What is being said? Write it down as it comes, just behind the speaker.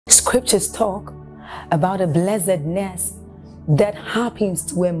scriptures talk about a blessedness that happens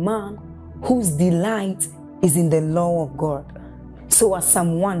to a man whose delight is in the law of God. So as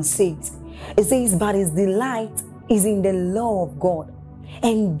Psalm 1 says, it says, but his delight is in the law of God,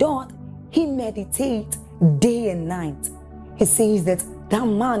 and doth he meditate day and night. He says that that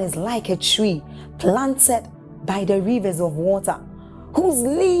man is like a tree planted by the rivers of water, whose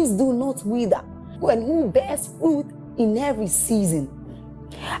leaves do not wither, and who bears fruit in every season.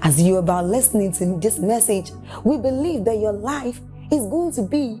 As you're about listening to this message, we believe that your life is going to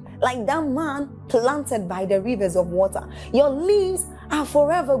be like that man planted by the rivers of water. Your leaves are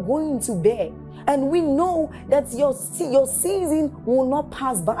forever going to bear. And we know that your season will not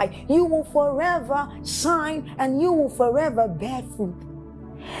pass by. You will forever shine and you will forever bear fruit.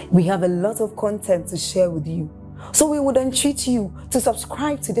 We have a lot of content to share with you. So we would entreat you to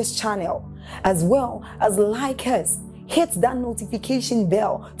subscribe to this channel, as well as like us. Hit that notification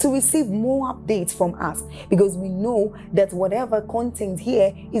bell to receive more updates from us, because we know that whatever content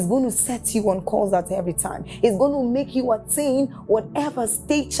here is going to set you on course at every time. It's going to make you attain whatever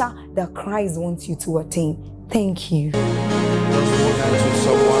stature that Christ wants you to attain. Thank you. Just hold hands with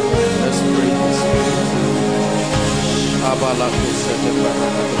someone. Let's pray this.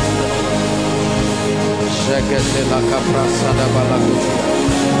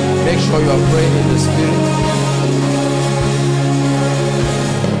 Make sure you are praying in the Spirit.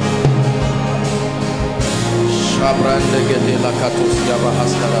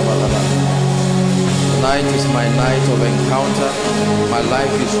 Tonight is my night of encounter. My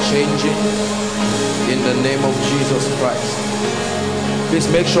life is changing in the name of Jesus Christ. Please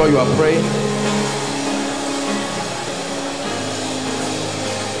make sure you are praying.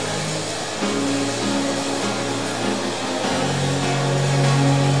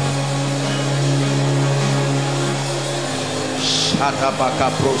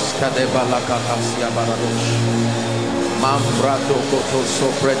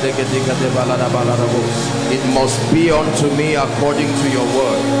 It must be unto me according to your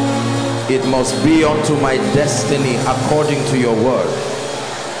word. It must be unto my destiny according to your word.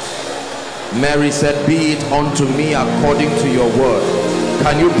 Mary said, be it unto me according to your word.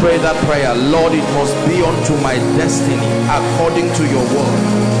 Can you pray that prayer? Lord, it must be unto my destiny according to your word.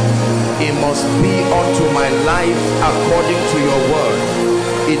 It must be unto my life according to your word.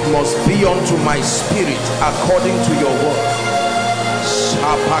 It must be unto my spirit according to your word.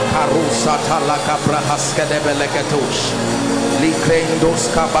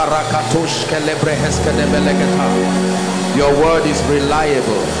 Your word is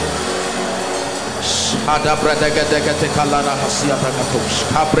reliable.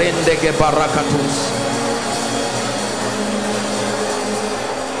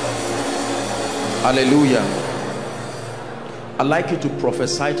 Hallelujah. I'd like you to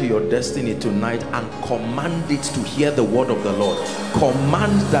prophesy to your destiny tonight and command it to hear the word of the Lord.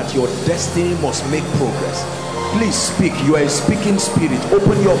 Command that your destiny must make progress. Please speak. You are a speaking spirit.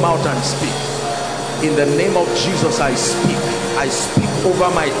 Open your mouth and speak. In the name of Jesus, I speak. I speak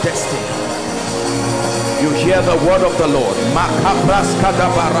over my destiny. You hear the word of the Lord.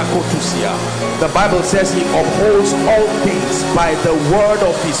 The Bible says he upholds all things by the word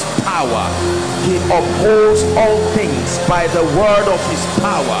of his power. He upholds all things by the word of his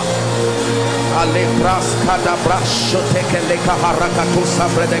power.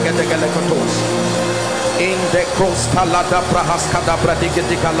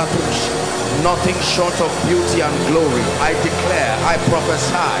 Nothing short of beauty and glory. I declare, I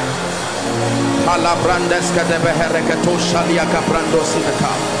prophesy.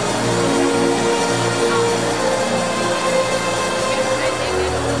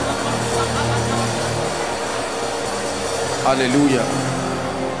 Hallelujah.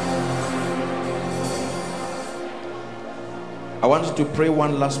 I want you to pray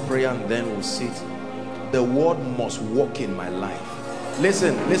one last prayer and then we'll sit. The word must walk in my life.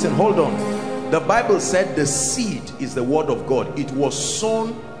 Listen, hold on. The Bible said the seed is the word of God. It was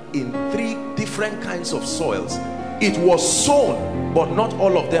sown in 3 different kinds of soils. It was sown, but not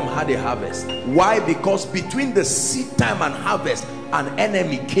all of them had a harvest. Why? Because between the seed time and harvest, an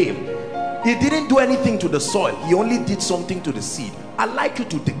enemy came. He didn't do anything to the soil. He only did something to the seed. I'd like you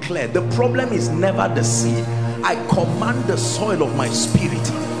to declare, the problem is never the seed. I command the soil of my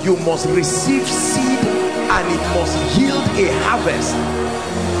spirit. You must receive seed and it must yield a harvest.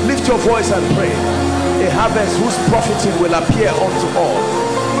 Lift your voice and pray. A harvest whose profiting will appear unto all.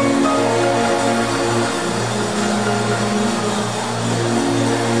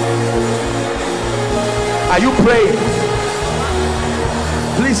 Are you praying?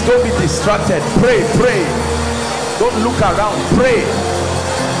 Please don't be distracted. Pray. Don't look around. Pray.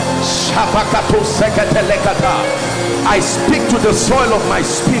 I speak to the soil of my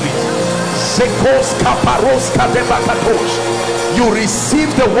spirit. You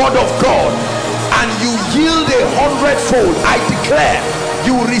receive the word of God and you yield 100-fold. I declare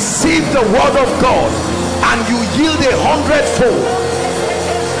you receive the word of God and you yield 100-fold.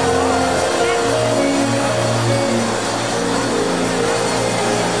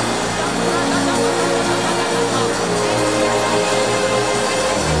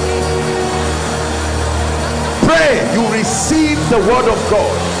 You receive the word of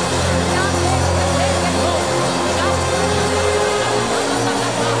God.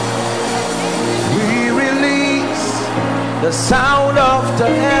 We release the sound of the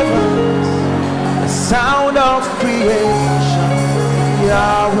heavens, the sound of creation,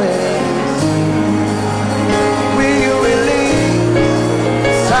 Yahweh. We release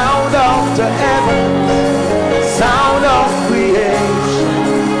the sound of the heavens, the sound of creation,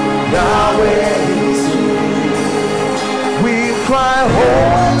 Yahweh. Cry,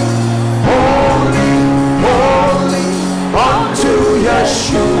 holy, holy, holy, unto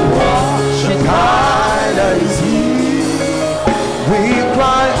Yeshua, Shekinah is here. We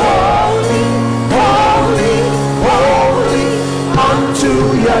cry, holy, holy, holy, unto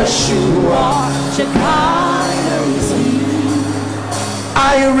Yeshua, Shekinah is here. I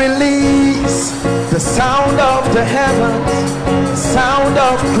release the sound of the heavens, the sound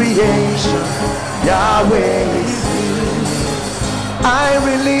of creation, Yahweh is here. I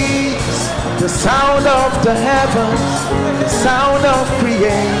release the sound of the heavens, the sound of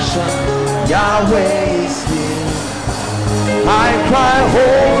creation, Yahweh is here. I cry,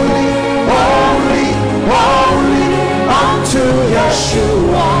 holy, holy, holy, unto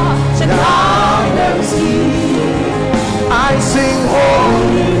Yeshua, Shekinah is here. I sing,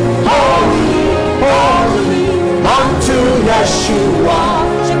 holy, holy, holy, unto Yeshua,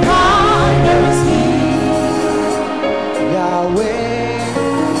 Shekinah is here. Yahweh.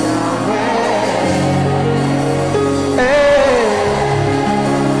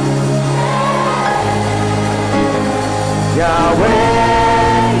 Yahweh,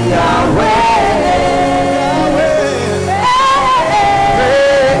 Yahweh,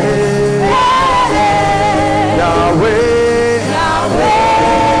 Yahweh, Yahweh,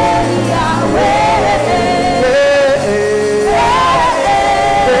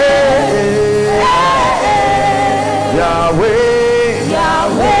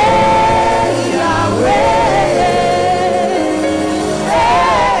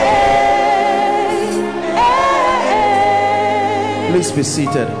 Please be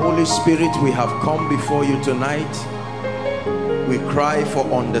seated. Holy Spirit, we have come before you tonight. We cry for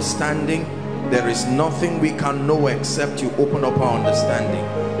understanding. There is nothing we can know except you open up our understanding.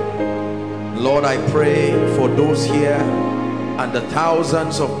 Lord, I pray for those here and the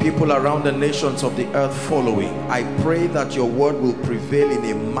thousands of people around the nations of the earth following. I pray that your word will prevail in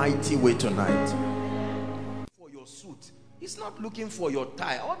a mighty way tonight. For your suit, he's not looking for your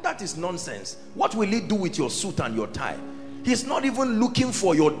tie. All that is nonsense. What will he do with your suit and your tie? He's not even looking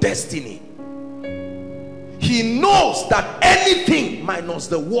for your destiny. He knows that anything minus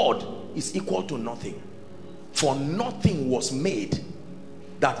the word is equal to nothing. For nothing was made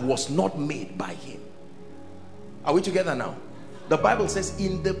that was not made by him. Are we together now? The Bible says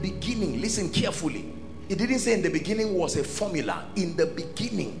in the beginning, listen carefully. It didn't say in the beginning was a formula. In the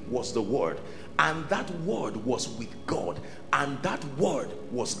beginning was the word. And that word was with God. And that word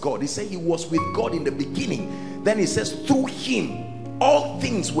was God. He said he was with God in the beginning. Then he says through him all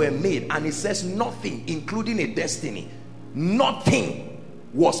things were made. And he says nothing, including a destiny, nothing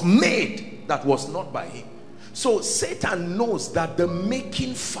was made that was not by him. So Satan knows that the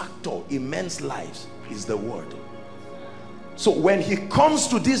making factor in men's lives is the word. So when he comes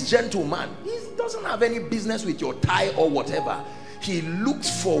to this gentleman, he doesn't have any business with your tie or whatever. He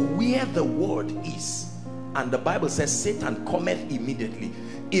looks for where the word is. And the Bible says Satan cometh immediately.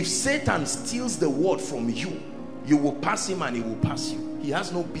 If Satan steals the word from you, you will pass him and he will pass you. He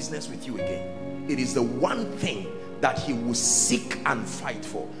has no business with you again. It is the one thing that he will seek and fight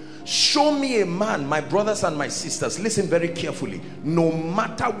for. Show me a man, my brothers and my sisters, listen very carefully. No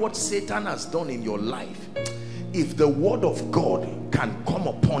matter what Satan has done in your life, if the word of God can come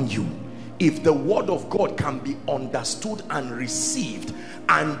upon you, if the word of God can be understood and received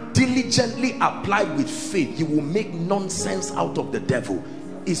and diligently applied with faith, you will make nonsense out of the devil.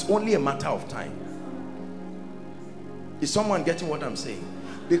 It's only a matter of time. Is someone getting what I'm saying?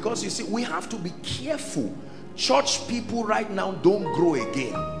 Because you see, we have to be careful. Church people right now don't grow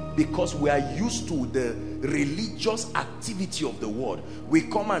again because we are used to the religious activity of the word. We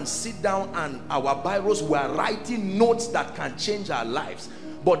come and sit down and our Bibles, we are writing notes that can change our lives.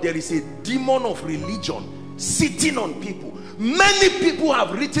 but there is a demon of religion sitting on people. Many people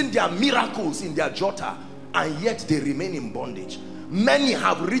have written their miracles in their jotter, and yet they remain in bondage. Many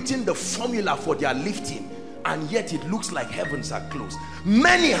have written the formula for their lifting, and yet it looks like heavens are closed.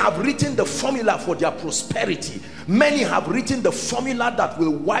 Many have written the formula for their prosperity. Many have written the formula that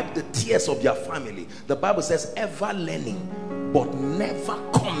will wipe the tears of their family. The Bible says, ever learning but never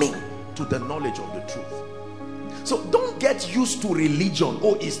coming to the knowledge of the truth. So don't get used to religion.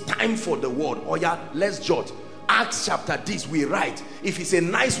 Oh, it's time for the word. Oh yeah, let's judge. Acts chapter this, we write. If it's a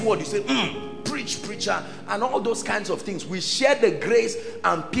nice word, you say, preach, preacher, and all those kinds of things. We share the grace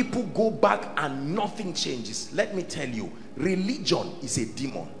and people go back and nothing changes. Let me tell you, religion is a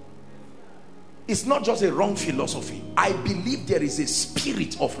demon. It's not just a wrong philosophy. I believe there is a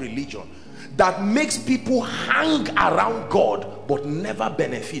spirit of religion that makes people hang around God but never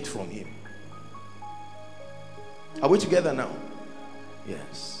benefit from him. Are we together now?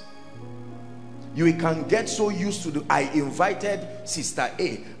 Yes. You can get so used to I invited sister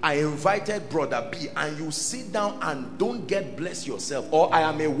A, I invited brother B, and you sit down and don't get blessed yourself. Or I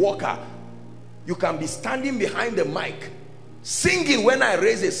am a worker. You can be standing behind the mic singing when I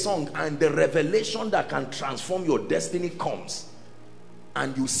raise a song, and the revelation that can transform your destiny comes,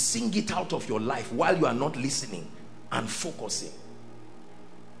 and you sing it out of your life while you are not listening and focusing.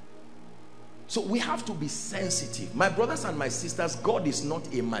 So we have to be sensitive. My brothers and my sisters, God is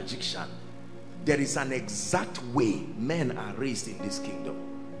not a magician. There is an exact way men are raised in this kingdom.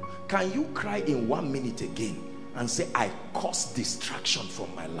 Can you cry in 1 minute again and say, I cause distraction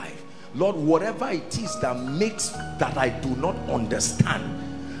from my life? Lord, whatever it is that makes that I do not understand.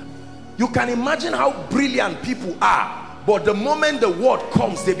 You can imagine how brilliant people are, but the moment the word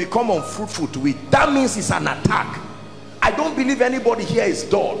comes, they become unfruitful to it. That means it's an attack. I don't believe anybody here is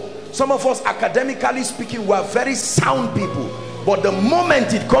dull. Some of us, academically speaking, we are very sound people. But the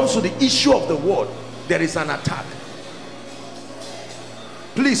moment it comes to the issue of the word, there is an attack.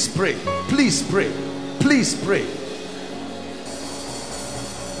 Please pray. Please pray. Please pray.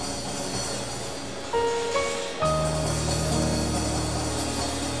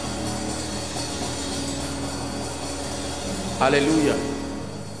 Hallelujah.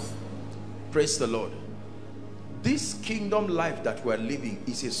 Praise the Lord. This kingdom life that we're living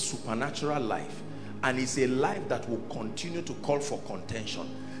is a supernatural life. And it's a life that will continue to call for contention.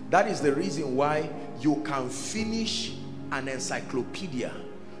 That is the reason why you can finish an encyclopedia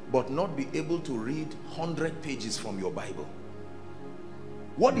but not be able to read 100 pages from your Bible.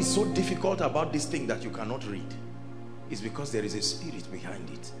 What is so difficult about this thing that you cannot read is because there is a spirit behind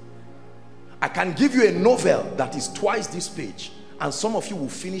it. I can give you a novel that is twice this page, and some of you will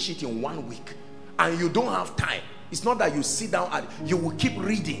finish it in 1 week, and you don't have time. It's not that you sit down and you will keep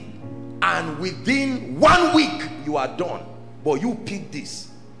reading, and within 1 week you are done. But you pick this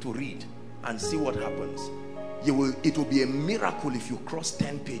to read and see what happens. It will be a miracle if you cross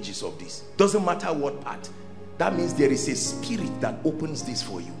 10 pages of this. Doesn't matter what part. That means there is a spirit that opens this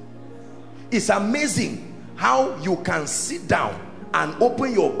for you. It's amazing how you can sit down and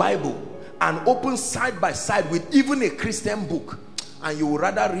open your Bible and open side by side with even a Christian book, and you would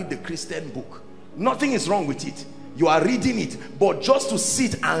rather read the Christian book. Nothing is wrong with it. You are reading it, but just to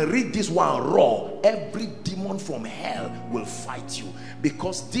sit and read this one raw, every demon from hell will fight you.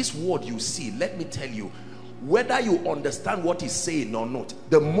 Because this word you see, let me tell you, whether you understand what he's saying or not,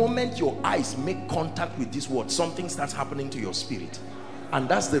 the moment your eyes make contact with this word, something starts happening to your spirit. And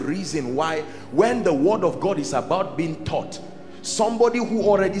that's the reason why when the word of God is about being taught, somebody who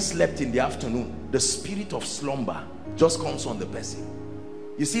already slept in the afternoon, the spirit of slumber just comes on the person.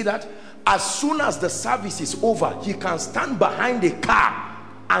 You see that? As soon as the service is over, he can stand behind a car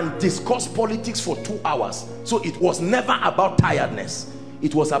and discuss politics for 2 hours. So it was never about tiredness.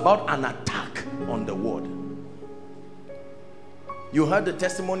 It was about an attack on the word. You heard the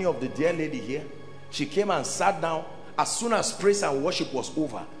testimony of the dear lady here. She came and sat down. As soon as praise and worship was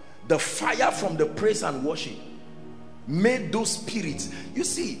over, the fire from the praise and worship made those spirits. You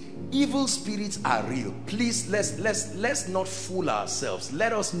see, evil spirits are real. Please, let's not fool ourselves.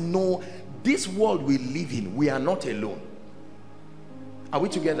 Let us know this world we live in, we are not alone. Are we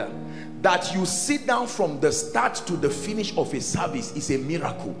together? That you sit down from the start to the finish of a service is a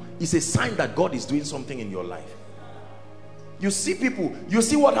miracle. It's a sign that God is doing something in your life. You see people, you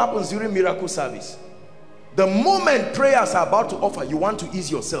see what happens during miracle service. The moment prayers are about to offer, you want to ease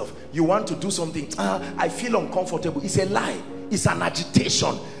yourself. You want to do something. I feel uncomfortable. It's a lie. It's an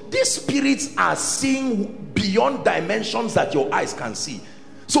agitation. These spirits are seeing beyond dimensions that your eyes can see.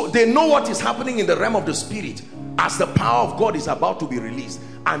 So they know what is happening in the realm of the spirit. as the power of God is about to be released,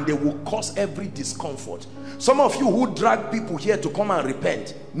 and they will cause every discomfort. Some of you who drag people here to come and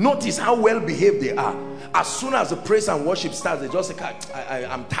repent, notice how well behaved they are. As soon as the praise and worship starts, they just say,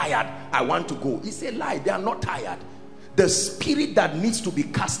 I'm tired, I want to go. It's a lie. They are not tired. The spirit that needs to be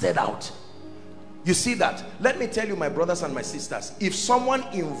casted out. You see that? Let me tell you, my brothers and my sisters, if someone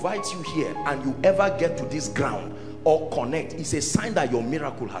invites you here and you ever get to this ground or connect, it's a sign that your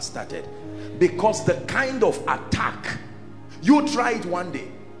miracle has started. Because the kind of attack, you try it one day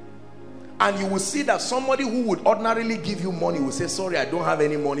and you will see that somebody who would ordinarily give you money will say, sorry, I don't have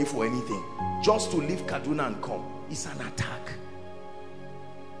any money for anything, just to leave Kaduna and come. It's an attack.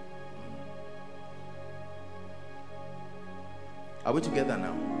 Are we together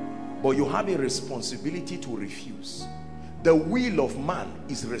now? But you have a responsibility to refuse. The will of man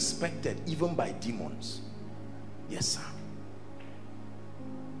is respected even by demons. Yes, sir.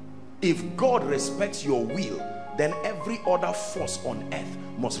 If God respects your will, then every other force on earth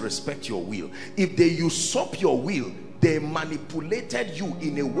must respect your will. If they usurp your will, they manipulated you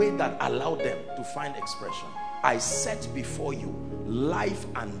in a way that allowed them to find expression. I set before you life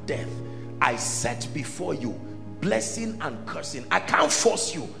and death. I set before you blessing and cursing. I can't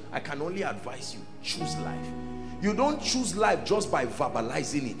force you. I can only advise you. Choose life. You don't choose life just by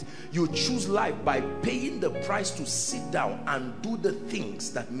verbalizing it. You choose life by paying the price to sit down and do the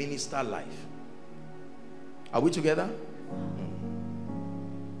things that minister life. Are we together?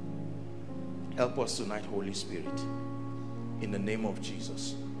 Help us tonight, Holy Spirit, in the name of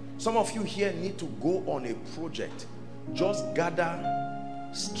Jesus. Some of you here need to go on a project. Just gather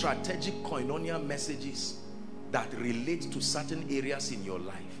strategic koinonia messages that relate to certain areas in your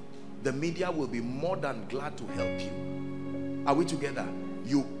life. The media will be more than glad to help you. Are we together?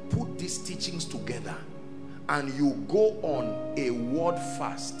 You put these teachings together and you go on a word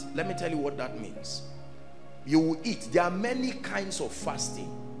fast. Let me tell you what that means. You will eat. There are many kinds of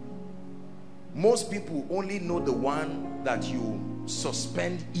fasting. Most people only know the one that you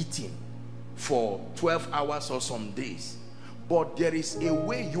suspend eating for 12 hours or some days. But there is a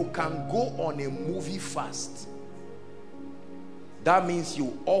way you can go on a movie fast. That means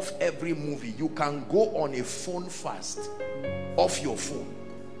you off every movie. You can go on a phone fast. Off your phone.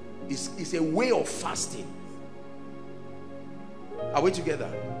 It's a way of fasting. Are we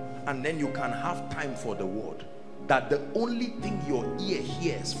together? And then you can have time for the word. That the only thing your ear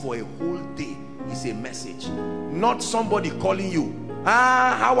hears for a whole day is a message. Not somebody calling you.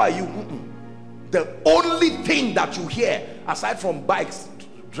 How are you? The only thing that you hear, aside from bikes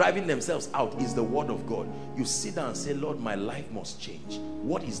driving themselves out, is the word of God. You sit down and say, Lord, my life must change.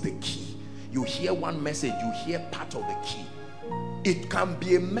 What is the key? You hear one message, you hear part of the key. It can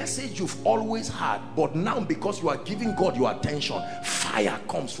be a message you've always had, but now because you are giving God your attention, fire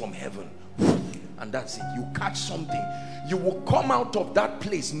comes from heaven. And that's it. You catch something. You will come out of that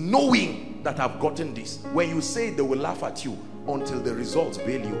place knowing that I've gotten this. When you say it, they will laugh at you until the results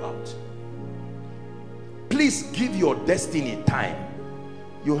bail you out. Please give your destiny time.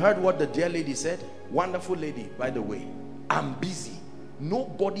 You heard what the dear lady said? Wonderful lady, by the way. I'm busy.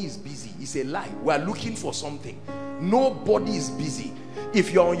 Nobody is busy. It's a lie. We are looking for something. Nobody is busy.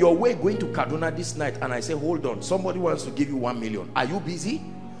 If you're on your way going to Kaduna this night and I say, hold on, somebody wants to give you 1 million. Are you busy?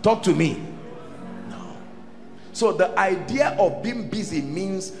 Talk to me. No. So the idea of being busy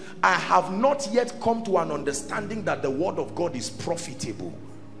means I have not yet come to an understanding that the word of God is profitable.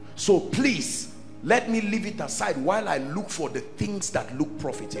 So please, let me leave it aside while I look for the things that look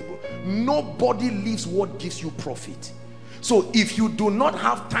profitable. Nobody lives what gives you profit. So if you do not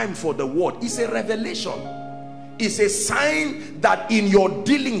have time for the word, it's a revelation. It's a sign that in your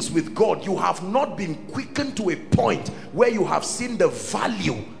dealings with God, you have not been quickened to a point where you have seen the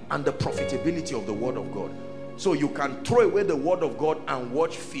value and the profitability of the word of God. So you can throw away the word of God and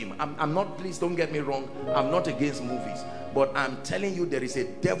watch film. I'm not, please don't get me wrong, I'm not against movies. But I'm telling you, there is a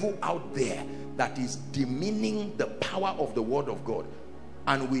devil out there that is demeaning the power of the word of God.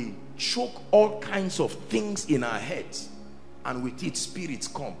 And we choke all kinds of things in our heads. And with it, spirits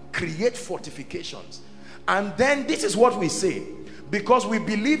come. Create fortifications. And then this is what we say. Because we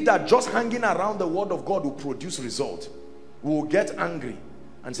believe that just hanging around the word of God will produce result. We will get angry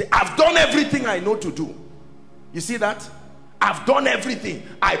and say, I've done everything I know to do. You see that? I've done everything.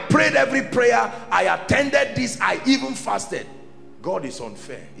 I prayed every prayer. I attended this. I even fasted. God is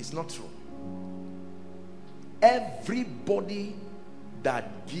unfair. It's not true. Everybody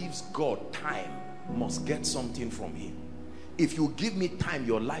that gives God time must get something from him. If you give me time,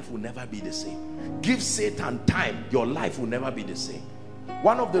 your life will never be the same. Give Satan time, your life will never be the same.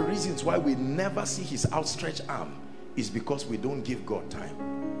 One of the reasons why we never see his outstretched arm is because we don't give God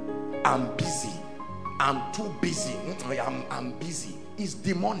time. I'm busy. I'm too busy. I'm busy. It's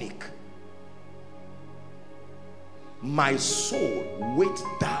demonic. My soul, wait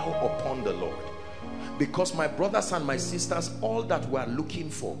thou upon the Lord. Because my brothers and my sisters, all that we are looking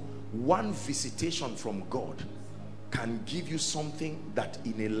for, one visitation from God can give you something that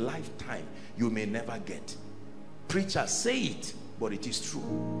in a lifetime you may never get. Preachers say it, but it is true.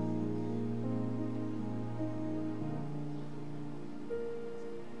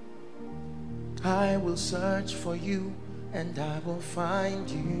 I will search for you and I will find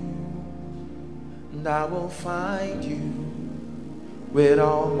you, and I will find you with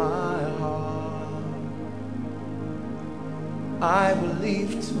all my heart. I will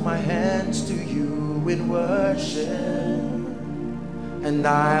lift my hands to you in worship, and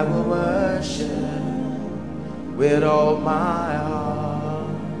I will worship with all my heart.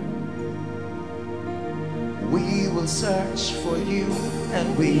 We will search for you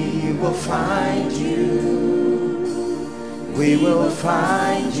and we will find you. We will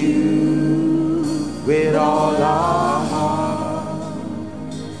find you with all our heart.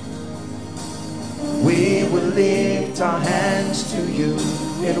 We will lift our hands to you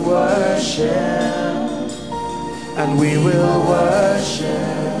in worship, and we will worship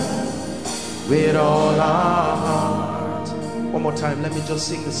with all our heart. One more time, let me just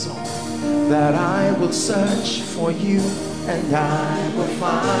sing the song. That I will search for you and I will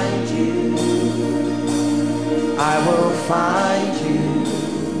find you. I will find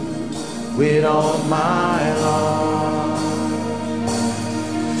you with all my heart.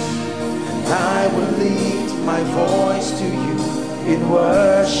 And I will lift my voice to you in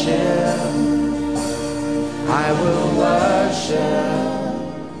worship. I will worship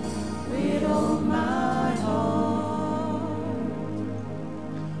with all my heart.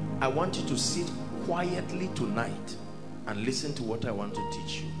 I want you to sit quietly tonight and listen to what I want to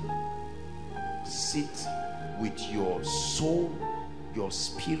teach you. Sit with your soul, your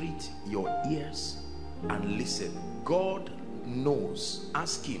spirit, your ears, and listen. God knows.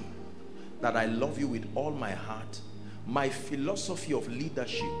 Ask him that I love you with all my heart. My philosophy of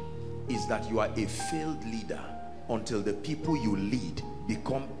leadership is that you are a failed leader until the people you lead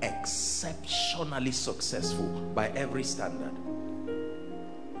become exceptionally successful by every standard.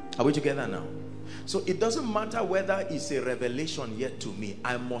 Are we together now? So it doesn't matter whether it's a revelation yet to me.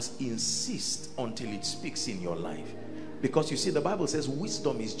 I must insist until it speaks in your life. Because you see, the Bible says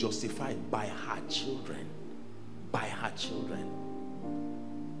wisdom is justified by her children. By her children.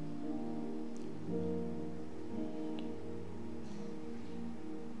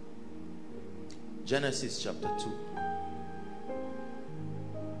 Genesis chapter 2.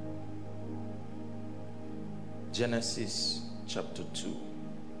 Genesis chapter 2.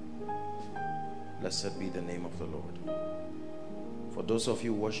 Blessed be the name of the Lord. For those of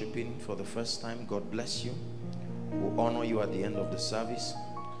you worshiping for the first time, God bless you. We'll honor you at the end of the service.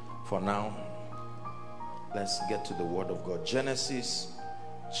 For now, let's get to the word of God. Genesis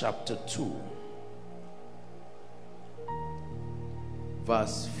chapter 2,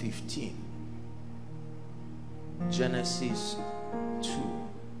 verse 15. Genesis 2,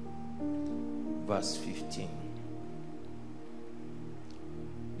 verse 15.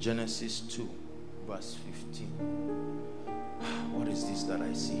 Genesis 2, verse 15. What is this that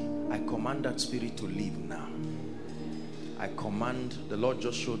I see? I command that spirit to leave now. I command, the Lord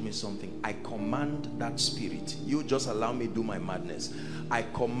just showed me something. I command that spirit. You just allow me do my madness. I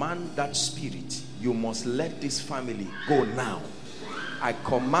command that spirit. You must let this family go now. I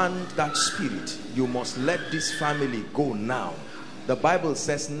command that spirit. You must let this family go now. The Bible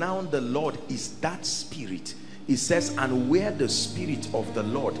says now the Lord is that spirit. It says, and where the spirit of the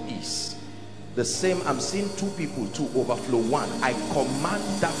Lord is, the same, I'm seeing two people to overflow one. I command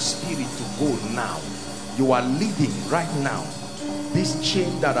that spirit to go now. You are leaving right now. This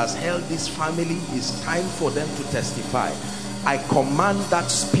chain that has held this family, is time for them to testify. I command that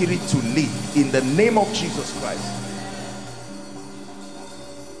spirit to leave in the name of Jesus Christ.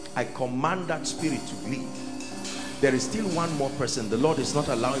 I command that spirit to leave. There is still one more person. The Lord is not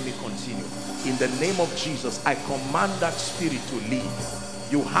allowing me to continue. In the name of Jesus, I command that spirit to leave.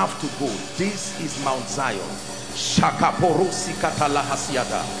 You have to go. This is Mount Zion. Shakaporosi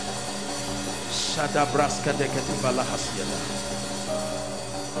katalahasiada. Shadabraska deketibalahasiada.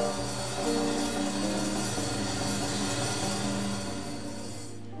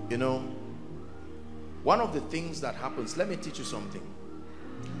 You know, one of the things that happens, let me teach you something.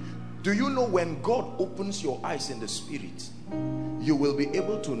 Do you know when God opens your eyes in the spirit, you will be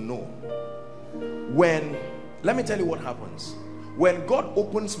able to know when, let me tell you what happens. When God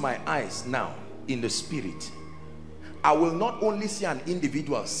opens my eyes now in the spirit, I will not only see an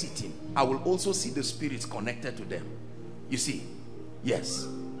individual sitting, I will also see the spirits connected to them. You see? Yes.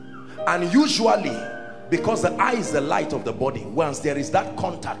 And usually, because the eye is the light of the body, once there is that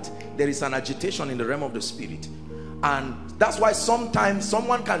contact, there is an agitation in the realm of the spirit. And that's why sometimes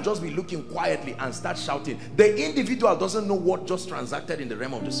someone can just be looking quietly and start shouting. The individual doesn't know what just transacted in the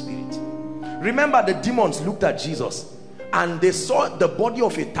realm of the spirit. Remember, the demons looked at Jesus and they saw the body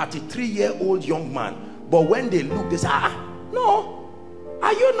of a 33-year-old young man. But when they looked, they said, no,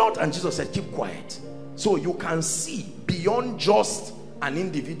 are you not? And Jesus said, keep quiet. So you can see beyond just an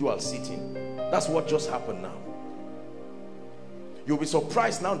individual sitting. That's what just happened now. You'll be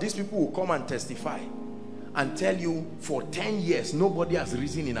surprised now. These people will come and testify and tell you, for 10 years, nobody has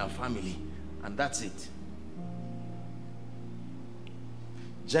risen in our family. And that's it.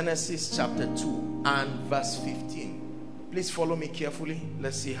 Genesis chapter 2 and verse 15. Please follow me carefully.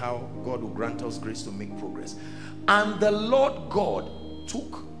 Let's see how God will grant us grace to make progress. And the Lord God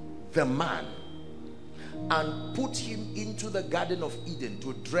took the man and put him into the Garden of Eden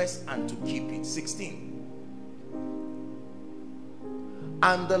to dress and to keep it. 16.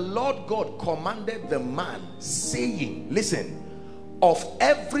 And the Lord God commanded the man, saying, listen, of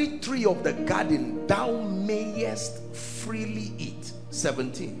every tree of the garden thou mayest freely eat.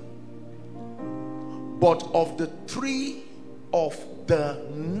 17. But of the tree of the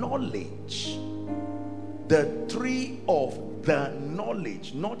knowledge, the tree of the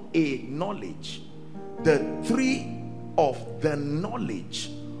knowledge, not a knowledge, the tree of the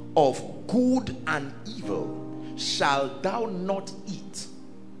knowledge of good and evil shalt thou not eat,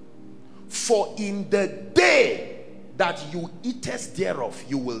 for in the day that you eatest thereof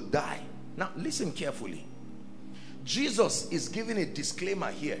you will die. Now listen carefully. Jesus is giving a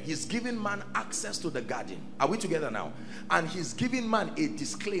disclaimer here. He's giving man access to the garden. Are we together now? And he's giving man a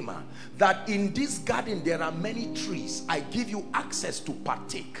disclaimer that in this garden there are many trees. I give you access to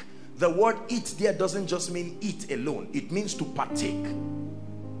partake. The word eat there doesn't just mean eat alone. It means to partake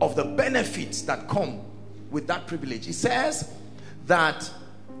of the benefits that come with that privilege. It says that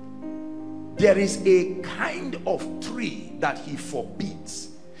there is a kind of tree that he forbids.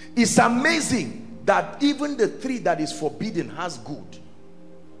 It's amazing that even the tree that is forbidden has good.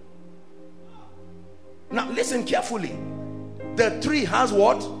 Now listen carefully. The tree has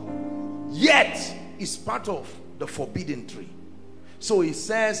what? Yet is part of the forbidden tree. So it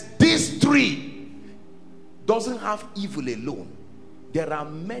says this tree doesn't have evil alone. There are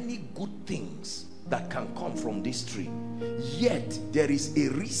many good things that can come from this tree. Yet there is a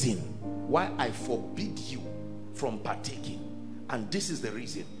reason why I forbid you from partaking. And this is the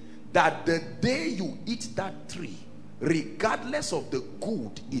reason. That the day you eat that tree, regardless of the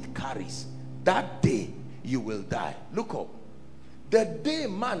good it carries, that day you will die. Look up. The day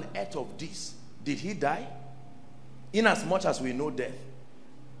man ate of this, did he die? In as much as we know death,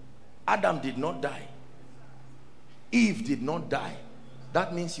 Adam did not die. Eve did not die.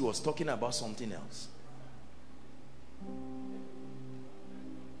 That means he was talking about something else.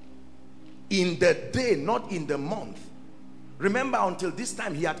 In the day, not in the month. Remember, until this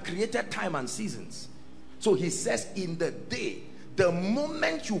time he had created time and seasons. So he says in the day, the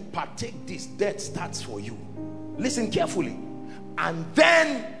moment you partake this, death starts for you. Listen carefully. And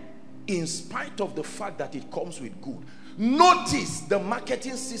then, in spite of the fact that it comes with good, notice the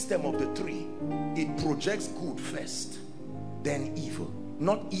marketing system of the tree. It projects good first, then evil.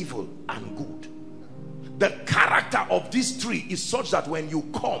 Not evil and good. The character of this tree is such that when you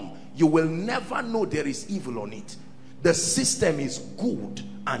come, you will never know there is evil on it. The system is good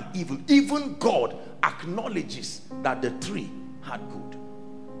and evil. Even God acknowledges that the tree had good.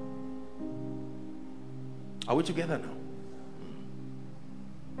 Are we together now?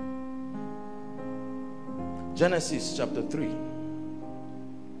 Genesis chapter 3.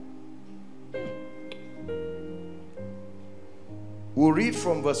 We'll read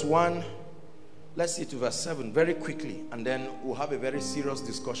from verse 1. Let's see to verse 7 very quickly, and then we'll have a very serious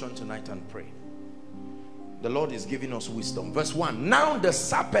discussion tonight and pray. The Lord is giving us wisdom. Verse 1. Now the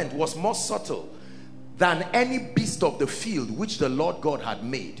serpent was more subtle than any beast of the field which the Lord God had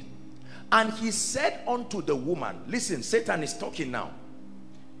made. And he said unto the woman, listen, Satan is talking now.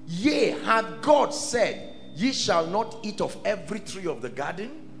 Yea, had God said, ye shall not eat of every tree of the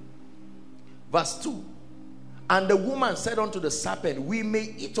garden? Verse 2. And the woman said unto the serpent, we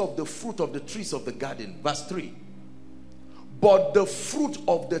may eat of the fruit of the trees of the garden. Verse 3. But the fruit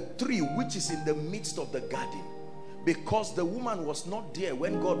of the tree which is in the midst of the garden, because the woman was not there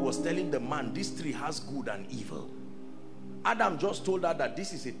when God was telling the man, this tree has good and evil. Adam just told her that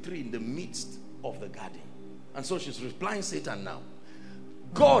this is a tree in the midst of the garden. And so she's replying Satan now.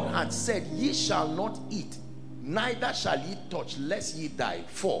 God had said, ye shall not eat neither shall ye touch, lest ye die.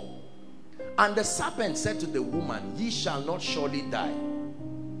 4. And the serpent said to the woman, ye shall not surely die,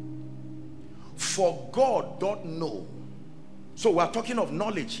 for God doth know. So we are talking of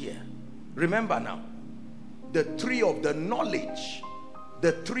knowledge here. Remember now, the tree of the knowledge,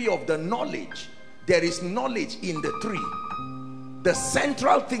 the tree of the knowledge, there is knowledge in the tree. The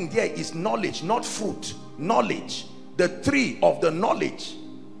central thing there is knowledge, not fruit. Knowledge, the tree of the knowledge.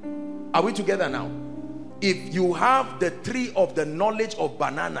 Are we together now? If you have the tree of the knowledge of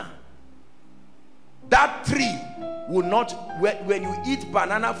banana, that tree will not, when you eat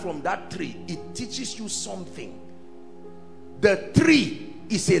banana from that tree, it teaches you something. The tree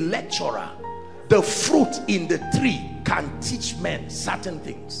is a lecturer. The fruit in the tree can teach men certain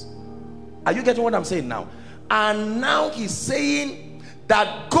things. Are you getting what I'm saying now? And now he's saying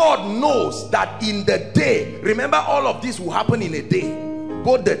that God knows that in the day, remember all of this will happen in a day,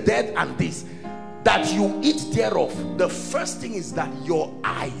 both the death and this, that you eat thereof. The first thing is that your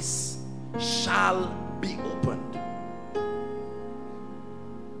eyes shall be opened.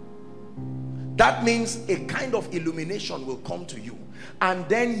 That means a kind of illumination will come to you, and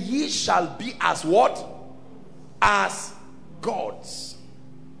then ye shall be as what? As gods,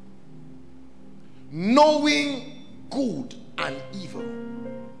 knowing good and evil.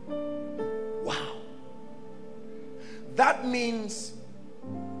 Wow. That means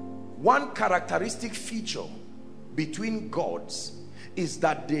one characteristic feature between gods is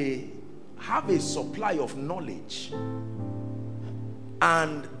that they have a supply of knowledge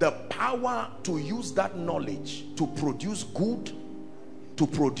and the power to use that knowledge to produce good, to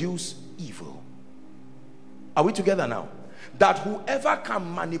produce evil. Are we together now? That whoever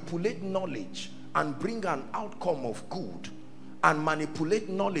can manipulate knowledge and bring an outcome of good, and manipulate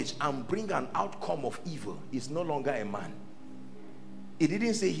knowledge and bring an outcome of evil, is no longer a man. He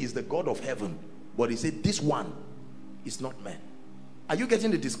didn't say he's the God of heaven, but he said this one is not man. Are you getting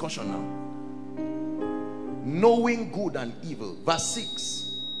the discussion now? Knowing good and evil. Verse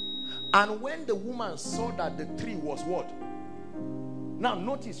 6. And when the woman saw that the tree was what? Now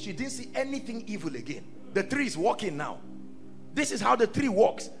notice, she didn't see anything evil again. The tree is walking now. This is how the tree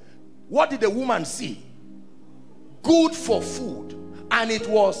walks. What did the woman see? Good for food, and it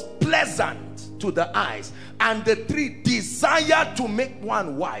was pleasant to the eyes, and the tree desired to make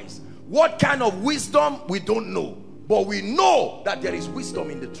one wise. What kind of wisdom? We don't know, but we know that there is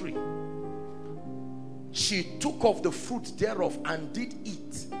wisdom in the tree. She took of the fruit thereof and did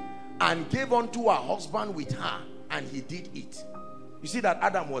eat, and gave unto her husband with her, and he did eat. You see that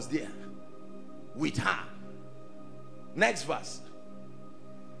Adam was there with her. Next verse.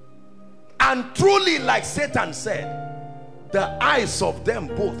 And truly, like Satan said, the eyes of them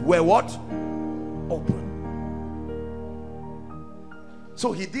both were what? Open.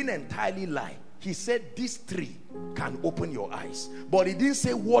 So he didn't entirely lie. He said this tree can open your eyes, but he didn't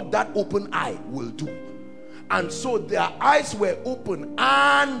say what that open eye will do. And so their eyes were open,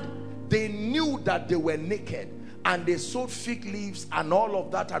 and they knew that they were naked, and they sewed fig leaves and all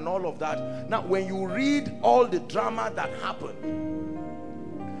of that and all of that. Now when you read all the drama that happened,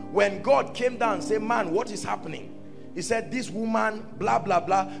 when God came down and said, man, what is happening? He said, this woman, blah, blah,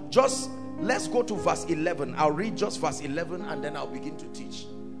 blah. Just, let's go to verse 11. I'll read just verse 11 and then I'll begin to teach.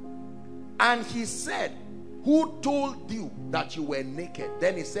 And he said, who told you that you were naked?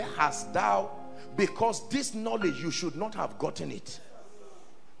 Then he said, hast thou? Because this knowledge, you should not have gotten it.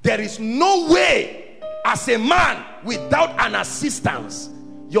 There is no way, as a man, without an assistance,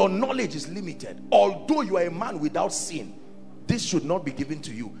 your knowledge is limited. Although you are a man without sin, this should not be given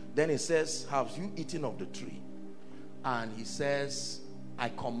to you. Then he says, have you eaten of the tree? And he says, I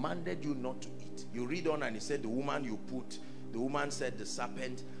commanded you not to eat. You read on, and he said, the woman said the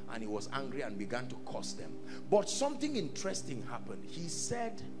serpent, and he was angry and began to curse them. But something interesting happened. He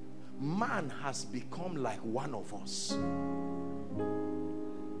said, man has become like one of us.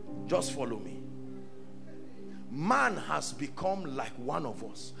 Just follow me. Man has become like one of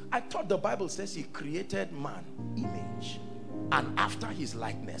us. I thought the Bible says he created man, image, and after his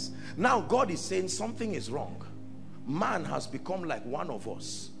likeness. Now God is saying something is wrong. Man has become like one of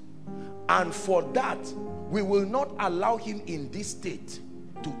us, and for that we will not allow him in this state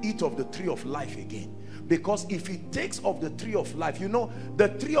to eat of the tree of life again. Because if he takes of the tree of life, you know, the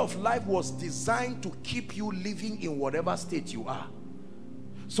tree of life was designed to keep you living in whatever state you are.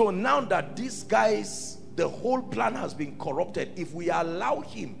 So now that these guys, the whole plan has been corrupted, if we allow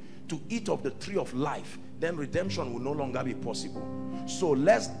him to eat of the tree of life, then redemption will no longer be possible. So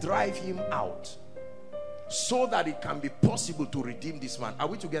let's drive him out so that it can be possible to redeem this man. Are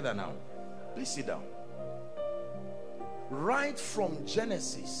we together now? Please sit down. Right from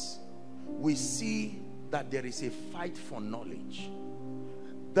Genesis, we see that there is a fight for knowledge.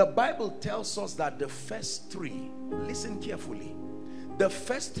 The Bible tells us that the first tree, listen carefully, the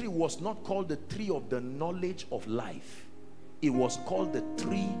first tree was not called the tree of the knowledge of life. It was called the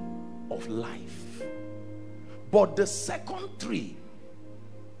tree of life. But the second tree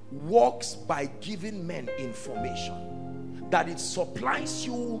works by giving men information, that it supplies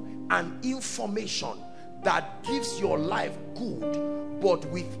you an information that gives your life good, but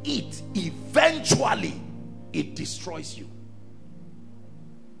with it eventually it destroys you.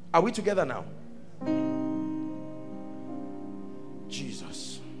 Are we together now?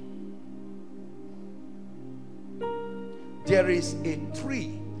 Jesus. There is a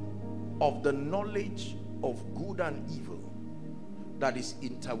tree of the knowledge of good and evil that is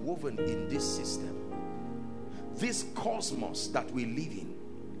interwoven in this system, this cosmos that we live in.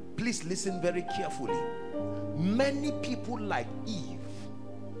 Please listen very carefully. Many people like Eve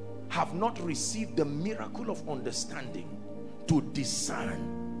have not received the miracle of understanding to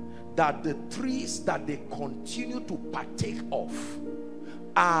discern that the trees that they continue to partake of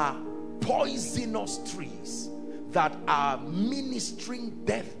are poisonous trees that are ministering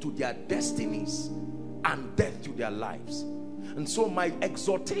death to their destinies and death to their lives. And so my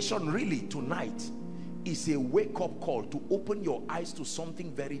exhortation really tonight is a wake-up call to open your eyes to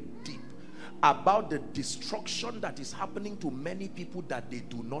something very deep about the destruction that is happening to many people that they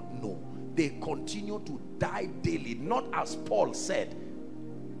do not know. They continue to die daily, not as Paul said,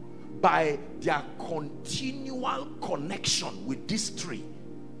 by their continual connection with this tree,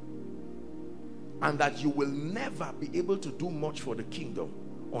 and that you will never be able to do much for the kingdom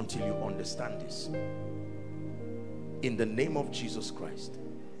until you understand this. In the name of Jesus Christ.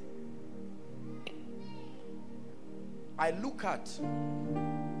 I look at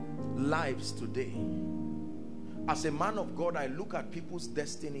lives today. As a man of God, I look at people's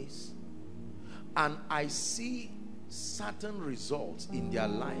destinies and I see certain results in their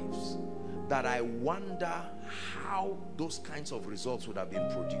lives that I wonder how those kinds of results would have been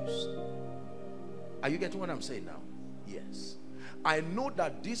produced. Are you getting what I'm saying now? Yes. I know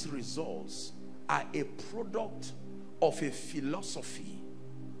that these results are a product of a philosophy,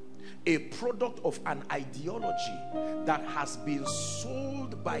 a product of an ideology that has been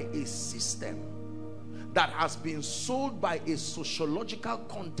sold by a system, that has been sold by a sociological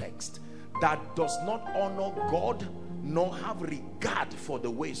context that does not honor God nor have regard for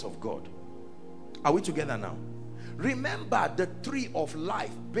the ways of God. Are we together now? Remember the tree of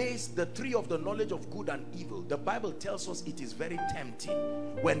life, the tree of the knowledge of good and evil. The Bible tells us it is very tempting.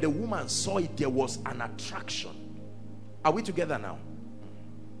 When the woman saw it, there was an attraction. Are we together now?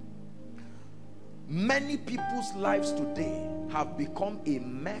 Many people's lives today have become a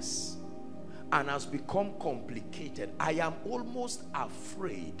mess and has become complicated. I am almost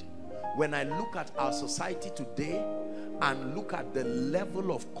afraid when I look at our society today and look at the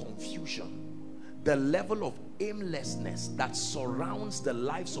level of confusion, the level of aimlessness that surrounds the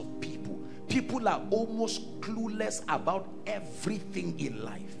lives of people. People are almost clueless about everything in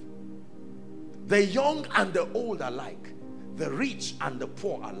life. The young and the old alike, the rich and the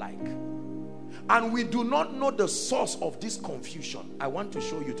poor alike. And we do not know the source of this confusion. I want to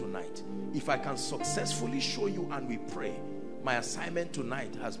show you tonight. If I can successfully show you and we pray, my assignment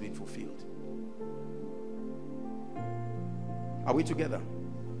tonight has been fulfilled. Are we together?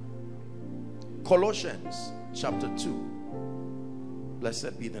 Colossians chapter 2.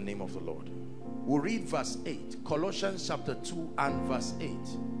 Blessed be the name of the Lord. We'll read verse 8. Colossians chapter 2 and verse 8.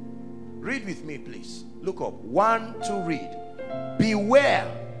 Read with me, please. Look up. 1, 2, read. Beware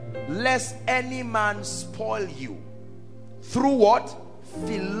lest any man spoil you through what?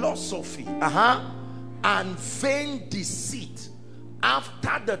 Philosophy and vain deceit,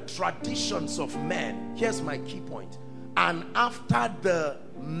 after the traditions of men. Here's my key point. And after the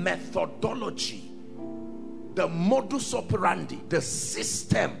methodology, the modus operandi, the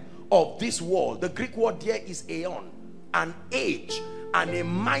system of this world. The Greek word there is aeon, an age and a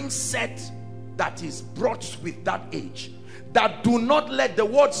mindset that is brought with that age. That do not let, the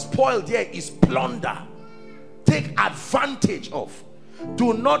word spoil there is plunder, take advantage of.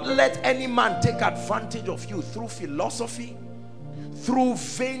 Do not let any man take advantage of you through philosophy, through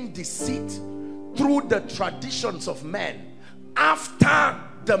vain deceit, through the traditions of men, after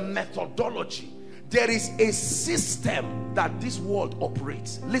the methodology. There is a system that this world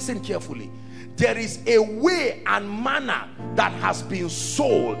operates. Listen carefully. There is a way and manner that has been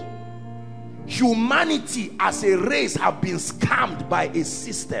sold. Humanity as a race have been scammed by a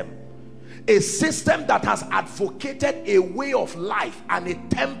system that has advocated a way of life and a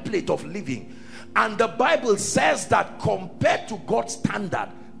template of living. And the Bible says that compared to God's standard,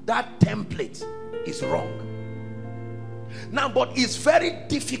 that template is wrong. Now, but it's very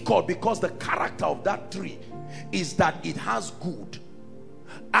difficult because the character of that tree is that it has good.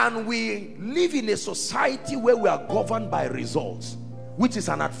 And we live in a society where we are governed by results, which is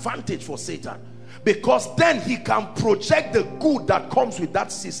an advantage for Satan, because then he can project the good that comes with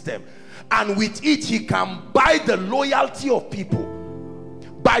that system, and with it he can buy the loyalty of people.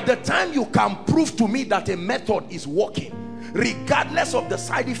 By the time you can prove to me that a method is working, regardless of the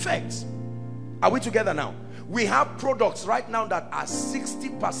side effects. Are we together now? We have products right now that are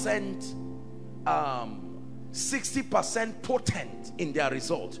 60% potent in their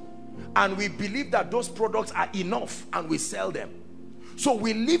result, and we believe that those products are enough, and we sell them. So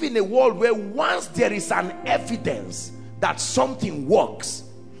we live in a world where once there is an evidence that something works,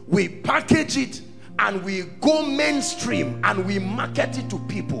 we package it and we go mainstream and we market it to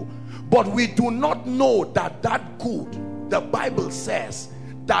people. But we do not know that that good, the Bible says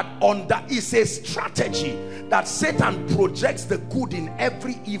that is a strategy that Satan projects the good in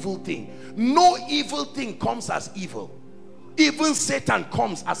every evil thing. No evil thing comes as evil. Even Satan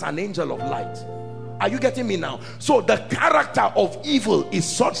comes as an angel of light. Are you getting me now? So the character of evil is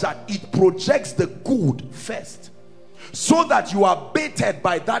such that it projects the good first, so that you are baited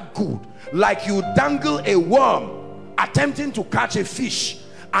by that good. Like you dangle a worm attempting to catch a fish,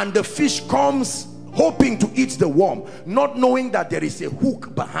 and the fish comes hoping to eat the worm, not knowing that there is a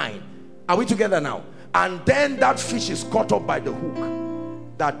hook behind. Are we together now? And then that fish is caught up by the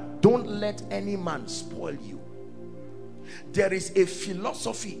hook. That don't let any man spoil you. There is a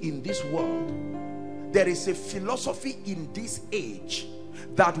philosophy in this world, there is a philosophy in this age,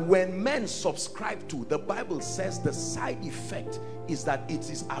 that when men subscribe to, the Bible says the side effect is that it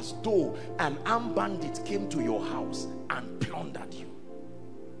is as though an armed bandit came to your house and plundered you.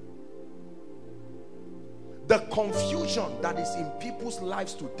 The confusion that is in people's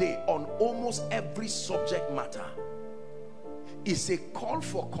lives today on almost every subject matter is a call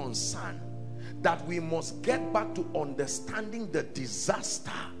for concern, that we must get back to understanding the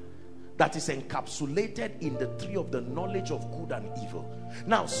disaster that is encapsulated in the tree of the knowledge of good and evil.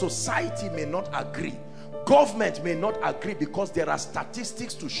 Now, society may not agree, government may not agree, because there are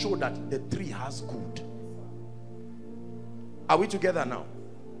statistics to show that the tree has good. Are we together now?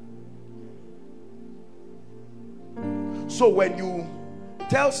 So when you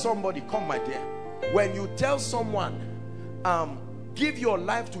tell somebody, come my dear, when you tell someone, give your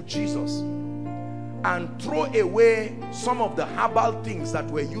life to Jesus, and throw away some of the herbal things that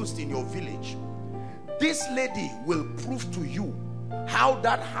were used in your village, this lady will prove to you how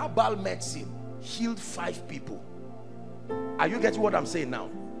that herbal medicine healed 5 people. Are you getting what I'm saying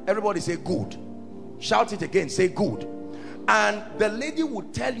now? Everybody say good. Shout it again, say good. And the lady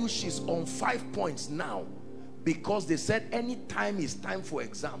would tell you she's on 5 points now, because they said anytime it's time for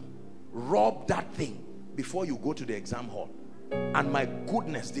exam, rub that thing before you go to the exam hall. And my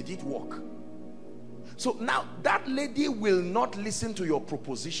goodness, did it work? So now that lady will not listen to your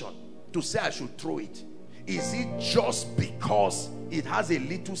proposition to say I should throw it. Is it just because it has a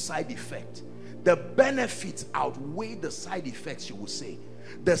little side effect? The benefits outweigh the side effects, you will say.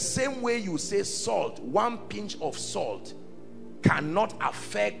 The same way you say salt, 1 pinch of salt cannot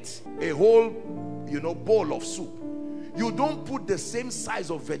affect a whole, bowl of soup. You don't put the same size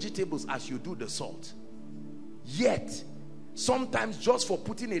of vegetables as you do the salt. Yet, sometimes just for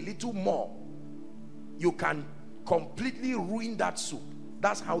putting a little more, you can completely ruin that soup.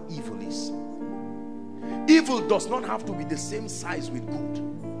 That's how evil is. Evil does not have to be the same size with good.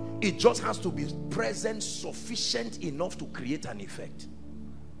 It just has to be present, sufficient enough to create an effect.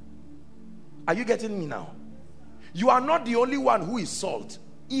 Are you getting me now? You are not the only one who is salt.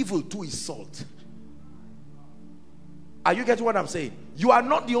 Evil too is salt. Are you getting what I'm saying? You are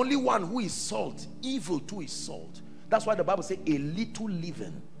not the only one who is salt. Evil too is salt. That's why the Bible says a little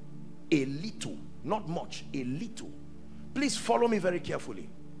leaven. A little. Not much, a little. Please follow me very carefully.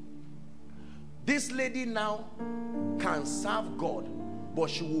 This lady now can serve God, but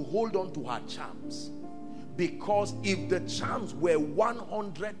she will hold on to her charms, because if the charms were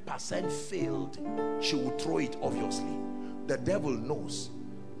 100% failed, she would throw it. Obviously, the devil knows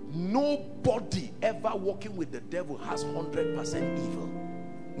nobody ever working with the devil has 100% evil.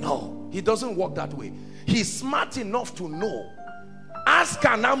 No, he doesn't work that way. He's smart enough to know. Ask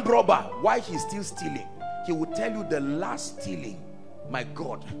an armed robber why he's still stealing. He will tell you the last stealing, my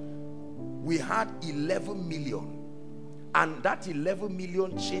God, we had 11 million, and that 11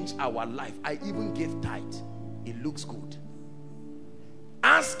 million changed our life. I even gave tithe. It looks good.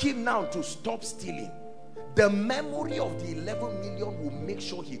 Ask him now to stop stealing. The memory of the 11 million will make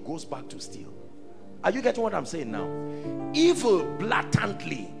sure he goes back to steal. Are you getting what I'm saying now? Evil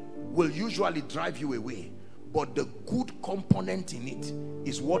blatantly will usually drive you away, but the good component in it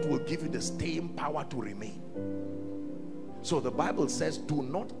is what will give you the staying power to remain. So the Bible says, do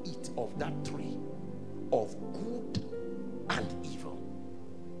not eat of that tree of good and evil.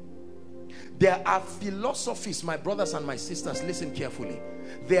 There are philosophies, my brothers and my sisters, listen carefully.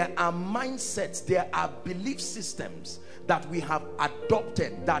 There are mindsets, there are belief systems that we have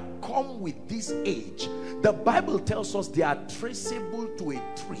adopted that come with this age. The Bible tells us they are traceable to a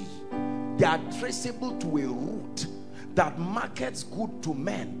tree. They are traceable to a root that markets good to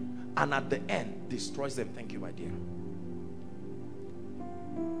men and at the end destroys them. Thank you, my dear.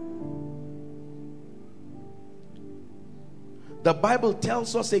 The Bible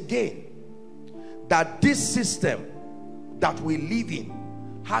tells us again that this system that we live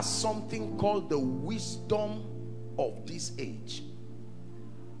in has something called the wisdom of this age.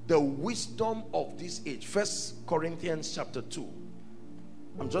 The wisdom of this age. 1 Corinthians chapter 2.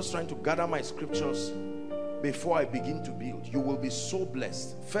 I'm just trying to gather my scriptures before I begin to build. You will be so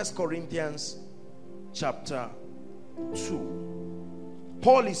blessed. 1 Corinthians chapter 2.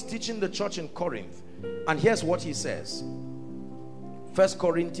 Paul is teaching the church in Corinth, and here's what he says. 1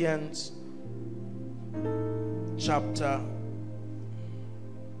 Corinthians chapter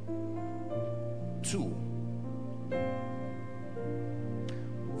 2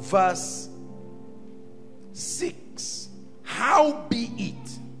 verse 6. How be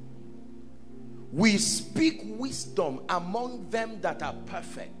it, we speak wisdom among them that are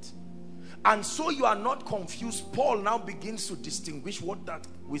perfect. And so you are not confused. Paul now begins to distinguish what that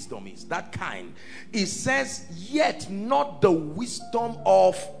wisdom is, that kind. It says, yet not the wisdom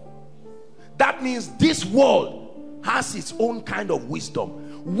of, that means this world has its own kind of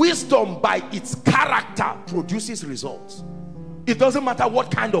wisdom. Wisdom by its character produces results. It doesn't matter what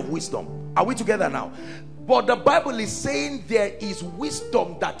kind of wisdom. Are we together now? But the Bible is saying there is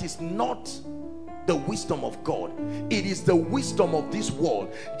wisdom that is not the wisdom of God. It is the wisdom of this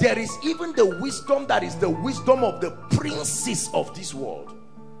world. There is even the wisdom that is the wisdom of the princes of this world.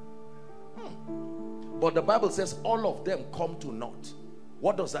 But the Bible says all of them come to naught.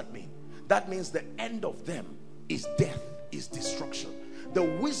 What does that mean? That means the end of them is death, is destruction. The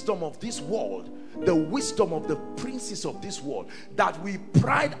wisdom of this world, the wisdom of the princes of this world that we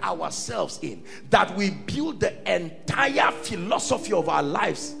pride ourselves in, that we build the entire philosophy of our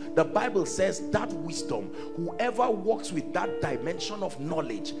lives, the Bible says that wisdom, whoever walks with that dimension of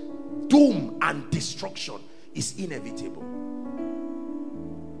knowledge, doom and destruction is inevitable.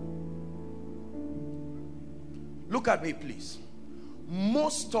 Look at me, please.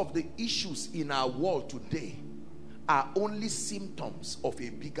 Most of the issues in our world today are only symptoms of a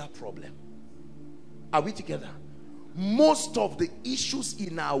bigger problem. Are we together? Most of the issues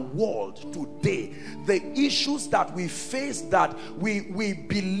in our world today, the issues that we face, that we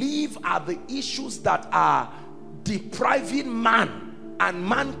believe are the issues that are depriving man and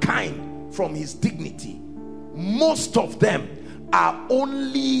mankind from his dignity, most of them are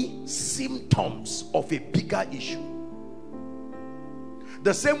only symptoms of a bigger issue.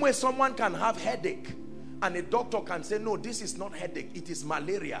 The same way someone can have headache and a doctor can say, no, this is not headache, it is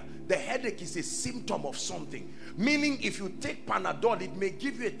malaria. The headache is a symptom of something. Meaning if you take Panadol, it may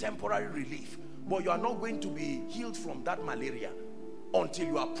give you a temporary relief, but you are not going to be healed from that malaria until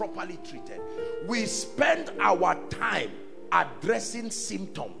you are properly treated. We spend our time addressing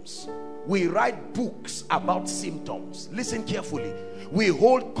symptoms. We write books about symptoms. Listen carefully. We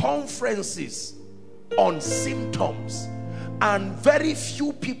hold conferences on symptoms. And very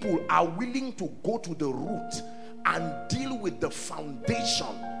few people are willing to go to the root and deal with the foundation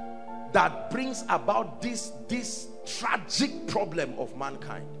that brings about this tragic problem of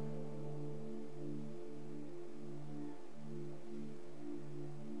mankind.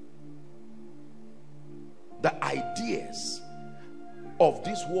 The ideas of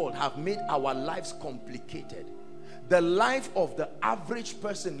this world have made our lives complicated. The life of the average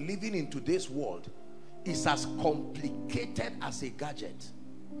person living in today's world is as complicated as a gadget.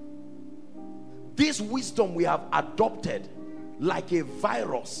 This wisdom we have adopted like a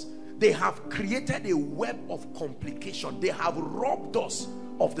virus. They have created a web of complication. They have robbed us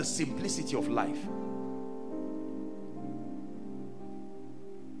of the simplicity of life.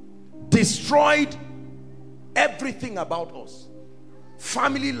 Destroyed everything about us.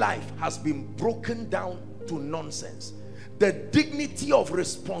 Family life has been broken down to nonsense. The dignity of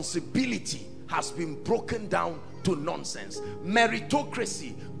responsibility has been broken down to nonsense.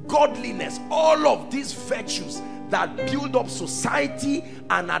 Meritocracy, godliness, all of these virtues that build up society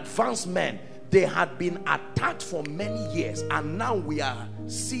and advance men, they had been attacked for many years, and now we are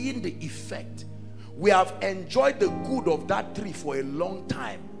seeing the effect. We have enjoyed the good of that tree for a long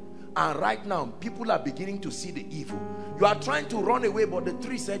time, And right now, people are beginning to see the evil. You are trying to run away, but the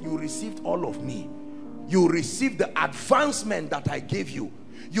tree said, you received all of me. You received the advancement that I gave you.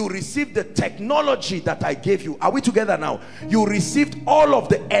 You received the technology that I gave you. Are we together now? You received all of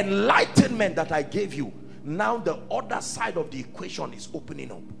the enlightenment that I gave you. Now the other side of the equation is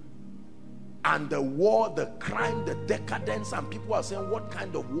opening up. And the war, the crime, the decadence, and people are saying, what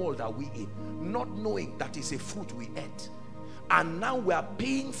kind of world are we in? Not knowing that is a fruit we ate. And now we are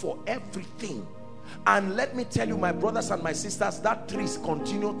paying for everything. And let me tell you, my brothers and my sisters, that trees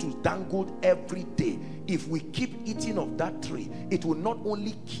continue to dangle every day. If we keep eating of that tree, it will not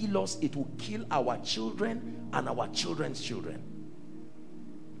only kill us, it will kill our children and our children's children.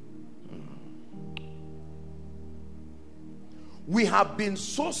 We have been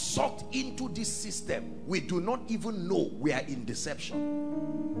so sucked into this system, we do not even know we are in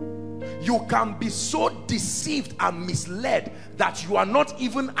deception. You can be so deceived and misled that you are not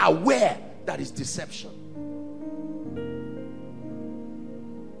even aware that is deception.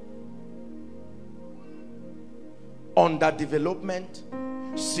 Underdevelopment,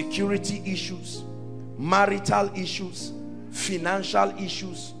 security issues, marital issues, financial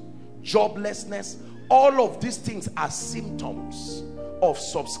issues, joblessness, all of these things are symptoms of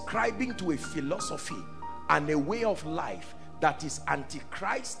subscribing to a philosophy and a way of life that is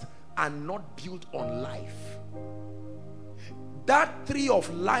antichrist and not built on life. That tree of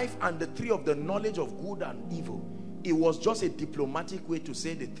life and the tree of the knowledge of good and evil, it was just a diplomatic way to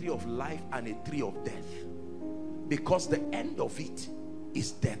say the tree of life and a tree of death, because the end of it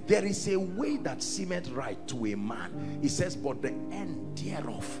is death. There is a way that seemeth right to a man, he says, but the end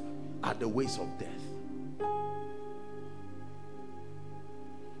thereof are the ways of death.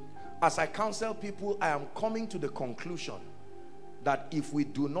 As I counsel people, I am coming to the conclusion that if we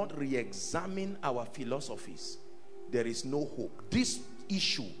do not re-examine our philosophies, there is no hope. This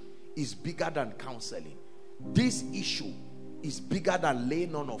issue is bigger than counseling. This issue is bigger than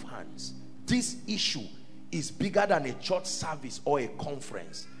laying on of hands. This issue is bigger than a church service or a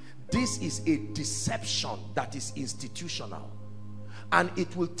conference. This is a deception that is institutional. And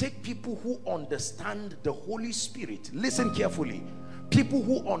it will take people who understand the Holy Spirit, listen carefully, people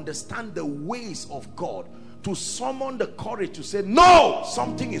who understand the ways of God, to summon the courage to say, no,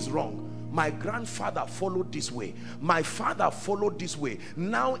 something is wrong. My grandfather followed this way. My father followed this way.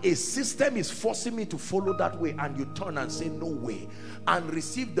 Now a system is forcing me to follow that way, and you turn and say, no way. And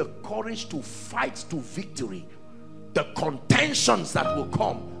receive the courage to fight to victory the contentions that will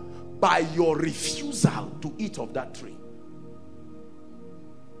come by your refusal to eat of that tree.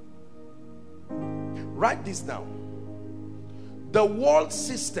 Write this down. The world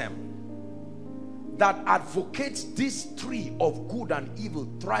system that advocates this tree of good and evil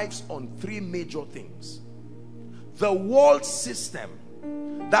thrives on three major things. The world system,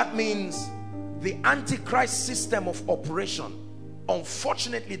 that means the antichrist system of operation,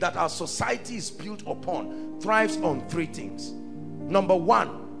 unfortunately, that our society is built upon, thrives on three things. Number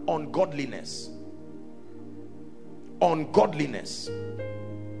one, ungodliness. Ungodliness.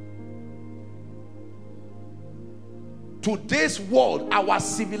 Today's world, our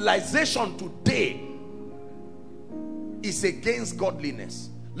civilization today is against godliness.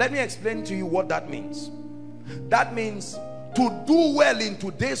 Let me explain to you what that means. That means to do well in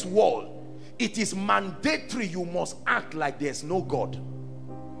today's world, it is mandatory you must act like there's no God.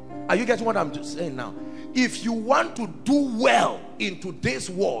 Are you getting what I'm just saying now? If you want to do well in today's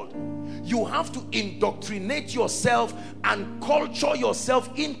world, you have to indoctrinate yourself and culture yourself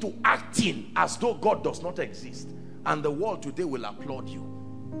into acting as though God does not exist. And the world today will applaud you.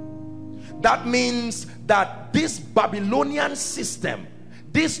 That means that this Babylonian system,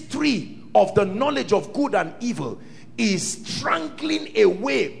 this tree of the knowledge of good and evil, is strangling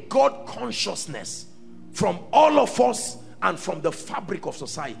away God consciousness from all of us and from the fabric of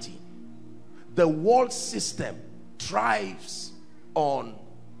society. The world system thrives on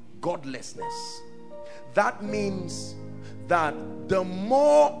godlessness. That means that the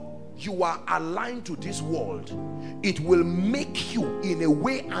more you are aligned to this world, it will make you in a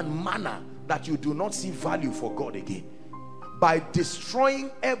way and manner that you do not see value for God again. By destroying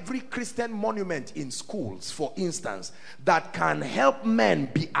every Christian monument in schools, for instance, that can help men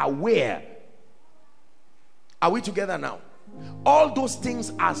be aware. Are we together now? All those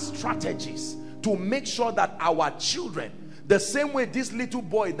things are strategies to make sure that our children, the same way this little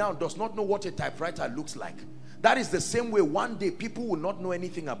boy now does not know what a typewriter looks like, that is the same way one day people will not know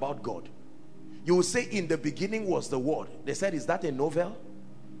anything about God. You will say, in the beginning was the Word. They said, is that a novel?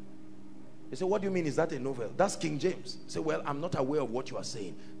 They say, what do you mean, is that a novel? That's King James. Say, well, I'm not aware of what you are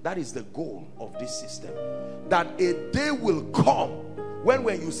saying. That is the goal of this system. That a day will come When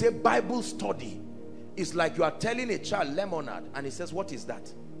you say Bible study, it's like you are telling a child lemonade and he says, what is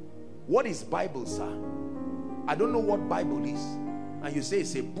that? What is Bible, sir? I don't know what Bible is. And you say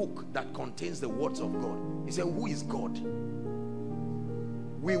it's a book that contains the words of God. He said, who is God?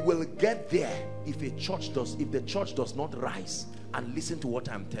 We will get there if the church does not rise and listen to what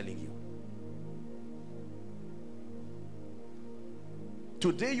I'm telling you.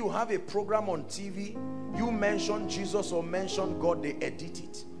 Today you have a program on TV, you mention Jesus or mention God, they edit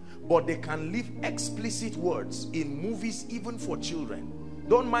it. But they can leave explicit words in movies even for children.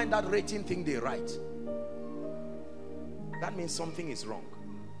 Don't mind that rating thing they write. That means something is wrong.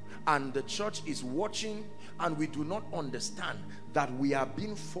 And the church is watching, and we do not understand that we are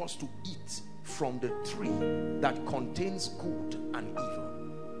being forced to eat from the tree that contains good and evil.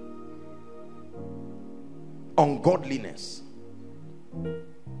 Ungodliness.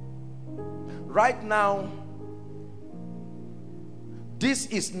 Right now, this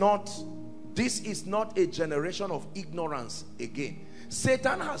is not a generation of ignorance again.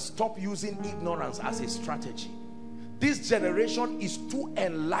 Satan has stopped using ignorance as a strategy. This generation is too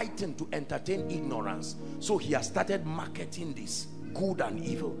enlightened to entertain ignorance. So he has started marketing this, good and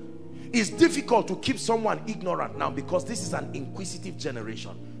evil. It's difficult to keep someone ignorant now because this is an inquisitive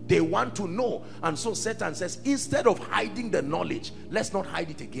generation. They want to know. And so Satan says, instead of hiding the knowledge, let's not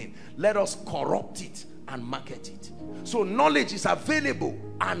hide it again. Let us corrupt it and market it. So knowledge is available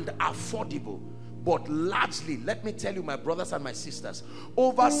and affordable. But largely, let me tell you, my brothers and my sisters,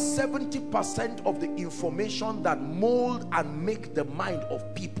 over 70% of the information that mold and make the mind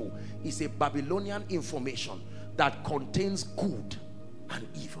of people is a Babylonian information that contains good and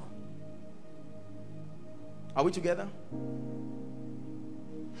evil. Are we together?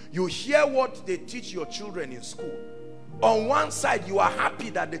 You hear what they teach your children in school. On one side, you are happy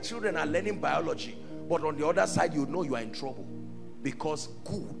that the children are learning biology, but on the other side, you know you are in trouble because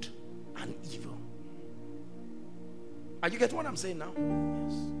good and evil. Are you getting what I'm saying now?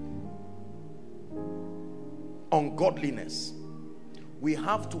 Yes. Ungodliness. We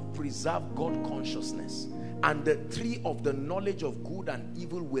have to preserve God consciousness. And the tree of the knowledge of good and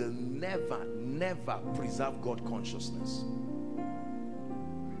evil will never, never preserve God consciousness.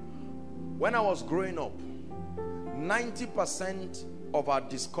 When I was growing up, 90% of our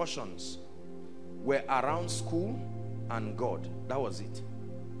discussions were around school and God. That was it.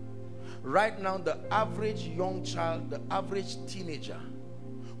 Right now, the average young child, the average teenager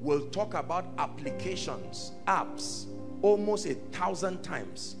will talk about applications, apps, almost 1,000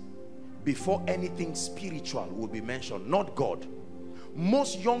 times before anything spiritual will be mentioned, not God.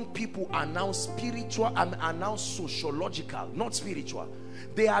 Most young people are now spiritual and are now sociological, not spiritual.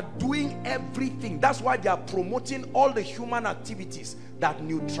 They are doing everything. That's why they are promoting all the human activities that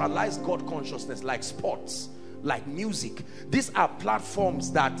neutralize God consciousness, like sports, like music. These are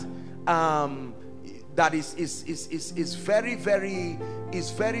platforms that is very,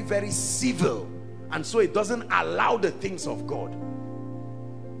 very civil, and so it doesn't allow the things of God.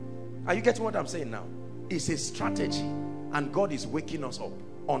 Are you getting what I'm saying now? It's a strategy, and God is waking us up.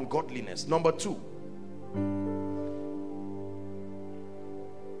 Ungodliness. Number 2,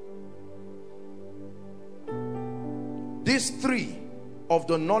 these 3 of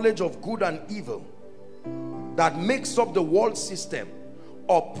the knowledge of good and evil that makes up the world system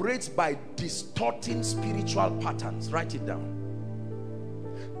operates by distorting spiritual patterns. Write it down.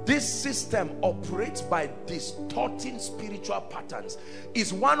 This system operates by distorting spiritual patterns.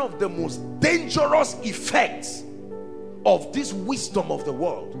 Is one of the most dangerous effects of this wisdom of the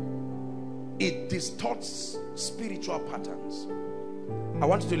world. It distorts spiritual patterns. I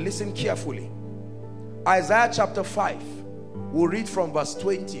want you to listen carefully. Isaiah chapter 5, we'll read from verse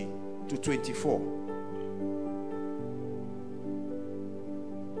 20 to 24.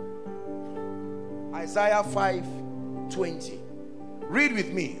 Isaiah 5:20. Read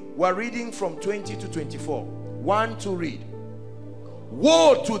with me. We're reading from 20 to 24. 1 to read.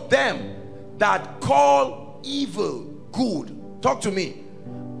 Woe to them that call evil good. Talk to me.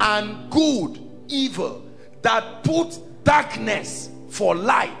 And good evil. That put darkness for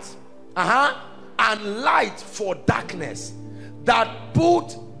light. And light for darkness. That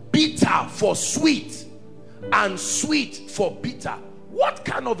put bitter for sweet. And sweet for bitter. What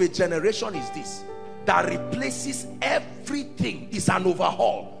kind of a generation is this? That replaces everything, is an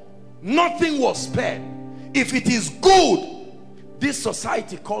overhaul. Nothing was spared. If it is good, this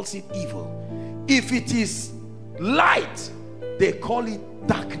society calls it evil. If it is light, they call it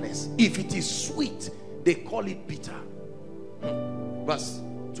darkness. If it is sweet, they call it bitter. Verse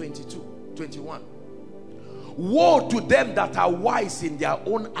 22, 21. Woe to them that are wise in their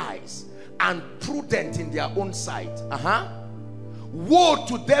own eyes and prudent in their own sight. Woe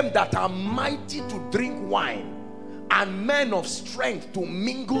to them that are mighty to drink wine, and men of strength to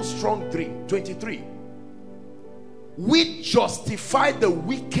mingle strong drink. 23. We justify the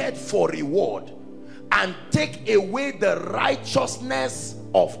wicked for reward, and take away the righteousness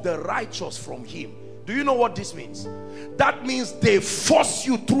of the righteous from him. Do you know what this means? That means they force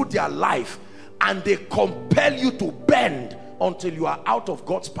you through their life, and they compel you to bend until you are out of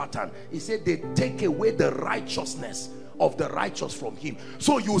God's pattern. He said they take away the righteousness of the righteous from him.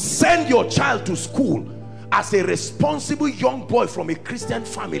 So you send your child to school as a responsible young boy from a Christian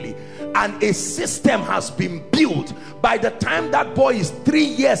family, and a system has been built. By the time that boy is 3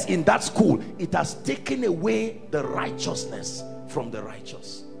 years in that school, it has taken away the righteousness from the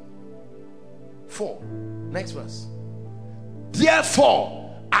righteous. 4. Next verse. Therefore,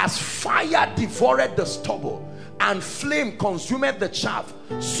 as fire devoured the stubble, and flame consumeth the chaff,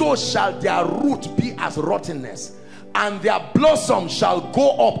 so shall their root be as rottenness, and their blossom shall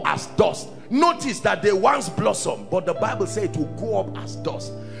go up as dust. Notice that they once blossomed, but the Bible says it will go up as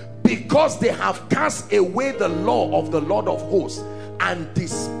dust, because they have cast away the law of the Lord of hosts, and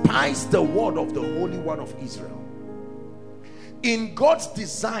despised the word of the Holy One of Israel. In God's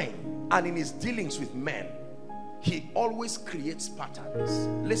design and in his dealings with men, he always creates patterns.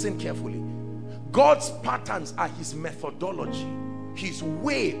 Listen carefully. God's patterns are his methodology, his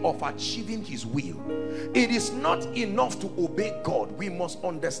way of achieving his will. It is not enough to obey God. We must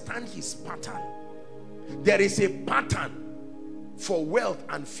understand his pattern. There is a pattern for wealth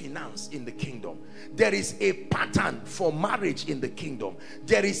and finance in the kingdom. There is a pattern for marriage in the kingdom.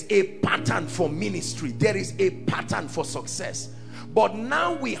 There is a pattern for ministry. There is a pattern for success. But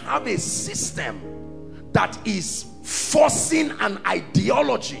now we have a system that is forcing an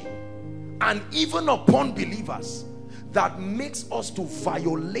ideology, and even upon believers, that makes us to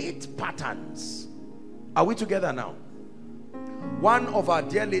violate patterns. Are we together now? One of our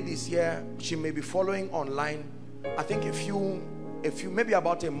dear ladies here, she may be following online. I think maybe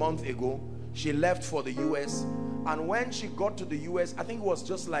about a month ago, she left for the US, and when she got to the US, I think it was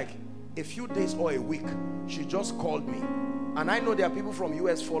just like a few days or a week, she just called me. And I know there are people from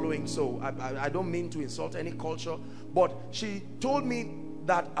US following, so I don't mean to insult any culture, but she told me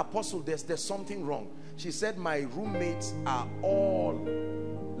that, Apostle, there's something wrong. She said, my roommates are all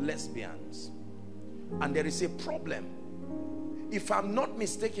lesbians, and there is a problem. If I'm not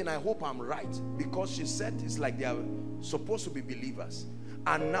mistaken, I hope I'm right, because she said it's like they are supposed to be believers,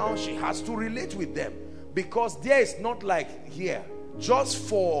 and now she has to relate with them, because there is not like here, just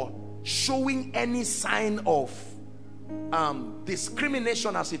for showing any sign of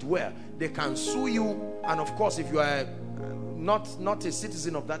discrimination, as it were, they can sue you. And of course, if you are not a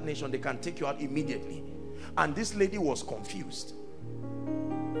citizen of that nation, they can take you out immediately. And this lady was confused,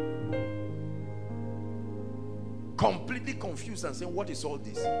 completely confused, and saying, what is all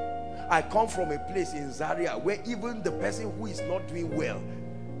this? I come from a place in Zaria where even the person who is not doing well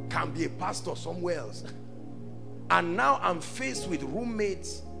can be a pastor somewhere else. And now I'm faced with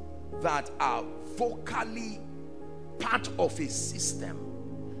roommates that are vocally part of a system.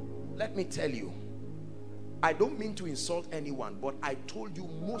 Let me tell you, I don't mean to insult anyone, but I told you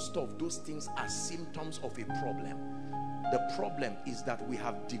most of those things are symptoms of a problem. The problem is that we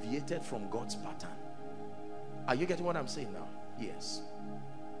have deviated from God's pattern. Are you getting what I'm saying now? Yes.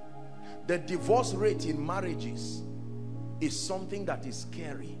 The divorce rate in marriages is something that is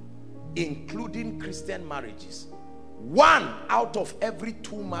scary, including Christian marriages. 1 out of every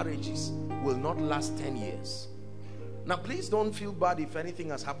 2 marriages will not last 10 years. Now, please don't feel bad if anything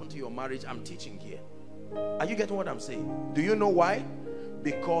has happened to your marriage. I'm teaching here. Are you getting what I'm saying? Do you know why?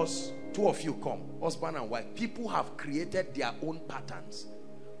 Because 2 of you come, husband and wife. People have created their own patterns.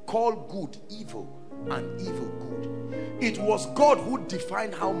 Call good evil and evil good. It was God who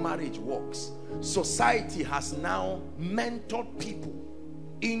defined how marriage works. Society has now mentored people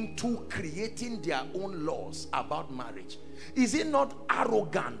into creating their own laws about marriage. Is it not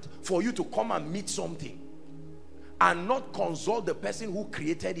arrogant for you to come and meet something and not consult the person who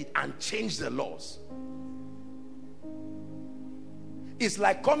created it and change the laws? It's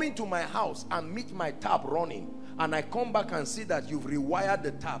like coming to my house and meet my tap running, and I come back and see that you've rewired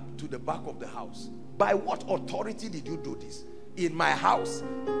the tap to the back of the house. By what authority did you do this? In my house?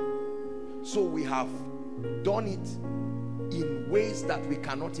 So we have done it in ways that we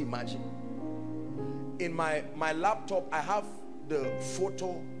cannot imagine. In my laptop, I have the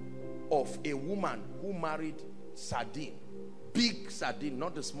photo of a woman who married sardine. Big sardine,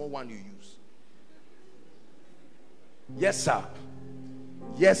 not the small one you use. Yes, sir.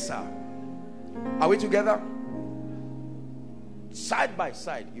 Yes, sir. Are we together? Side by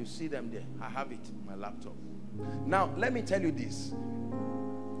side, you see them there. I have it in my laptop. Now, let me tell you this.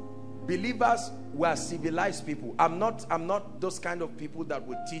 Believers were civilized people. I'm not those kind of people that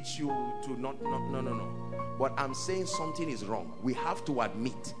would teach you to no. But I'm saying something is wrong. We have to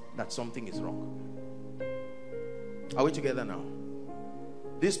admit that something is wrong. Are we together now?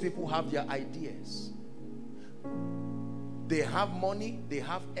 These people have their ideas. They have money, they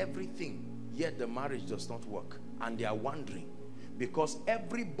have everything, yet the marriage does not work. And they are wondering, because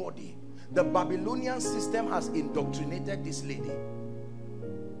everybody, the Babylonian system has indoctrinated this lady.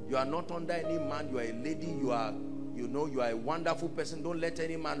 You are not under any man, you are a lady, you are a wonderful person. Don't let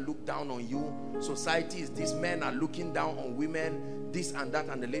any man look down on you. Society is this, men are looking down on women, this and that.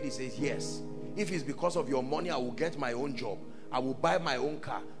 And the lady says, yes, if it's because of your money, I will get my own job. I will buy my own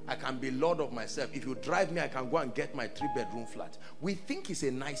car. I can be lord of myself. If you drive me, I can go and get my 3-bedroom flat. We think it's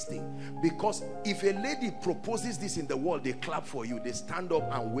a nice thing, because if a lady proposes this in the world, they clap for you. They stand up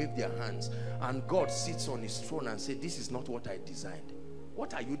and wave their hands. And God sits on his throne and says, this is not what I designed.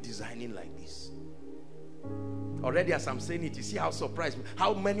 What are you designing like this? Already as I'm saying it, you see how surprised,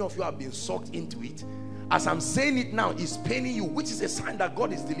 how many of you have been sucked into it. As I'm saying it now, it's paining you, which is a sign that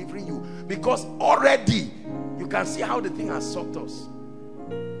God is delivering you, because already you can see how the thing has sucked us.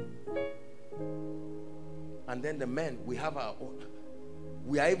 And then the men, we have our own.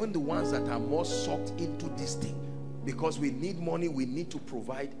 We are even the ones that are more sucked into this thing, because we need money, we need to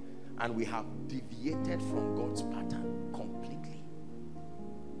provide, and we have deviated from God's pattern completely.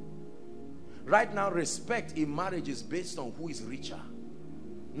 Right now, respect in marriage is based on who is richer,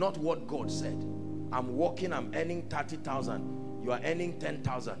 not what God said. I'm working, I'm earning 30,000, you are earning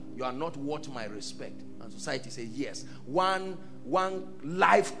 10,000. You are not worth my respect. And society says yes. One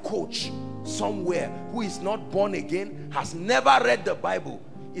life coach somewhere who is not born again, has never read the Bible,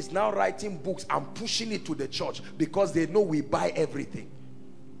 is now writing books and pushing it to the church because they know we buy everything.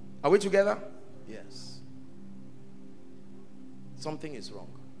 Are we together? Yes. Something is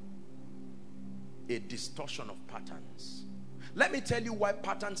wrong. A distortion of patterns. Let me tell you why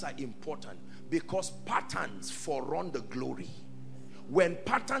patterns are important. Because patterns forerun the glory. When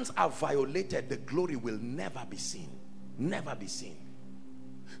patterns are violated, the glory will never be seen. Never be seen.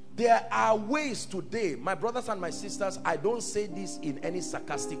 There are ways today, my brothers and my sisters, I don't say this in any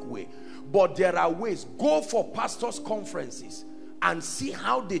sarcastic way, but there are ways. Go for pastors' conferences and see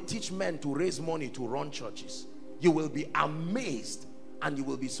how they teach men to raise money to run churches. You will be amazed and you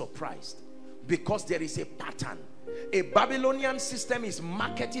will be surprised, because there is a pattern. A Babylonian system is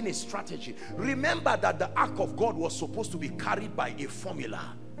marketing a strategy. Remember that the ark of God was supposed to be carried by a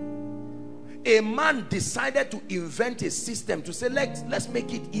formula. A man decided to invent a system to say, let's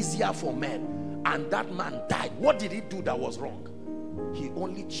make it easier for men, and that man died. What did he do that was wrong? He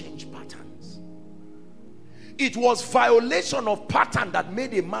only changed patterns. It was violation of pattern that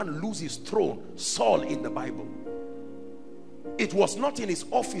made a man lose his throne, Saul in the Bible. It was not in his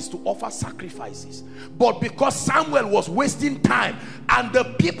office to offer sacrifices, but because Samuel was wasting time and the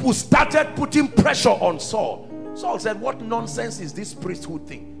people started putting pressure on Saul, Saul said, what nonsense is this priesthood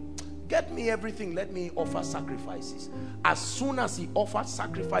thing? Get me everything, let me offer sacrifices. As soon as he offered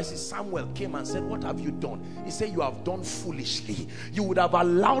sacrifices, Samuel came and said, what have you done? He said, you have done foolishly. You would have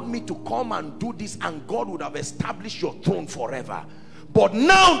allowed me to come and do this, and God would have established your throne forever. But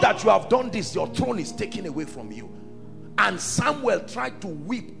now that you have done this, your throne is taken away from you. And Samuel tried to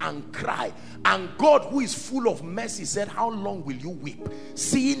weep and cry, and God, who is full of mercy, said, how long will you weep,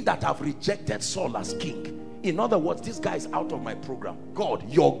 seeing that I've rejected Saul as king? In other words, this guy is out of my program. God,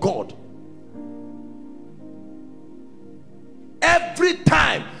 your God. Every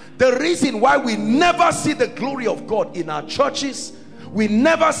time, the reason why we never see the glory of God in our churches, we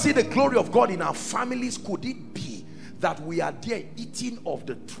never see the glory of God in our families, could it be that we are there eating of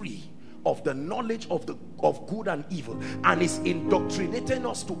the tree of the knowledge of good and evil, and is indoctrinating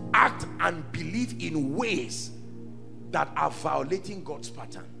us to act and believe in ways that are violating God's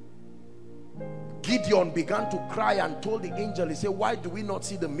pattern? Gideon began to cry and told the angel, he said, why do we not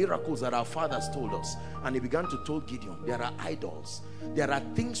see the miracles that our fathers told us? And he began to tell Gideon, there are idols, there are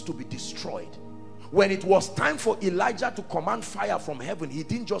things to be destroyed. When it was time for Elijah to command fire from heaven, he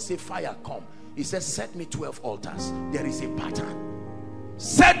didn't just say, fire come. He said, set me 12 altars. There is a pattern.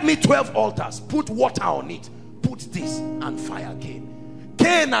 Set me 12 altars, put water on it, put this, and fire came.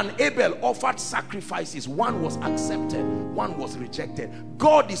 Cain and Abel offered sacrifices. One was accepted, one was rejected.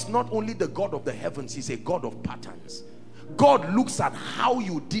 God is not only the God of the heavens, he's a God of patterns. God looks at how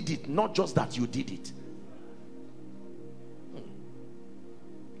you did it, not just that you did it.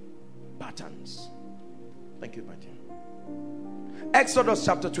 Patterns. Thank you, Matthew. Exodus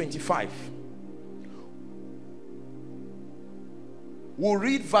chapter 25. We'll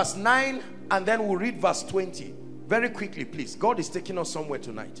read verse 9 and then we'll read verse 20. Very quickly, please. God is taking us somewhere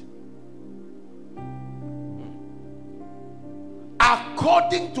tonight.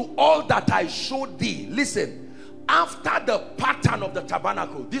 According to all that I showed thee. Listen, after the pattern of the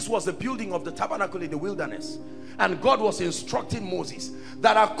tabernacle, this was the building of the tabernacle in the wilderness, and God was instructing Moses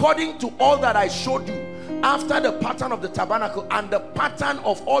that according to all that I showed you, after the pattern of the tabernacle and the pattern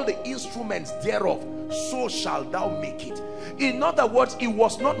of all the instruments thereof, so shalt thou make it. In other words, it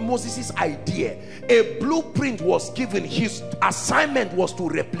was not Moses' idea. A blueprint was given. His assignment was to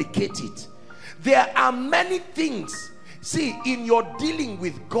replicate it. There are many things. See, in your dealing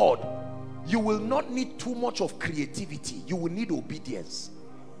with God, you will not need too much of creativity. You will need obedience.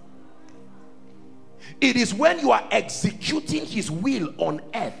 It is when you are executing his will on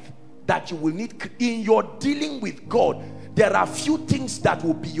earth that you will need. In your dealing with God, there are few things that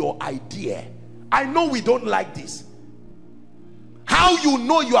will be your idea. I know we don't like this. How you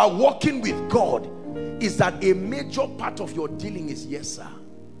know you are walking with God is that a major part of your dealing is yes sir,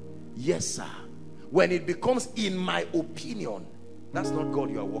 yes sir. When it becomes in my opinion, that's not God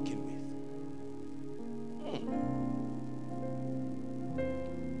you are walking with.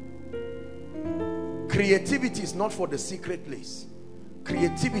 Creativity is not for the secret place.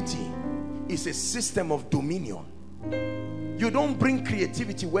 Creativity is a system of dominion. You don't bring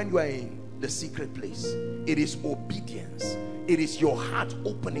creativity when you are in the secret place. It is obedience. It is your heart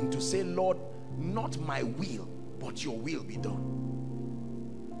opening to say, Lord, not my will, but your will be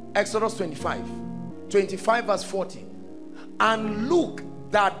done. Exodus 25 verse 40. And look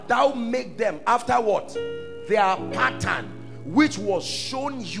that thou make them after what? Their pattern, which was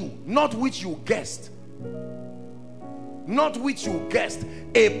shown you, not which you guessed. Not which you guessed.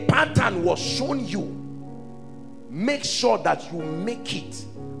 A pattern was shown you. Make sure that you make it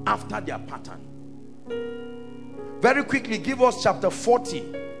after their pattern. Very quickly, give us chapter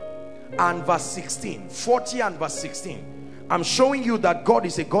 40 and verse 16. 40 and verse 16. I'm showing you that God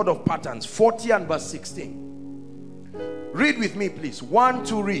is a God of patterns. 40 and verse 16. Read with me, please. 1,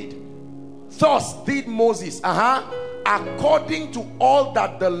 2, read. Thus did Moses, according to all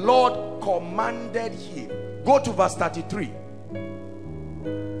that the Lord commanded him. Go to verse 33.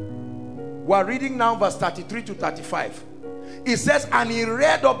 We're reading now verse 33 to 35. It says, and he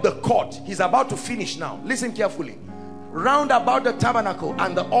reared up the court. He's about to finish now. Listen carefully. Round about the tabernacle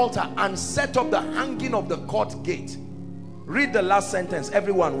and the altar, and set up the hanging of the court gate. Read the last sentence,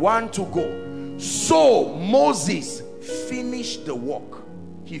 everyone. 1, 2, go. So Moses finished the work.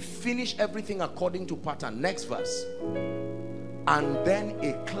 He finished everything according to pattern. Next verse. And then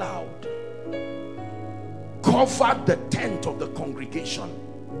a cloud covered the tent of the congregation.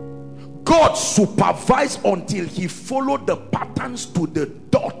 God supervised until he followed the patterns to the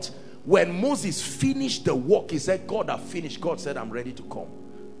dot. When Moses finished the work, he said, God, I've finished. God said, I'm ready to come.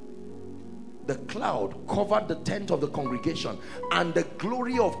 The cloud covered the tent of the congregation, and the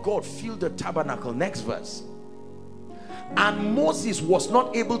glory of God filled the tabernacle. Next verse. And Moses was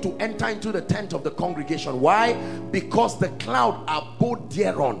not able to enter into the tent of the congregation. Why? Because the cloud abode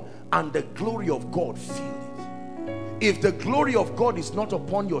thereon, and the glory of God filled it. If the glory of God is not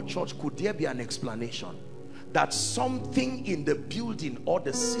upon your church, could there be an explanation that something in the building or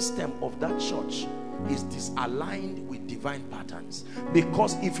the system of that church is disaligned with divine patterns?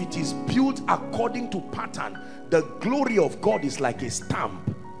 Because if it is built according to pattern, the glory of God is like a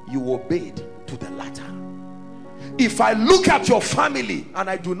stamp. You obeyed to the latter. If I look at your family and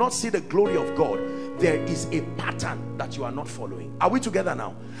I do not see the glory of God, there is a pattern that you are not following. Are we together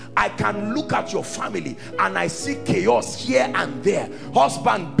now? I can look at your family and I see chaos here and there.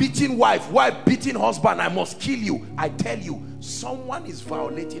 Husband beating wife, wife beating husband. I must kill you. I tell you, someone is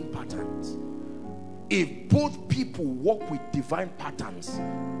violating patterns. If both people walk with divine patterns,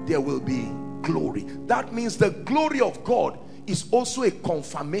 there will be glory. That means the glory of God is also a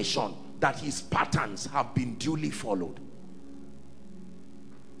confirmation that his patterns have been duly followed.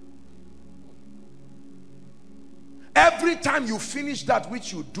 Every time you finish that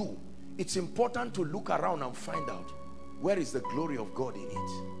which you do, it's important to look around and find out, where is the glory of God in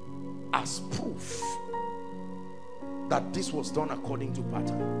it, as proof that this was done according to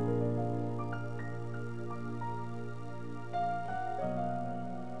pattern.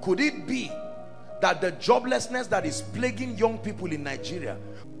 Could it be that the joblessness that is plaguing young people in Nigeria,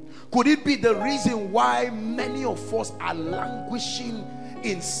 could it be the reason why many of us are languishing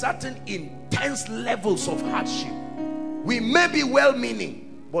in certain intense levels of hardship? We may be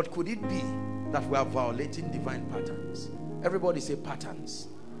well-meaning, but could it be that we are violating divine patterns? Everybody say patterns.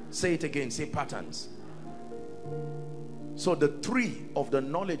 Say it again, say patterns. So the tree of the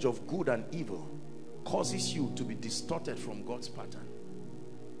knowledge of good and evil causes you to be distorted from God's pattern.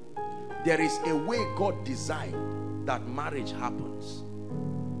 There is a way God designed that marriage happens.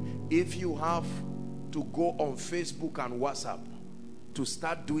 If you have to go on Facebook and WhatsApp to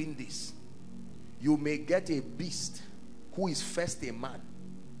start doing this, you may get a beast who is first a man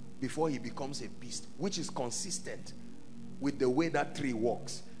before he becomes a beast, which is consistent with the way that tree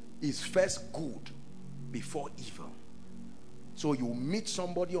works. Is first good before evil. So you meet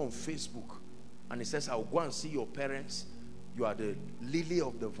somebody on Facebook and he says, I'll go and see your parents. You are the lily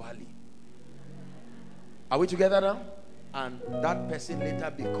of the valley. Are we together now? And that person later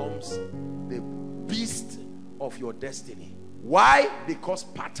becomes the beast of your destiny. Why? Because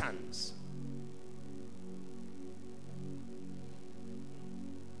patterns.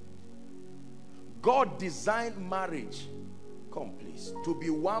 God designed marriage, come please, to be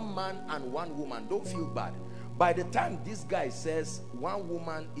one man and one woman. Don't feel bad. By the time this guy says one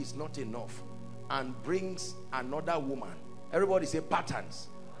woman is not enough and brings another woman, everybody say patterns.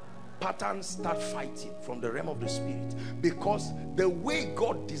 Patterns start fighting from the realm of the spirit, because the way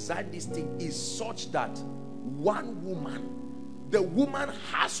God designed this thing is such that one woman, the woman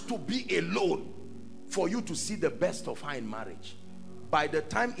has to be alone for you to see the best of her in marriage. By the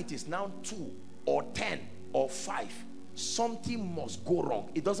time it is now 2 or 10 or 5, something must go wrong.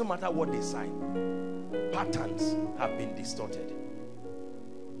 It doesn't matter what they sign. Patterns have been distorted.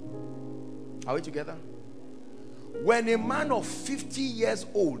 Are we together? When a man of 50 years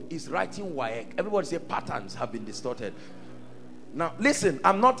old is writing WAEC, everybody say patterns have been distorted. Now listen,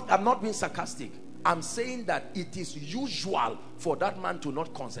 I'm not being sarcastic. I'm saying that it is usual for that man to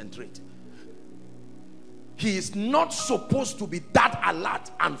not concentrate. He is not supposed to be that alert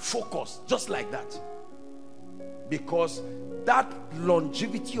and focused just like that, because that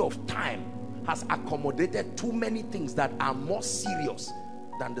longevity of time has accommodated too many things that are more serious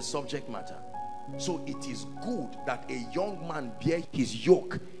than the subject matter. So it is good that a young man bear his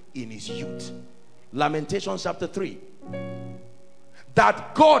yoke in his youth. Lamentations chapter 3.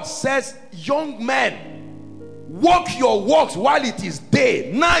 That God says, young men, walk your walks while it is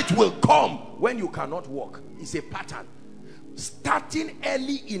day. Night will come when you cannot walk. It's a pattern. Starting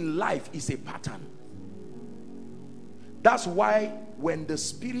early in life is a pattern. That's why when the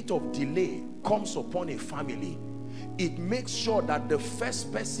spirit of delay comes upon a family, it makes sure that the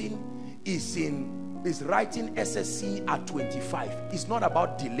first person is writing SSC at 25. It's not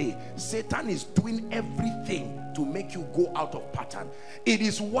about delay. Satan is doing everything to make you go out of pattern. It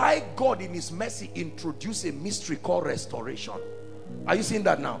is why God in his mercy introduced a mystery called restoration. Are you seeing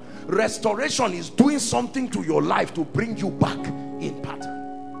that now? Restoration is doing something to your life to bring you back in pattern.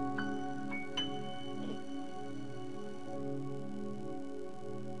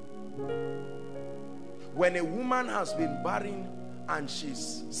 When a woman has been barren and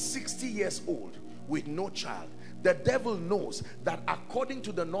she's 60 years old with no child, the devil knows that according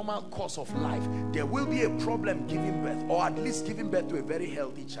to the normal course of life, there will be a problem giving birth, or at least giving birth to a very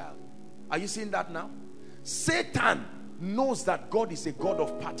healthy child. Are you seeing that now? Satan knows that God is a God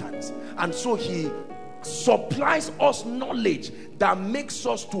of patterns, and so he supplies us knowledge that makes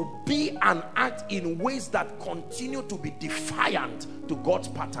us to be and act in ways that continue to be defiant to God's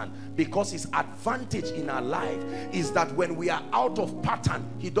pattern, because his advantage in our life is that when we are out of pattern,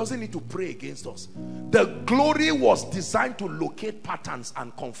 he doesn't need to pray against us. The glory was designed to locate patterns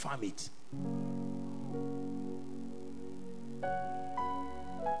and confirm it.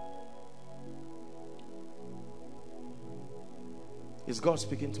 Is God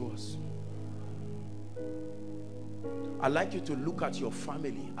speaking to us? I'd like you to look at your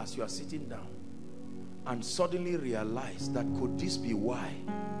family as you are sitting down and suddenly realize that could this be why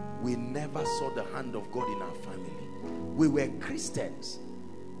we never saw the hand of God in our family? We were Christians.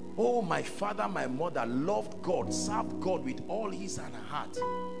 Oh, my father, my mother loved God, served God with all his and her heart.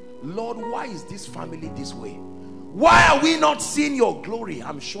 Lord, why is this family this way? Why are we not seeing your glory?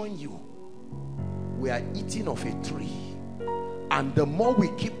 I'm showing you. We are eating of a tree. And the more we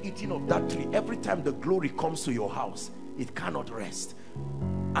keep eating of that tree, every time the glory comes to your house, it cannot rest.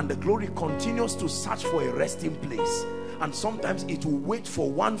 And the glory continues to search for a resting place. And sometimes it will wait for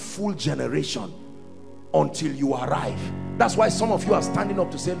one full generation until you arrive. That's why some of you are standing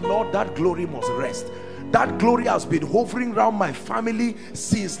up to say, Lord, that glory must rest. That glory has been hovering around my family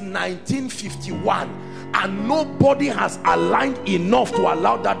since 1951. And nobody has aligned enough to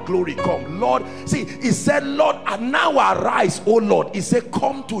allow that glory come. Lord, see, he said, Lord, and now arise, oh Lord. He said,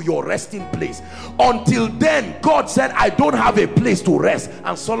 come to your resting place. Until then, God said, I don't have a place to rest.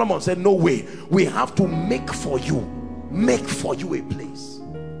 And Solomon said, no way. We have to make for you a place.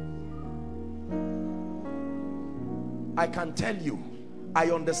 I can tell you,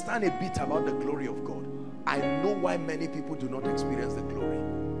 I understand a bit about the glory of God. I know why many people do not experience the glory.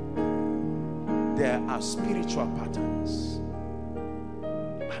 There are spiritual patterns.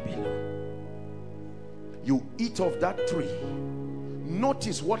 Babylon. You eat of that tree.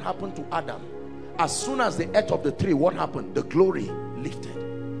 Notice what happened to Adam. As soon as they ate of the tree, what happened? The glory lifted.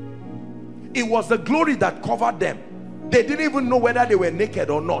 It was the glory that covered them. They didn't even know whether they were naked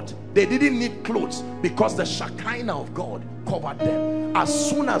or not. They didn't need clothes because the Shekinah of God covered them. As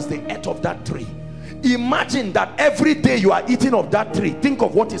soon as they ate of that tree. Imagine that every day you are eating of that tree. Think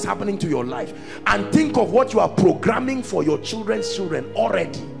of what is happening to your life. And think of what you are programming for your children's children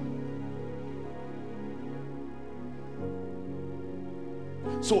already.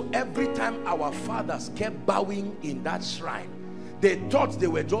 So every time our fathers kept bowing in that shrine, they thought they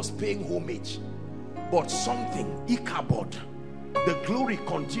were just paying homage. But something, Ichabod, the glory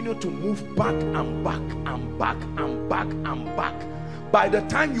continued to move back and back and back and back and back. By the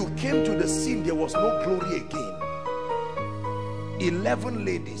time you came to the scene, there was no glory again. 11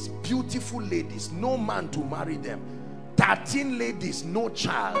 ladies, beautiful ladies, no man to marry them. 13 ladies, no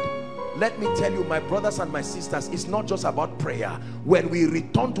child. Let me tell you, my brothers and my sisters, it's not just about prayer. When we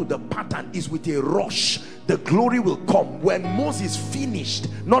return to the pattern, it's with a rush. The glory will come. When Moses finished,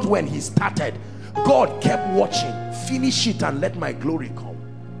 not when he started, God kept watching. Finish it and let my glory come.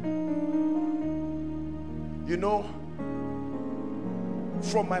 You know,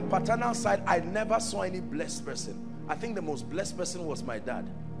 from my paternal side, I never saw any blessed person. I think the most blessed person was my dad.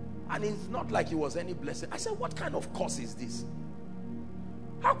 And it's not like he was any blessing. I said, what kind of curse is this?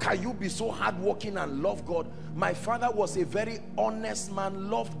 How can you be so hardworking and love God? My father was a very honest man,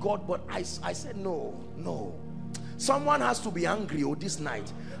 loved God, but I said, no. Someone has to be angry this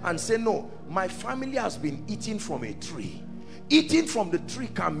night and say, no, my family has been eating from a tree. Eating from the tree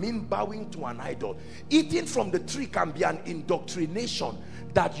can mean bowing to an idol. Eating from the tree can be an indoctrination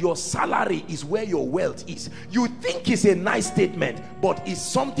that your salary is where your wealth is. You think it's a nice statement, but it's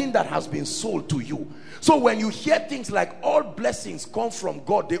something that has been sold to you. So when you hear things like all blessings come from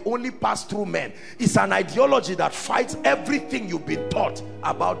God, they only pass through men, it's an ideology that fights everything you've been taught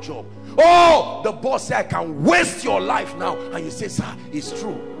about Job. Oh, the boss said, I can waste your life now. And you say, sir, it's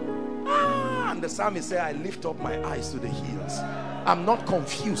true. And the psalmist said, I lift up my eyes to the hills. I'm not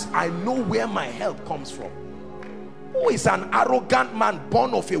confused. I know where my help comes from. Who is an arrogant man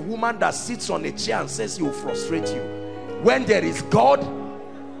born of a woman that sits on a chair and says he will frustrate you? When there is God.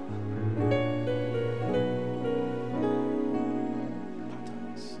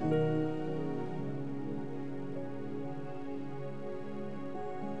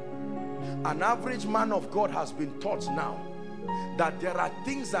 An average man of God has been taught now that there are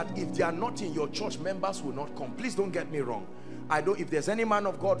things that if they are not in your church, members will not come. Please don't get me wrong. If there's any man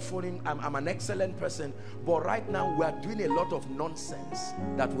of God phoning, I'm an excellent person, but right now we are doing a lot of nonsense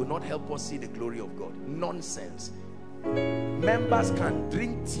that will not help us see the glory of God. Nonsense. Members can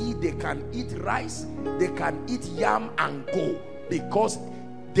drink tea, they can eat rice, they can eat yam and go, because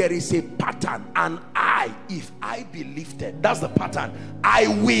there is a pattern. And if I be lifted, that's the pattern. I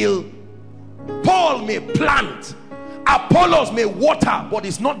will. Paul may plant, Apollos may water, but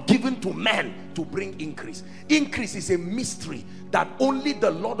it's not given to men to bring increase. Increase is a mystery that only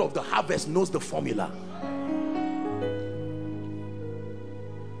the Lord of the harvest knows the formula.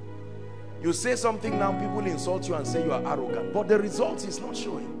 You say something now, people insult you and say you are arrogant, but the result is not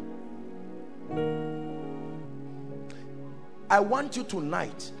showing. I want you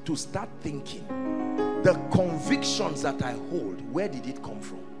tonight to start thinking, the convictions that I hold, where did it come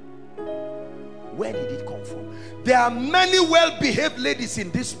from? Where did it come from? There are many well-behaved ladies in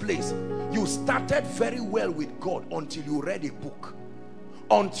this place. You started very well with God until you read a book,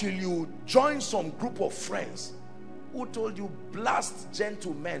 until you joined some group of friends who told you, blast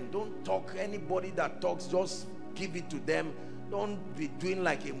gentlemen, don't talk. Anybody that talks, just give it to them. Don't be doing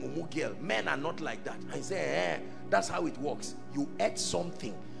like a mumu girl. Men are not like that. I say, that's how it works. You ate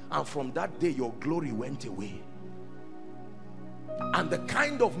something, and from that day your glory went away. And the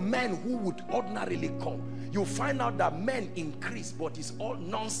kind of men who would ordinarily come, you find out that men increase, but it's all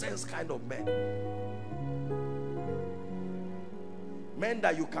nonsense kind of men. Men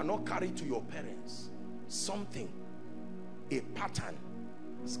that you cannot carry to your parents. Something, a pattern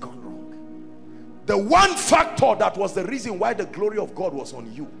has gone wrong. The one factor that was the reason why the glory of God was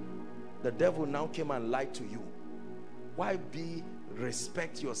on you, the devil now came and lied to you. Why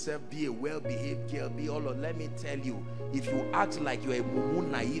respect yourself, be a well-behaved girl, be all of, let me tell you, if you act like you're a mumu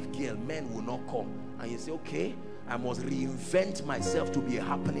naive girl, men will not come. And you say, okay, I must reinvent myself to be a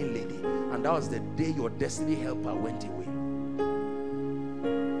happening lady. And that was the day your destiny helper went away.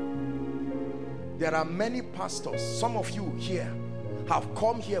 There are many pastors, some of you here have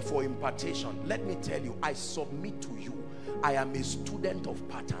come here for impartation. Let me tell you, I submit to you, I am a student of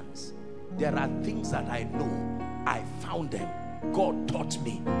patterns. There are things that I know. I found them. God taught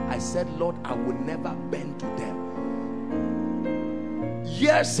me. I said, Lord, I will never bend to them.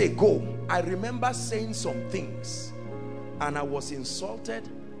 Years ago, I remember saying some things and I was insulted.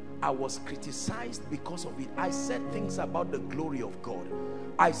 I was criticized because of it. I said things about the glory of God.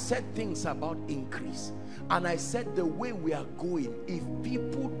 I said things about increase. And I said the way we are going, if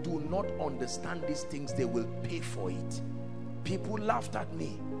people do not understand these things, they will pay for it. People laughed at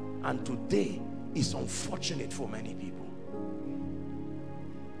me. And today is unfortunate for many people.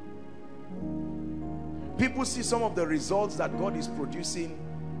 People see some of the results that God is producing.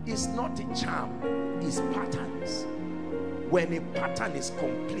 It's not a charm, it's patterns. When a pattern is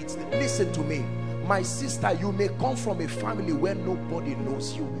complete, listen to me, my sister, you may come from a family where nobody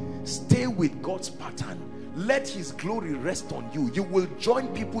knows you. Stay with God's pattern. Let his glory rest on you. You will join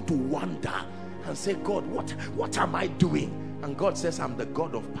people to wonder and say, God, what am I doing? And God says, I'm the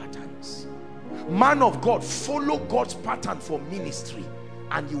God of patterns. Man of God, follow God's pattern for ministry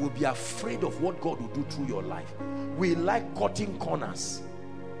and you will be afraid of what God will do through your life. We like cutting corners.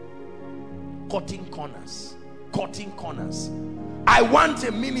 Cutting corners. Cutting corners. I want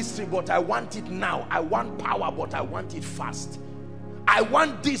a ministry, but I want it now. I want power, but I want it fast. I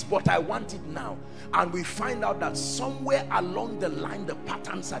want this, but I want it now. And we find out that somewhere along the line, the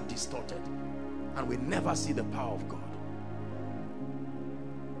patterns are distorted. And we never see the power of God.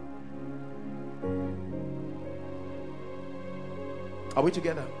 Are we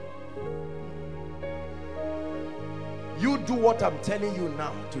together? You do what I'm telling you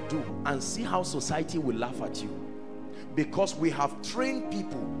now to do and see how society will laugh at you. Because we have trained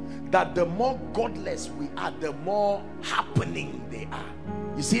people that the more godless we are, the more happening they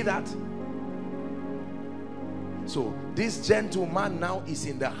are. You see that? So this gentleman now is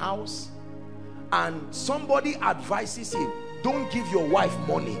in the house and somebody advises him, don't give your wife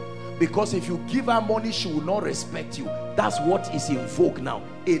money, because if you give her money, she will not respect you. That's what is in vogue now.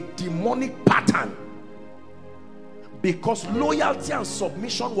 A demonic pattern. Because loyalty and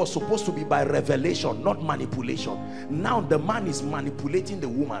submission was supposed to be by revelation, not manipulation. Now the man is manipulating the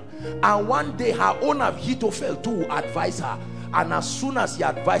woman. And one day her own Ahithophel too will advise her. And as soon as he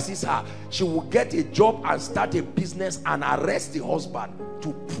advises her, she will get a job and start a business and arrest the husband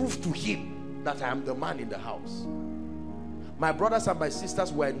to prove to him that I am the man in the house. My brothers and my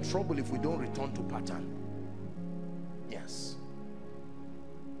sisters, we're in trouble if we don't return to pattern. Yes.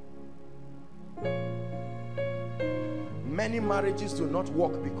 Many marriages do not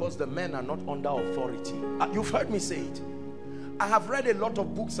work because the men are not under authority. You've heard me say it. I have read a lot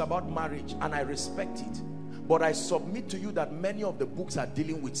of books about marriage and I respect it. But I submit to you that many of the books are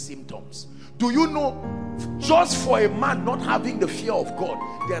dealing with symptoms. Do you know, just for a man not having the fear of God,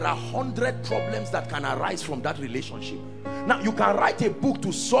 there are 100 problems that can arise from that relationship. Now, you can write a book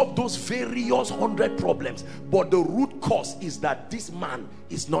to solve those various 100 problems, but the root cause is that this man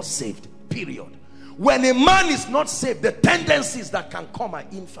is not saved, period. When a man is not saved, the tendencies that can come are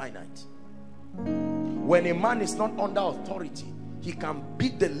infinite. When a man is not under authority, he can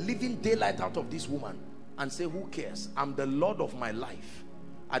beat the living daylight out of this woman and say, who cares? I'm the Lord of my life.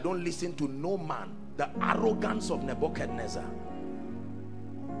 I don't listen to no man. The arrogance of Nebuchadnezzar.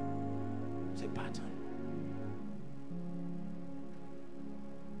 It's a pattern.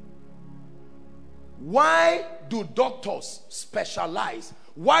 Why do doctors specialize?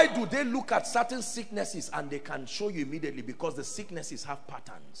 Why do they look at certain sicknesses and they can show you immediately? Because the sicknesses have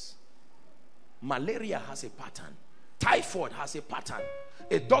patterns. Malaria has a pattern. Typhoid has a pattern.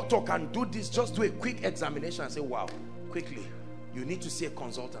 A doctor can do this, just do a quick examination and say, wow, quickly, you need to see a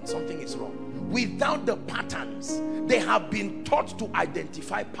consultant, something is wrong. Without the patterns, they have been taught to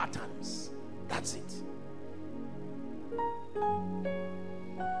identify patterns. That's it.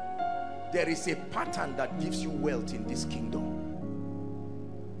 There is a pattern that gives you wealth in this kingdom.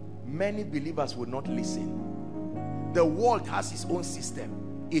 Many believers will not listen. The world has its own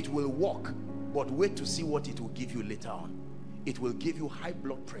system. It will work, but wait to see what it will give you later on. It will give you high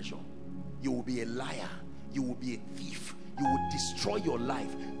blood pressure. You will be a liar. You will be a thief. You will destroy your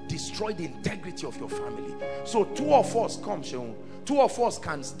life, destroy the integrity of your family. So two of us, come Sheon, two of us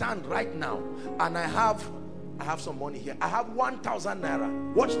can stand right now, and I have some money here. I have 1,000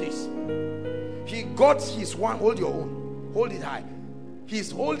 naira. Watch this. He got his one, hold your own, hold it high.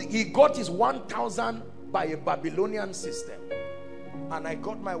 He got his 1,000 by a Babylonian system, and I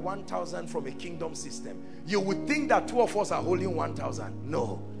got my 1,000 from a kingdom system. You would think that two of us are holding 1,000.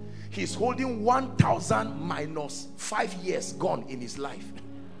 No, he's holding 1,000 minus 5 years gone in his life.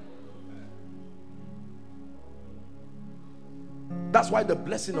 That's why the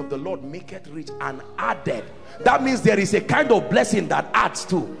blessing of the Lord maketh rich and added. That means there is a kind of blessing that adds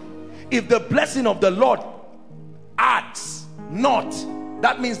too. If the blessing of the Lord adds not,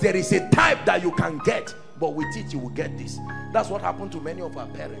 that means there is a type that you can get, but with it you will get this. That's what happened to many of our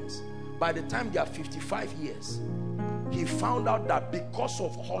parents. By the time they are 55 years, he found out that because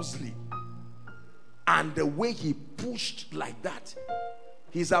of hustling and the way he pushed like that,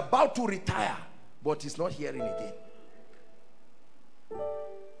 he's about to retire, but he's not hearing again.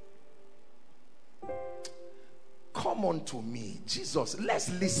 Come on to me, Jesus. Let's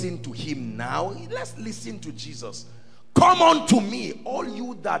listen to him now. Let's listen to Jesus. Come on to me, all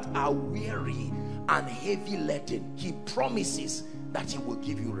you that are weary and heavy laden. He promises that he will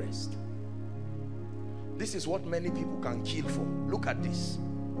give you rest. This is what many people can kill for. Look at this.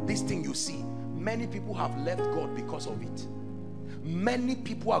 This thing you see. Many people have left God because of it. Many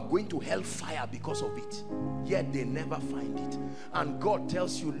people are going to hellfire because of it, yet they never find it. And God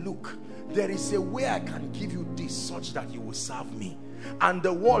tells you, look, there is a way I can give you this such that you will serve me. And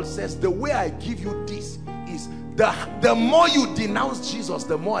the world says the way I give you this is the more you denounce Jesus,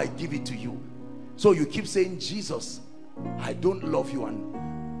 the more I give it to you. So you keep saying, Jesus, I don't love you,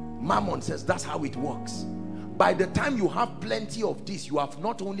 and Mammon says that's how it works. By the time you have plenty of this, you have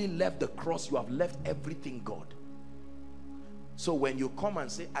not only left the cross, you have left everything God. So when you come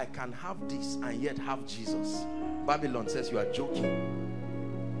and say, I can have this and yet have Jesus, Babylon says you are joking.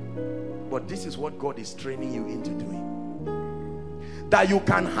 But this is what God is training you into doing. That you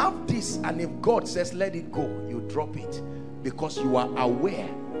can have this, and if God says let it go, you drop it, because you are aware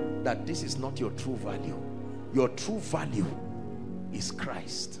that this is not your true value. Your true value is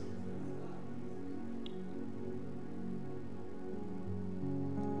Christ.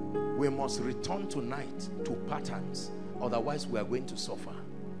 We must return tonight to patterns, otherwise we are going to suffer.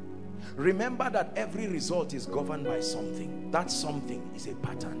 Remember that every result is governed by something. That something is a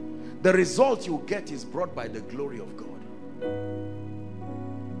pattern. The result you get is brought by the glory of God.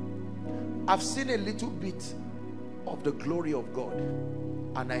 I've seen a little bit of the glory of God,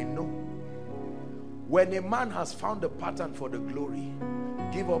 and I know when a man has found a pattern for the glory,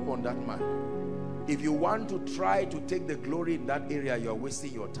 give up on that man. If you want to try to take the glory in that area, you are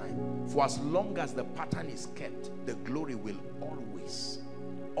wasting your time. For as long as the pattern is kept, the glory will always,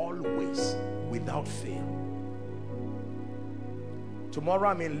 without fail. Tomorrow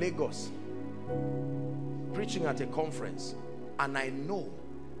I'm in Lagos preaching at a conference, and I know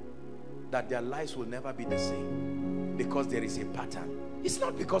that their lives will never be the same, because there is a pattern. It's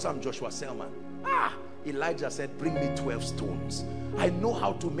not because I'm Joshua Selman. Elijah said, bring me 12 stones. I know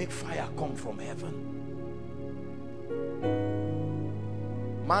how to make fire come from heaven.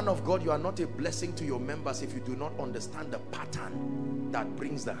 Man of God, you are not a blessing to your members if you do not understand the pattern that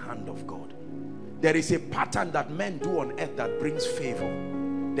brings the hand of God. There is a pattern that men do on earth that brings favor.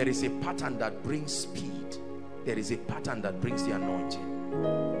 There is a pattern that brings speed. There is a pattern that brings the anointing.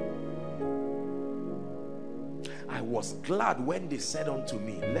 I was glad when they said unto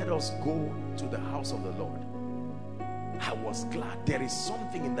me, let us go to the house of the Lord. I was glad. There is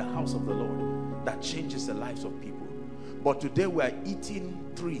something in the house of the Lord that changes the lives of people. But today we are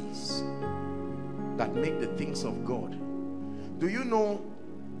eating trees that make the things of God. Do you know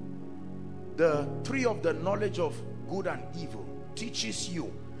the tree of the knowledge of good and evil teaches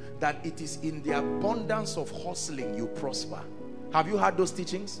you that it is in the abundance of hustling you prosper? Have you heard those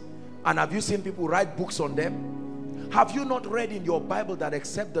teachings? And have you seen people write books on them? Have you not read in your Bible that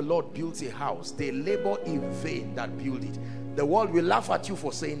except the Lord builds a house, they labor in vain that build it? The world will laugh at you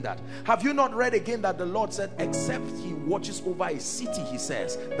for saying that. Have you not read again that the Lord said, except he watches over a city, he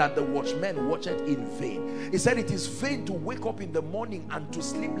says, that the watchman watcheth in vain? He said it is vain to wake up in the morning and to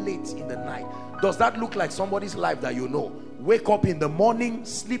sleep late in the night. Does that look like somebody's life that you know? Wake up in the morning,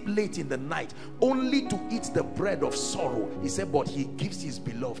 sleep late in the night, only to eat the bread of sorrow. He said, but he gives his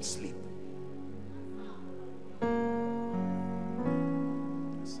beloved sleep.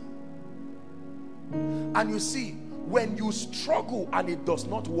 And you see, when you struggle and it does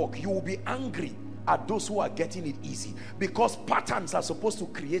not work, you will be angry at those who are getting it easy, because patterns are supposed to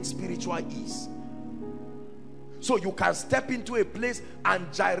create spiritual ease. So you can step into a place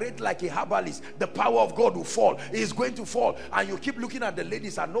and gyrate like a herbalist. The power of God will fall. It is going to fall. And you keep looking at the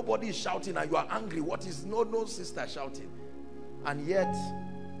ladies and nobody is shouting and you are angry. What is no sister shouting? And yet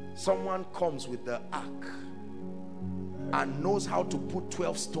someone comes with the ark and knows how to put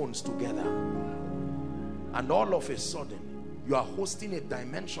 12 stones together. And all of a sudden, you are hosting a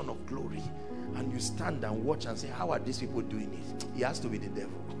dimension of glory. And you stand and watch and say, how are these people doing it? It has to be the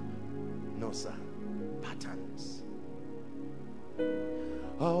devil. No, sir. Patterns.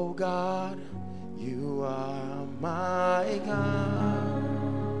 Oh God, you are my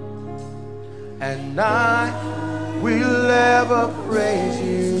God, and I will ever praise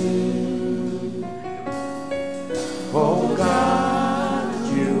you.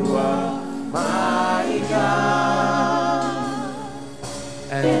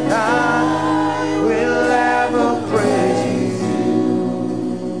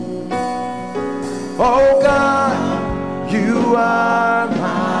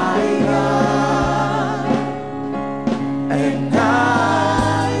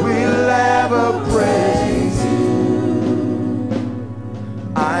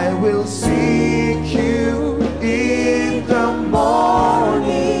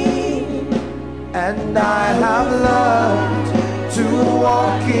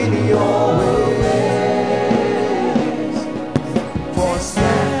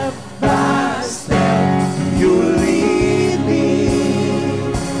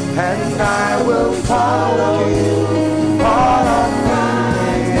 and I will follow you all of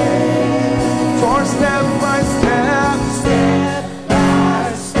my days. For step by step, step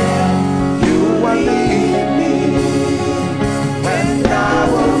by step, you will lead me, and I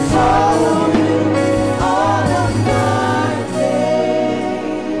will follow you all of my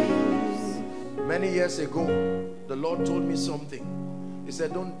days. Many years ago, the Lord told me something. He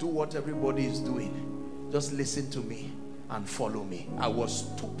said, don't do what everybody is doing. Just listen to me and follow me. I was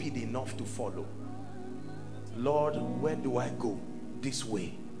stupid enough to follow. Lord, where do I go? This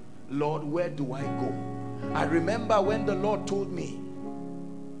way. Lord, where do I go? I remember when the Lord told me,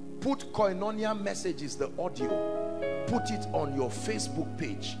 put Koinonia Messages, the audio, put it on your Facebook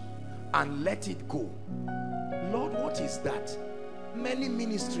page and let it go. Lord, what is that? Many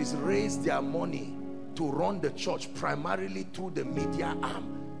ministries raise their money to run the church primarily through the media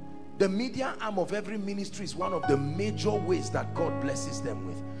arm. The media arm of every ministry is one of the major ways that God blesses them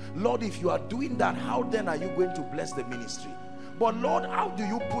with. Lord, if you are doing that, how then are you going to bless the ministry? But Lord, how do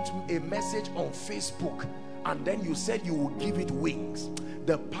you put a message on Facebook and then you said you will give it wings?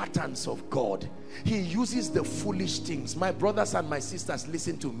 The patterns of God. He uses the foolish things. My brothers and my sisters,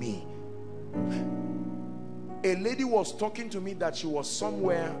 listen to me. A lady was talking to me that she was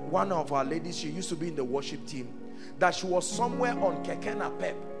somewhere, one of our ladies, she used to be in the worship team, that she was somewhere on Kekena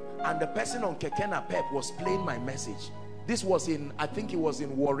Pep, and the person on Kekena Pep was playing my message. This was in, I think it was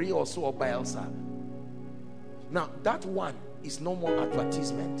in Warri or so, or Bielsa. Now that one is no more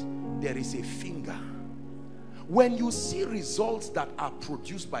advertisement. There is a finger. When you see results that are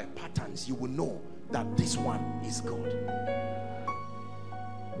produced by patterns, you will know that this one is God.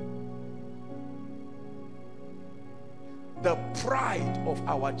 The pride of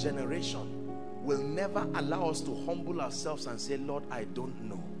our generation will never allow us to humble ourselves and say, Lord, I don't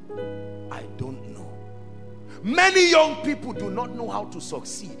know. I don't know. Many young people do not know how to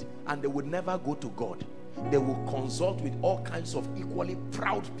succeed, and they will never go to God. They will consult with all kinds of equally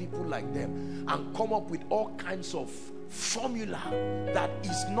proud people like them and come up with all kinds of formula that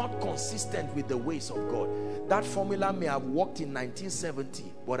is not consistent with the ways of God. That formula may have worked in 1970,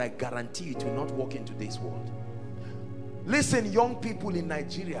 but I guarantee it will not work in today's world. Listen, young people in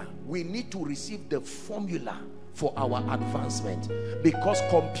Nigeria, we need to receive the formula for our advancement, because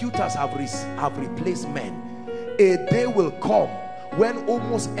computers have replaced men. A day will come when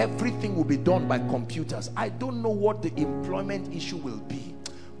almost everything will be done by computers. I don't know what the employment issue will be,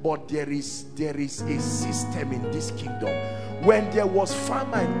 but there is a system in this kingdom. When there was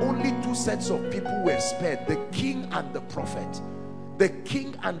famine, only two sets of people were spared: the king and the prophet. The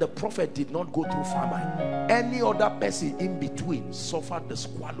king and the prophet did not go through famine. Any other person in between suffered the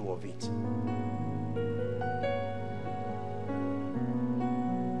squalor of it.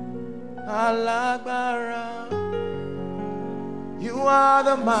 Alagbara, you are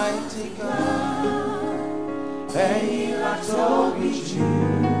the mighty God.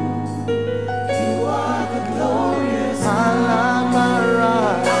 You are the glorious Alagbara.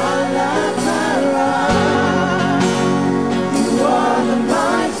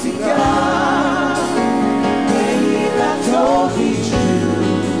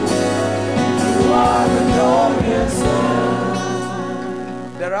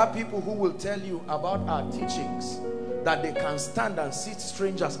 There are people who will tell you about our teachings that they can stand and see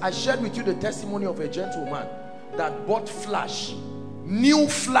strangers. I shared with you the testimony of a gentleman that bought flash, new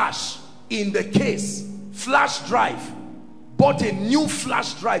flash in the case, flash drive, bought a new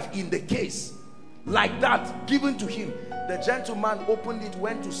flash drive in the case, like that, given to him. The gentleman opened it,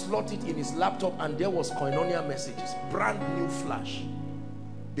 went to slot it in his laptop, and there was Koinonia Messages, brand new flash.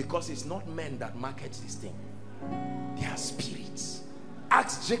 Because it's not men that market this thing, they are spirits.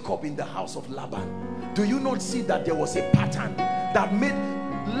 Ask Jacob in the house of Laban. Do you not see that there was a pattern that made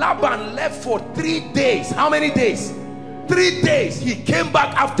Laban left for 3 days? How many days? 3 days. He came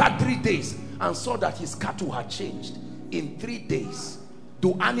back after 3 days and saw that his cattle had changed in 3 days.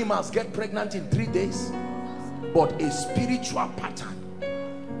 Do animals get pregnant in 3 days? But a spiritual pattern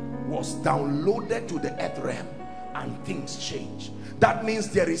was downloaded to the earth realm and things change. That means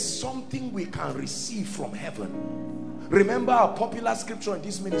there is something we can receive from heaven. Remember our popular scripture in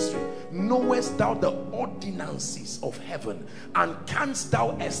this ministry: knowest thou the ordinances of heaven, and canst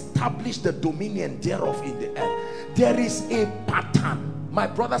thou establish the dominion thereof in the earth? There is a pattern, my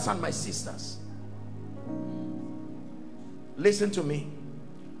brothers and my sisters. Listen to me.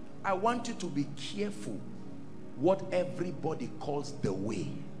 I want you to be careful what everybody calls the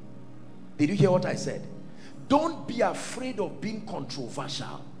way. Did you hear what I said? Don't be afraid of being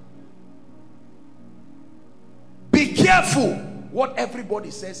controversial. Be careful what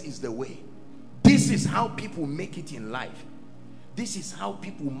everybody says is the way. This is how people make it in life. this is how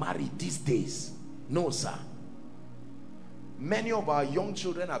people marry these days. No, sir. Many of our young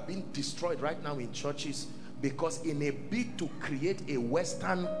children are being destroyed right now in churches because in a bid to create a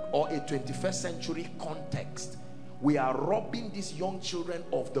Western or a 21st century context, we are robbing these young children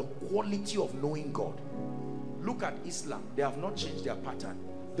of the quality of knowing God. Look at Islam. They have not changed their pattern.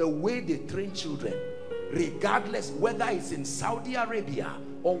 The way they train children, regardless whether it's in Saudi Arabia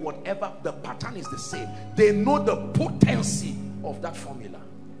or whatever, the pattern is the same. They know the potency of that formula.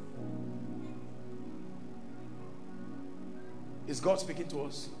 Is God speaking to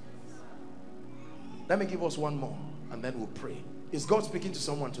us? Let me give us one more and then we'll pray. Is God speaking to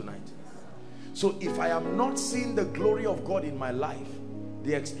someone tonight? So if I am not seeing the glory of God in my life,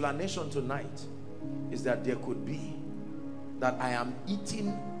 the explanation tonight is that there could be that I am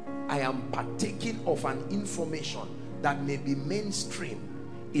eating, I am partaking of an information that may be mainstream,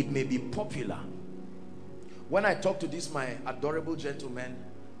 it may be popular. When I talk to these my adorable gentlemen,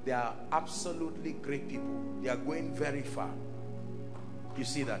 they are absolutely great people. They are going very far. You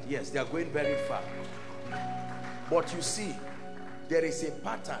see that? Yes, they are going very far. But you see, there is a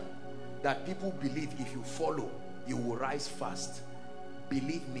pattern that people believe if you follow, you will rise fast.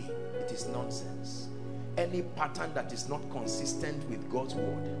 Believe me, it is nonsense. Any pattern that is not consistent with God's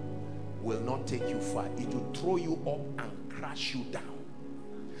word will not take you far. It will throw you up and crash you down.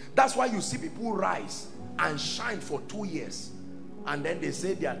 That's why you see people rise and shine for 2 years and then they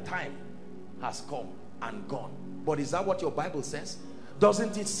say their time has come and gone. But is that what your Bible says?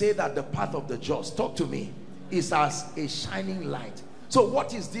 Doesn't it say that the path of the just, talk to me, is as a shining light? So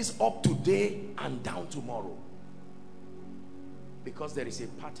what is this up today and down tomorrow? Because there is a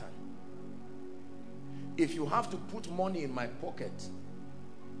pattern. If you have to put money in my pocket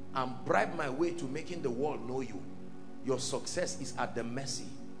and bribe my way to making the world know you, your success is at the mercy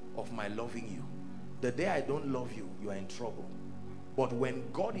of my loving you. The day I don't love you, you are in trouble. But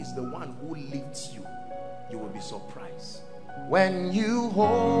when God is the one who lifts you, you will be surprised. When you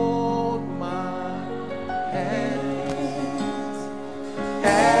hold my hand,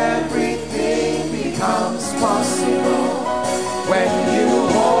 everything becomes possible. When you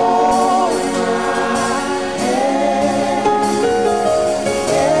hold my hand,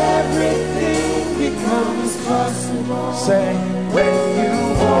 everything becomes possible. Say, when you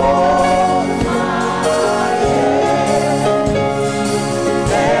hold my hand,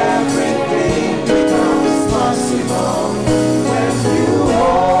 everything becomes possible. When you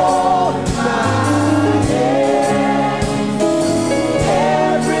hold my hand,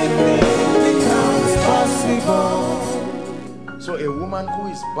 everything becomes possible. So a woman who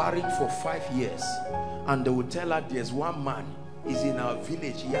is barren for 5 years, and they will tell her there's one man is in our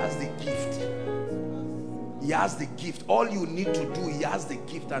village, he has the gift. He has the gift. All you need to do, he has the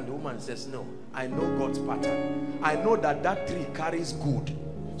gift. And the woman says, no, I know God's pattern. I know that that tree carries good.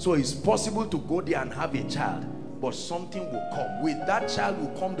 So it's possible to go there and have a child, but something will come. With that child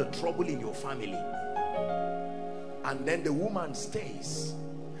will come the trouble in your family. And then the woman stays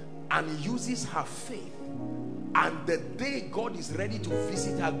and uses her faith. And the day God is ready to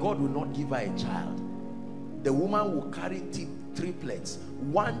visit her, God will not give her a child. The woman will carry triplets,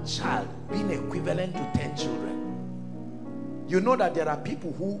 one child being equivalent to 10 children. You know that there are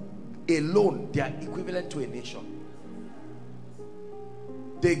people who alone, they are equivalent to a nation.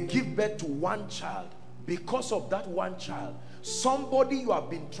 They give birth to one child. Because of that one child, somebody you have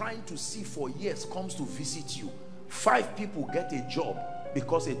been trying to see for years comes to visit you. 5 people get a job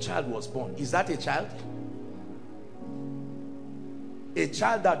because a child was born. Is that a child? A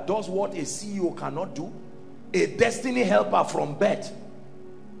child that does what a CEO cannot do. A destiny helper from birth.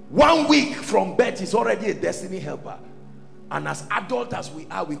 1 week from birth is already a destiny helper. And as adult as we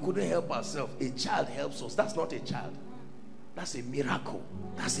are, we couldn't help ourselves. A child helps us. That's not a child. That's a miracle.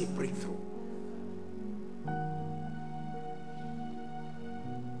 That's a breakthrough.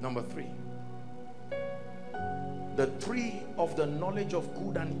 Number 3. The tree of the knowledge of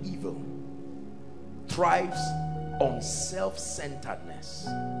good and evil thrives on self-centeredness.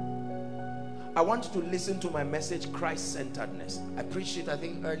 I want you to listen to my message, Christ-centeredness. I preached it, I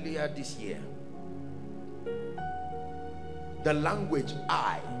think, earlier this year. The language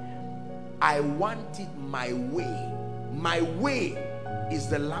I want it my way. My way is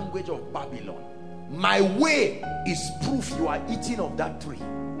the language of Babylon. My way is proof you are eating of that tree.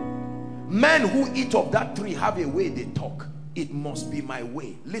 Men who eat of that tree have a way they talk. It must be my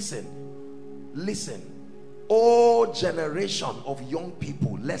way. Listen, listen. Oh, generation of young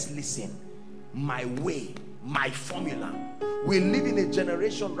people, let's listen. My way, my formula. We live in a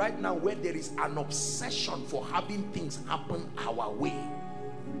generation right now where there is an obsession for having things happen our way.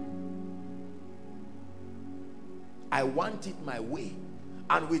 I want it my way.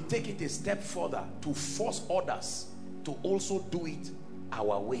 And we take it a step further to force others to also do it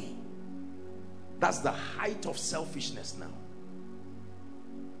our way. That's the height of selfishness now.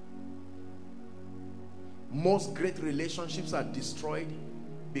 Most great relationships are destroyed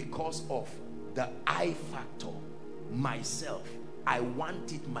because of the I factor. Myself. I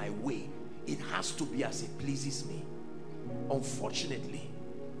want it my way. It has to be as it pleases me. Unfortunately,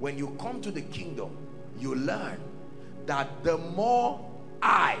 when you come to the kingdom, you learn that the more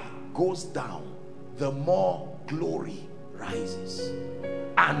I goes down, the more glory rises.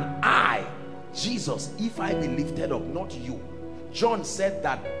 And I, Jesus, if I be lifted up, not you. John said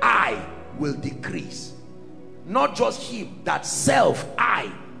that I will decrease. Not just him, that self,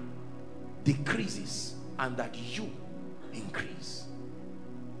 I, decreases, and that you increase.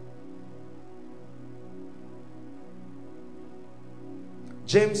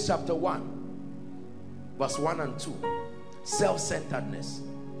 James chapter 1 verse 1 and 2. Self-centeredness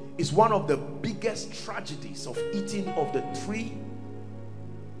is one of the biggest tragedies of eating of the tree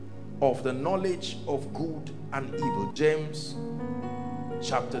of the knowledge of good and evil. James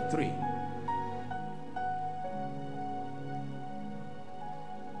chapter 3.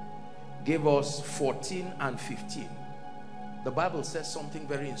 Give us 14 and 15. The Bible says something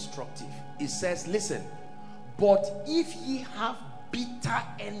very instructive. It says, listen, but if ye have bitter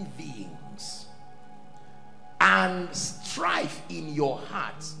envyings and strife in your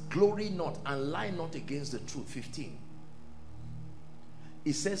hearts, glory not and lie not against the truth. 15.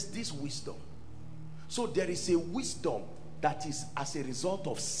 It says this wisdom. So there is a wisdom that is as a result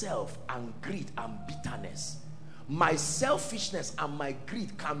of self and greed and bitterness. My selfishness and my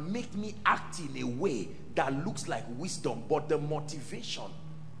greed can make me act in a way that looks like wisdom, but the motivation,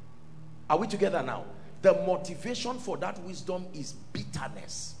 are we together now? The motivation for that wisdom is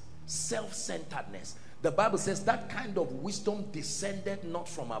bitterness, self-centeredness. The Bible says that kind of wisdom descended not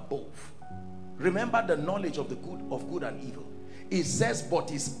from above. Remember the knowledge of the good and evil. It says,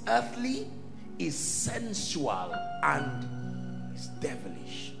 but is earthly, is sensual, and is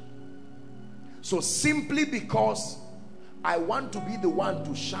devilish. So simply because I want to be the one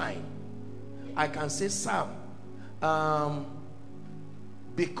to shine, I can say, Sam,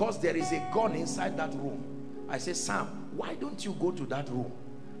 because there is a gun inside that room, I say, Sam, why don't you go to that room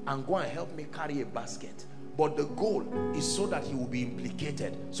and go and help me carry a basket? But the goal is so that he will be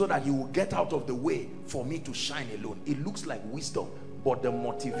implicated, so that he will get out of the way for me to shine alone. It looks like wisdom, but the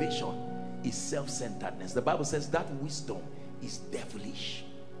motivation is self-centeredness. The Bible says that wisdom is devilish.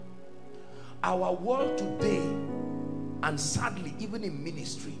 Our world today, and sadly even in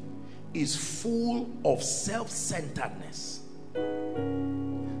ministry, is full of self-centeredness.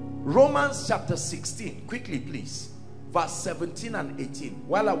 Romans chapter 16, quickly please, verse 17 and 18.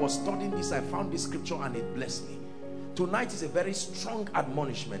 While I was studying this, I found this scripture and it blessed me. Tonight is a very strong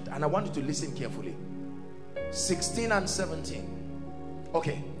admonishment, and I want you to listen carefully. 16 and 17.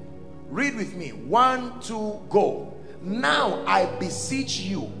 Okay, read with me. 1, 2, go. Now I beseech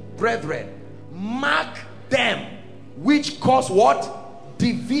you, brethren, mark them which cause what?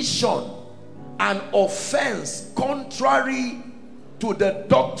 Division and offense contrary to the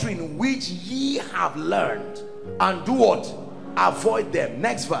doctrine which ye have learned, and do what? Avoid them.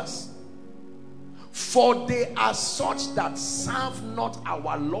 Next verse. For they are such that serve not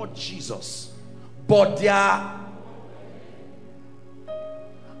our Lord Jesus, but their,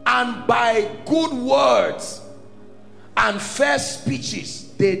 and by good words and fair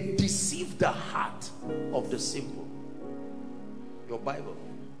speeches they deceive the heart of the simple. Your Bible.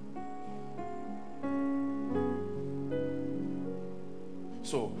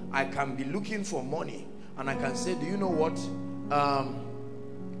 So I can be looking for money and I can say, do you know what?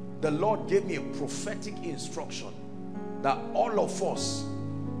 The Lord gave me a prophetic instruction that all of us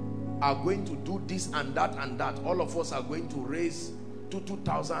are going to do this and that and that. All of us are going to raise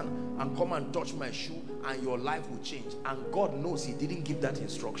 2,000 and come and touch my shoe and your life will change. And God knows he didn't give that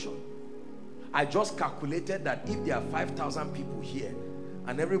instruction. I just calculated that if there are 5,000 people here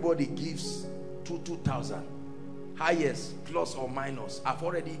and everybody gives 2,000, highest plus or minus, I've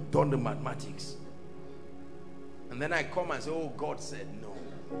already done the mathematics. And then I come and say, oh, God said no.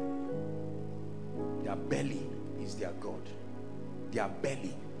 Their belly is their God. Their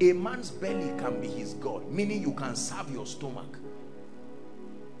belly. A man's belly can be his God, meaning you can serve your stomach.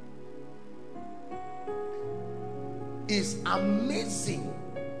 It's amazing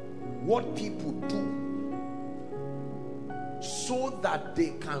what people do so that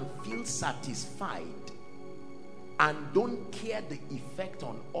they can feel satisfied and don't care the effect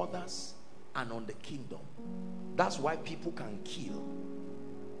on others and on the kingdom. That's why people can kill.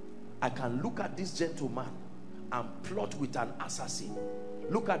 I can look at this gentleman and plot with an assassin.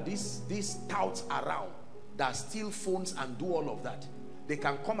 Look at these touts around that steal phones and do all of that. They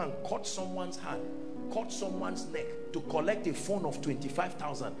can come and cut someone's hand, cut someone's neck to collect a phone of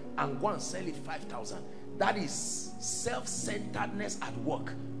 25,000 and go and sell it 5,000. That is self-centeredness at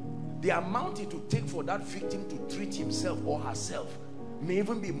work. The amount it would take for that victim to treat himself or herself may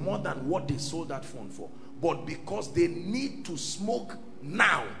even be more than what they sold that phone for. But because they need to smoke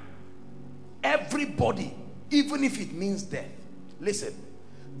now, everybody, even if it means death. Listen,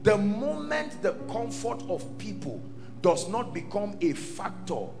 the moment the comfort of people does not become a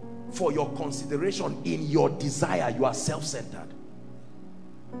factor for your consideration in your desire, you are self-centered.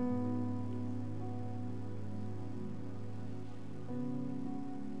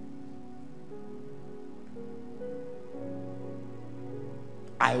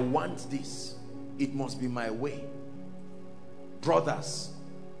 I want this. It must be my way. Brothers,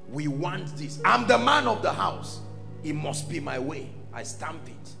 we want this. I'm the man of the house. It must be my way. I stamp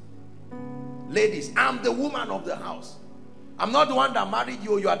it. Ladies, I'm the woman of the house. I'm not the one that married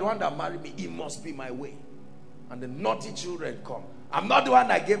you. You are the one that married me. It must be my way. And the naughty children come. I'm not the one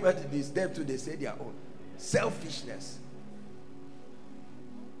that gave birth to this. Them too, they say their own. Selfishness.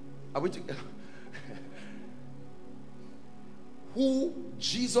 Are we together? Who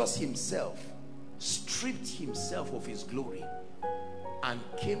Jesus himself stripped himself of his glory and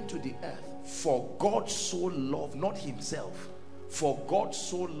came to the earth. For God so loved, not himself, for God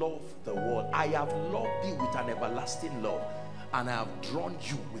so loved the world. I have loved thee with an everlasting love, and I have drawn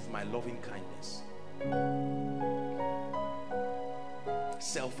you with my loving kindness.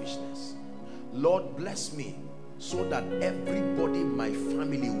 Selfishness. Lord, bless me so that everybody in my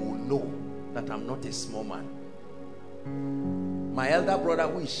family will know that I'm not a small man. My elder brother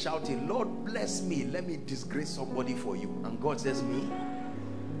who is shouting, Lord, bless me, let me disgrace somebody for you. And God says, me?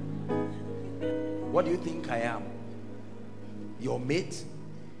 What do you think I am? Your mate?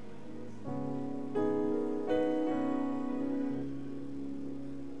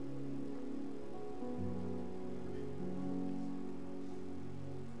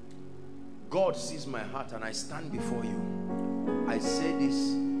 God sees my heart, and I stand before you. I say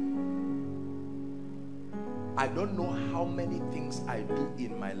this. I don't know how many things I do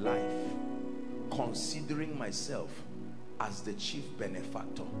in my life considering myself as the chief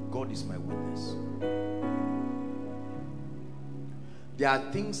benefactor. God is my witness. There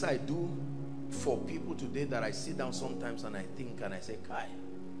are things I do for people today that I sit down sometimes and I think and I say, Kai,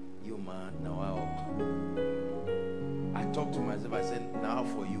 you man, now I talk to myself, I said, now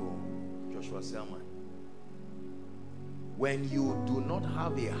for you, Joshua Selman. When you do not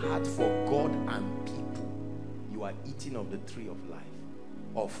have a heart for God and people, you are eating of the tree of life,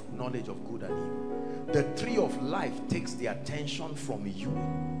 of knowledge of good and evil. The tree of life takes the attention from you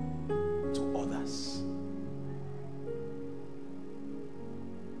to others.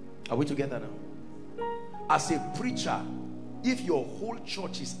 Are we together now? As a preacher, if your whole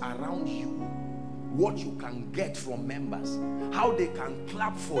church is around you, what you can get from members, how they can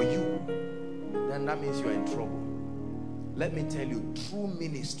clap for you, then that means you're in trouble. Let me tell you, true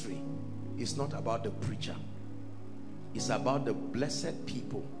ministry is not about the preacher. It's about the blessed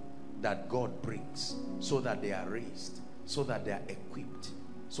people that God brings, so that they are raised, so that they are equipped,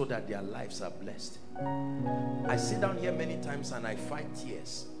 so that their lives are blessed. I sit down here many times and I fight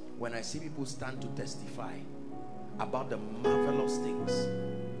tears when I see people stand to testify about the marvelous things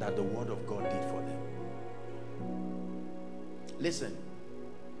that the word of God did for them. Listen,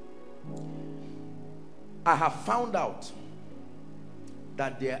 I have found out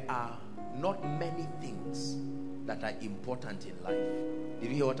that there are not many things that are important in life. Did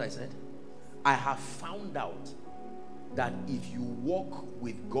you hear what I said? I have found out that if you walk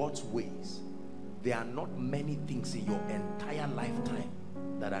with God's ways, there are not many things in your entire lifetime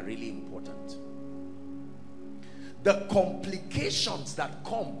that are really important. The complications that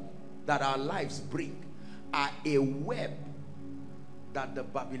come, that our lives bring, are a web that the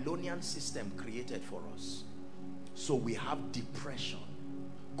Babylonian system created for us. So we have depression.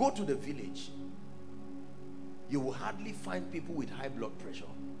 Go to the village. You will hardly find people with high blood pressure.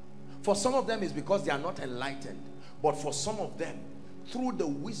 For some of them, it's because they are not enlightened. But for some of them, through the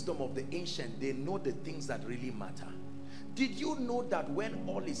wisdom of the ancient, they know the things that really matter. Did you know that when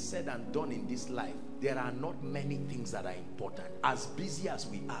all is said and done in this life, there are not many things that are important? As busy as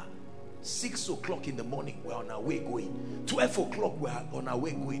we are, 6 o'clock in the morning, we're on our way going. 12 o'clock, we're on our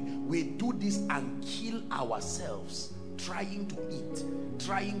way going. We do this and kill ourselves trying to eat,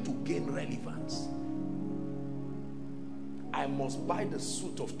 trying to gain relevance. I must buy the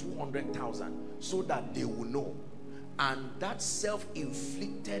suit of 200,000 so that they will know. And that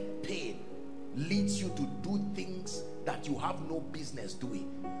self-inflicted pain leads you to do things that you have no business doing.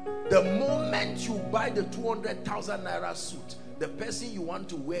 The moment you buy the 200,000 naira suit, the person you want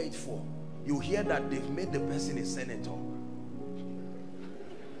to wear it for, you hear that they've made the person a senator.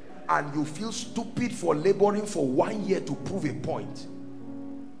 And you feel stupid for laboring for 1 year to prove a point.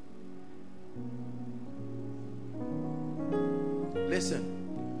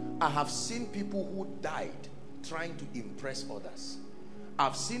 Listen, I have seen people who died trying to impress others.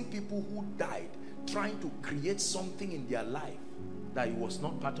 I've seen people who died trying to create something in their life that it was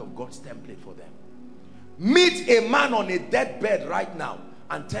not part of God's template for them. Meet a man on a deathbed right now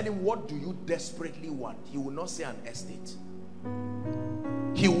and tell him, what do you desperately want? He will not say an estate.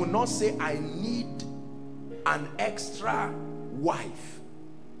 He will not say, I need an extra wife.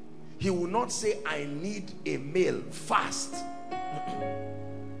 He will not say, I need a male fast.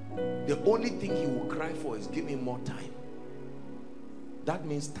 The only thing he will cry for is, give me more time. That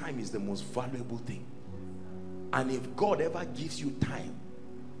means time is the most valuable thing. And if God ever gives you time,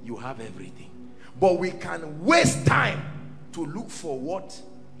 you have everything. But we can waste time to look for what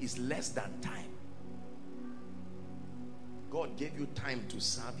is less than time. God gave you time to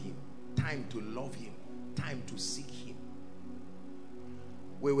serve him, time to love him, time to seek him.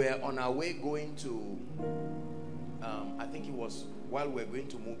 We were on our way going to, I think it was while we were going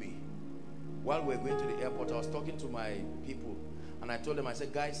to Mubi. While we were going to the airport, I was talking to my people. And I told them, I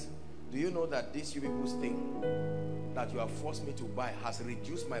said, guys, do you know that this you people's thing that you have forced me to buy has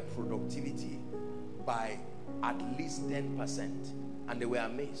reduced my productivity by at least 10%? And they were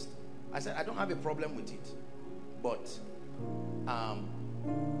amazed. I said, I don't have a problem with it. But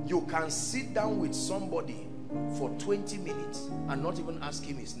you can sit down with somebody for 20 minutes and not even ask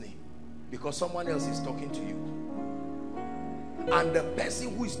him his name, because someone else is talking to you. And the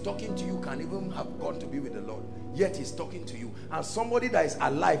person who is talking to you can even have gone to be with the Lord, yet he's talking to you. And somebody that is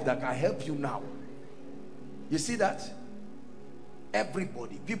alive that can help you now. You see that?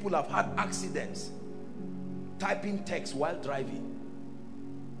 Everybody. People have had accidents typing text while driving.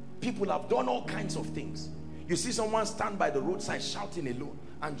 People have done all kinds of things. You see someone stand by the roadside shouting alone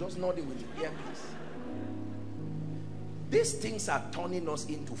and just nodding with the earpiece. These things are turning us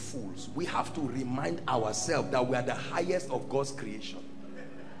into fools. We have to remind ourselves that we are the highest of God's creation.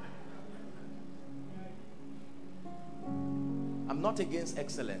 I'm not against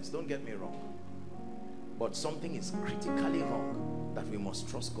excellence, don't get me wrong. But something is critically wrong that we must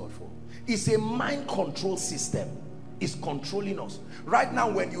trust God for. It's a mind control system. It's controlling us. Right now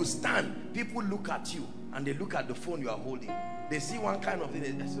when you stand, people look at you and they look at the phone you are holding. They see one kind of thing,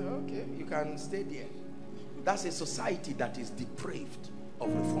 they say, okay, you can stay there. That's a society that is depraved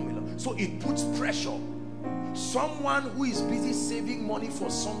of the formula. So it puts pressure. Someone who is busy saving money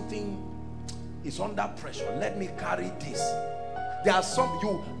for something is under pressure. Let me carry this. There are some,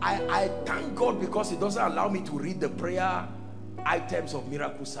 I thank God because it doesn't allow me to read the prayer items of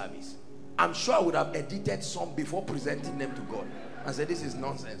miracle service. I'm sure I would have edited some before presenting them to God and said, this is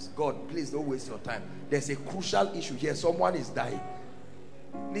nonsense. God, please don't waste your time. There's a crucial issue here. Someone is dying.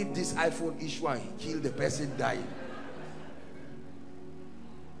 Leave this iPhone issue and kill the person dying.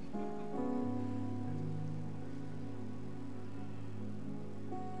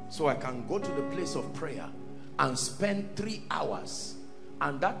 So I can go to the place of prayer and spend 3 hours.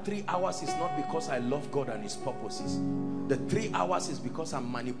 And that 3 hours is not because I love God and his purposes. The 3 hours is because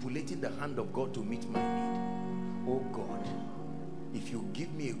I'm manipulating the hand of God to meet my need. Oh God, if you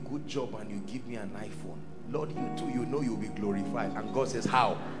give me a good job and you give me an iPhone, Lord, you too, you know you'll be glorified. And God says,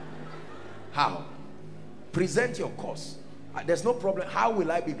 how? How? Present your cause. There's no problem. How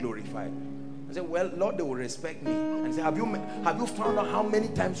will I be glorified? I say, well, Lord, they will respect me. And say, have you found out how many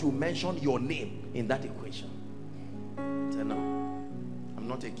times you mentioned your name in that equation? I say, no, I'm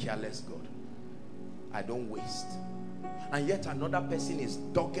not a careless God. I don't waste. And yet another person is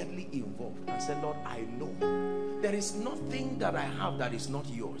doggedly involved and said, Lord, I know there is nothing that I have that is not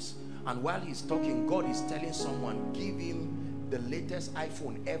yours. And while he's talking, God is telling someone, give him the latest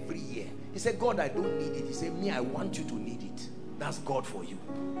iPhone every year. He said, God, I don't need it. He said, me, I want you to need it. That's God for you.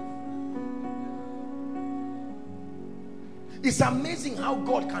 It's amazing how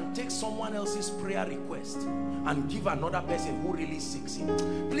God can take someone else's prayer request and give another person who really seeks him.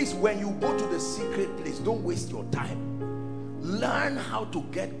 Please, when you go to the secret place, don't waste your time. Learn how to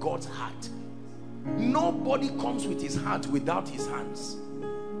get God's heart. Nobody comes with his heart without his hands.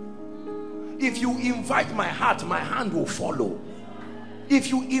 If you invite my heart, my hand will follow. If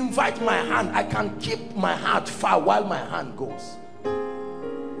you invite my hand, I can keep my heart far while my hand goes.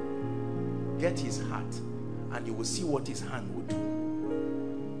 Get his heart and you will see what his hand will do.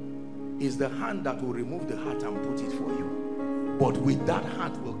 It's the hand that will remove the heart and put it for you. But with that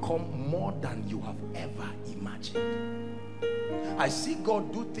heart will come more than you have ever imagined. I see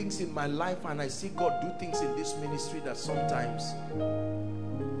God do things in my life, and I see God do things in this ministry that sometimes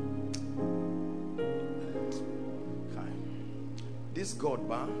this God,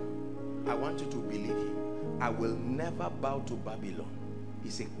 I want you to believe him. I will never bow to Babylon.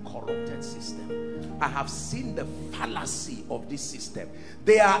 It's a corrupted system. I have seen the fallacy of this system.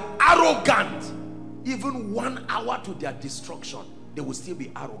 They are arrogant. Even 1 hour to their destruction, they will still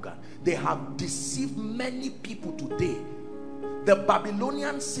be arrogant. They have deceived many people today. The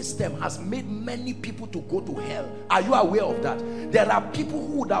Babylonian system has made many people to go to hell. Are you aware of that? There are people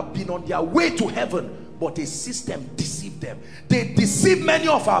who would have been on their way to heaven, but a system deceived them. They deceived many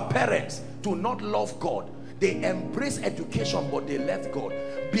of our parents to not love God. They embraced education, but they left God,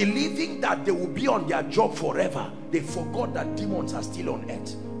 believing that they will be on their job forever. They forgot that demons are still on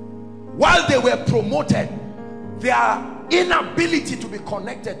earth. While they were promoted, their inability to be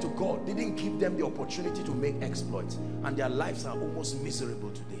connected to God didn't give them the opportunity to make exploits, and their lives are almost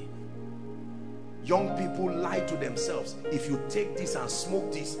miserable today. Young people lie to themselves. If you take this and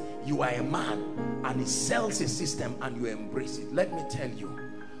smoke this, you are a man, and it sells a system and you embrace it. Let me tell you,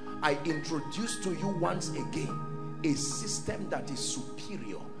 I introduce to you once again a system that is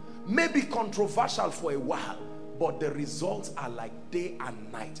superior, maybe controversial for a while, but the results are like day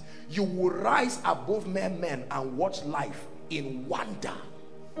and night. You will rise above mere men and watch life in wonder.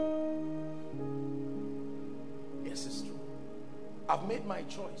 Yes, it's true. I've made my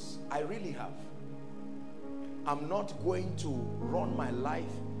choice. I really have. I'm not going to run my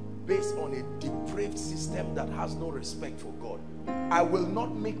life based on a depraved system that has no respect for God. I will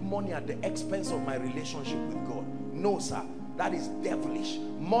not make money at the expense of my relationship with God. No, sir. That is devilish.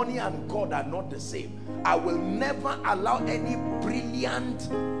 Money and God are not the same. I will never allow any brilliant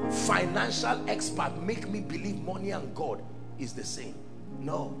financial expert make me believe money and God is the same.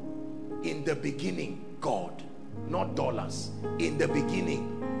 No. In the beginning, God, not dollars. In the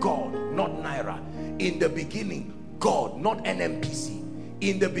beginning, God, not naira. In the beginning, God, not NMPC.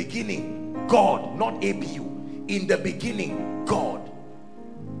 In the beginning, God, not ABU. In the beginning, God.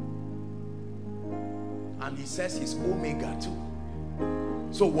 And he says he's Omega too.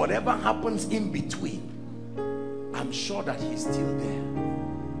 So whatever happens in between, I'm sure that he's still there.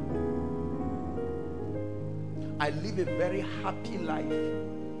 I live a very happy life,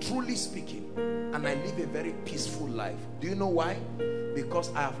 truly speaking, and I live a very peaceful life. Do you know why? Because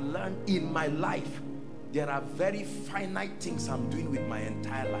I have learned in my life, there are very finite things I'm doing with my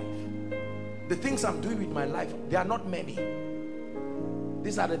entire life. The things I'm doing with my life, they are not many.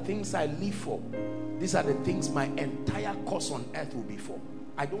 These are the things I live for. These are the things my entire course on earth will be for.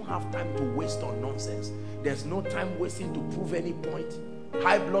 I don't have time to waste on nonsense. There's no time wasting to prove any point.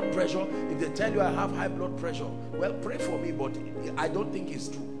 High blood pressure, if they tell you I have high blood pressure, well, pray for me, but I don't think it's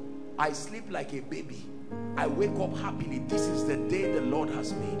true. I sleep like a baby. I wake up happily. This is the day the Lord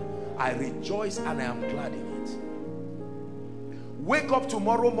has made. I rejoice and I am glad in it. Wake up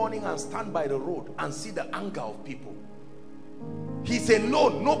tomorrow morning and stand by the road and see the anger of people. He's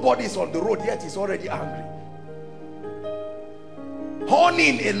alone, nobody's on the road, yet he's already angry.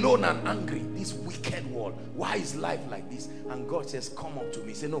 Horning alone and angry. This wicked world. Why is life like this? And God says, come up to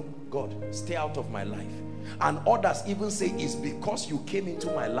me. Say, no, God, stay out of my life. And others even say, it's because you came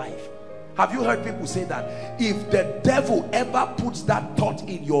into my life. Have you heard people say that? If the devil ever puts that thought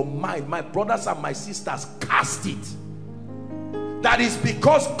in your mind, my brothers and my sisters, cast it. That is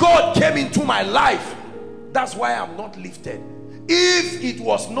because God came into my life. That's why I'm not lifted. If it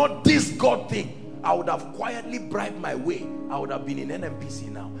was not this God thing, I would have quietly bribed my way. I would have been in NMPC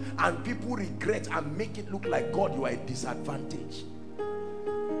now. And people regret and make it look like, God, you are a disadvantage.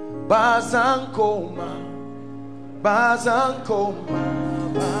 Bazankoma, Bazankoma,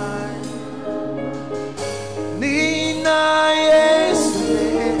 Nina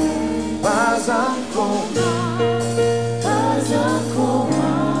Yesle, Bazankoma, Bazankoma,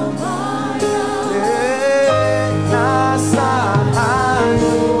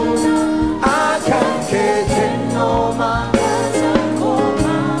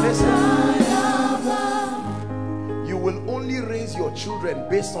 you will only raise your children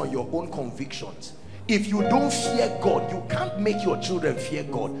based on your own convictions. If you don't fear God, you can't make your children fear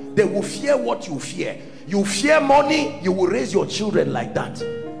God. They will fear what you fear. You fear money, you will raise your children like that.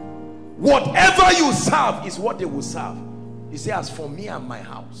 Whatever you serve is what they will serve. He says, as for me and my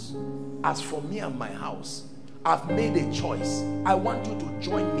house, as for me and my house, I've made a choice. I want you to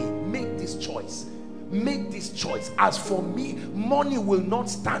join me. Make this choice. Make this choice. As for me, money will not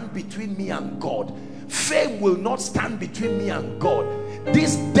stand between me and God. Fame will not stand between me and God.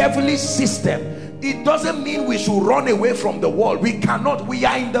 this devilish system, it doesn't mean we should run away from the world. We cannot. We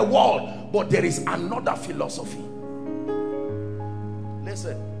are in the world, but there is another philosophy.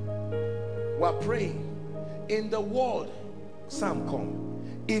 Listen, we're praying in the world. Sam, come.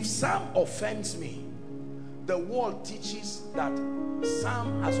 If Sam offends me, the world teaches that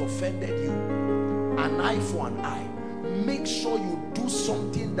Sam has offended you, an eye for an eye. Make sure you do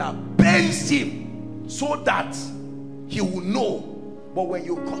something that pains him so that he will know. But when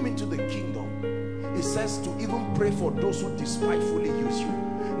you come into the kingdom, it says to even pray for those who despitefully use you.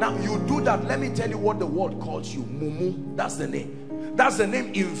 Now you do that, let me tell you what the world calls you. Mumu, that's the name. That's the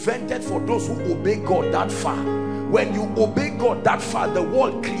name invented for those who obey God that far. When you obey God that far, the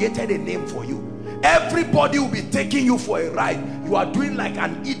world created a name for you. Everybody will be taking you for a ride. You are doing like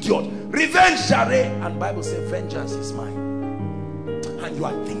an idiot. Revenge, Share. And Bible says vengeance is mine. And you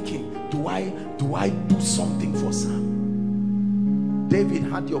are thinking, do I do something for Sam? David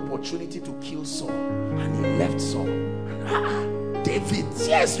had the opportunity to kill Saul, and he left Saul. And, David,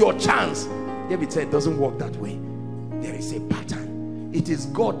 here's your chance. David said, it doesn't work that way. There is a pattern. It is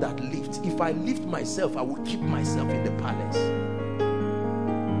God that lifts. If I lift myself, I will keep myself in the palace.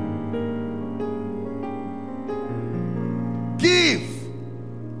 Give.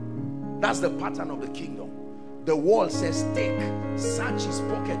 That's the pattern of the kingdom. The world says take, search his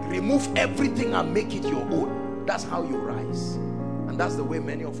pocket, remove everything and make it your own. That's how you rise. And that's the way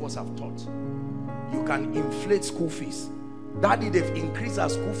many of us have taught. You can inflate school fees. Daddy, they've increased our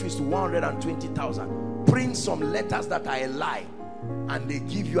school fees to 120,000. Print some letters that are a lie, and they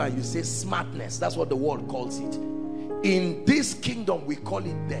give you, and you say smartness. That's what the world calls it. In this kingdom, we call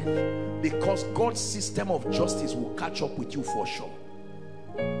it death, because God's system of justice will catch up with you for sure.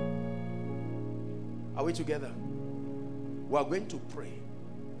 Are we together? We are going to pray.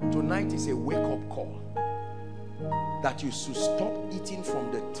 Tonight is a wake-up call that you should stop eating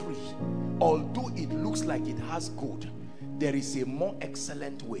from the tree. Although it looks like it has good, there is a more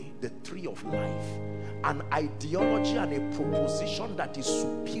excellent way, the tree of life. An ideology and a proposition that is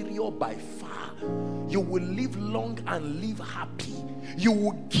superior by far. You will live long and live happy. You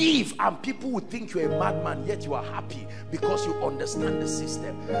will give, and people will think you're a madman, yet you are happy because you understand the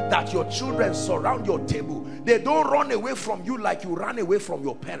system. That your children surround your table. They don't run away from you like you ran away from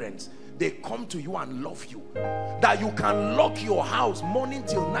your parents. They come to you and love you. That you can lock your house morning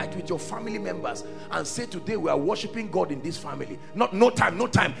till night with your family members and say, today we are worshiping God in this family. Not no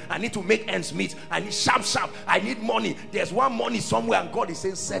time. I need to make ends meet. I need sharp. I need money. There's one money somewhere, and God is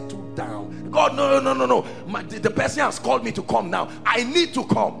saying, settle down. God, no. The person has called me to come now. I need to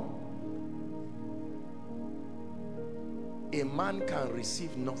come. A man can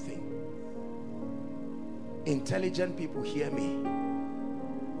receive nothing. Intelligent people, hear me.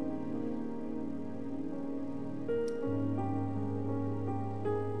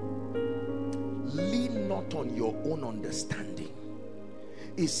 Lean not on your own understanding.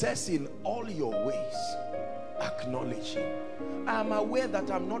 It says, in all your ways acknowledge him. I am aware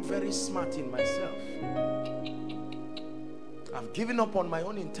that I'm not very smart in myself. I've given up on my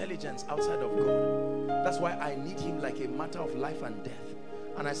own intelligence outside of God. That's why I need him like a matter of life and death.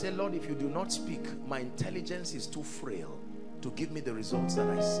 And I say, Lord, if you do not speak, my intelligence is too frail to give me the results that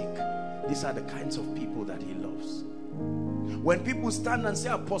I seek. These are the kinds of people that he loves. When people stand and say,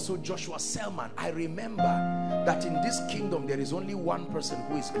 Apostle Joshua Selman, I remember that in this kingdom there is only one person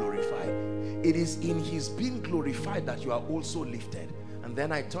who is glorified. It is in his being glorified that you are also lifted. And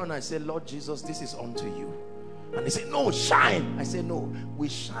then I turn and I say, Lord Jesus, this is unto you. And they say, no, shine. I say, no, we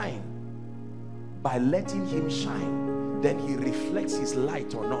shine by letting him shine. Then he reflects his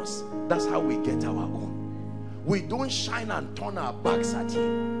light on us. That's how we get our own. We don't shine and turn our backs at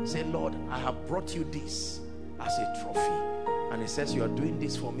him. Say, Lord, I have brought you this as a trophy. And he says, you are doing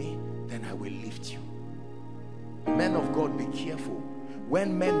this for me, then I will lift you. Men of God, be careful.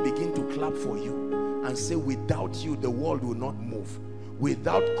 When men begin to clap for you and say, without you, the world will not move.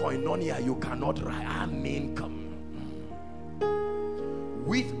 Without koinonia, you cannot rise. Amen. Come.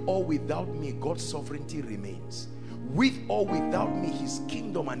 With or without me, God's sovereignty remains. With or without me, his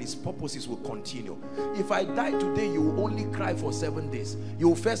kingdom and his purposes will continue. If I die today, you will only cry for 7 days. You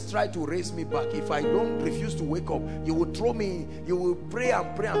will first try to raise me back. If I don't refuse to wake up, you will throw me, you will pray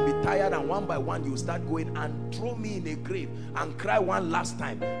and be tired, and one by one you will start going and throw me in a grave and cry one last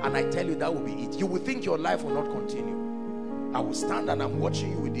time, and I tell you that will be it. You will think your life will not continue. I will stand and I'm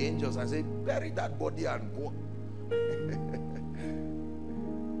watching you with the angels and say, bury that body and go.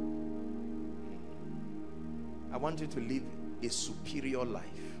 I want you to live a superior life.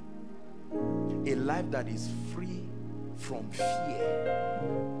 A life that is free from fear.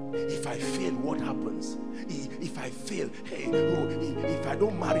 if I fail, what happens? If I fail, hey, if I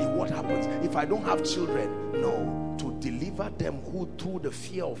don't marry, what happens? If I don't have children? No, to deliver them who through the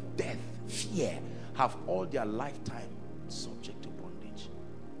fear of death, fear, have all their lifetime subject to bondage.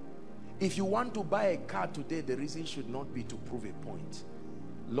 If you want to buy a car today, the reason should not be to prove a point.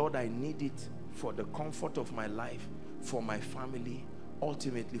 Lord, I need it for the comfort of my life, for my family,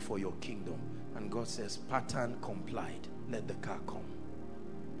 ultimately for your kingdom. And God says, pattern complied, let the car come.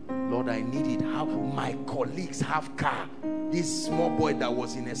 Lord, I need it. How my colleagues have car. This small boy that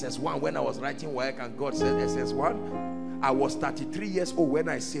was in SS1 when I was writing work, and God said SS1, I was 33 years old when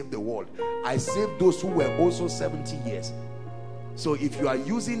I saved the world. I saved those who were also 70 years. So if you are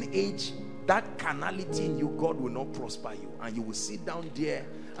using age, that carnality in you, God will not prosper you. And you will sit down there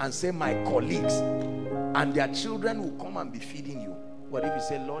and say, my colleagues, and their children will come and be feeding you. But if you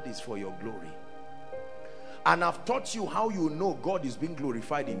say, Lord, it's for your glory. And I've taught you how you know God is being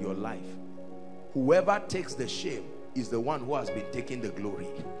glorified in your life. Whoever takes the shame is the one who has been taking the glory.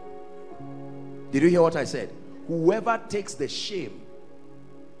 Did you hear what I said? Whoever takes the shame,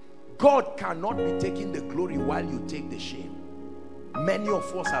 God cannot be taking the glory while you take the shame. Many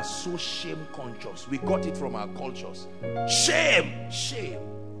of us are so shame conscious. We got it from our cultures. Shame, shame.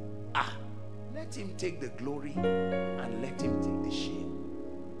 Let him take the glory and let him take the shame.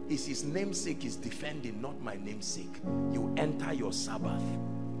 It's his namesake is defending, not my namesake. You enter your Sabbath.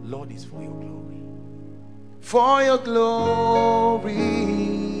 Lord, is for your glory. For your glory,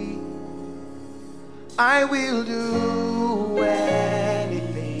 I will do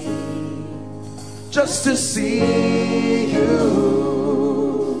anything just to see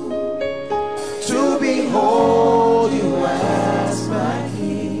you, to behold you as my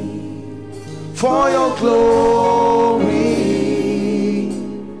King. For your glory,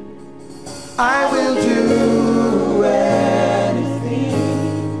 I will do anything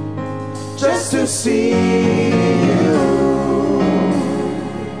just to see you,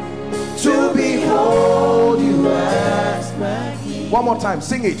 to behold you as my King. One more time,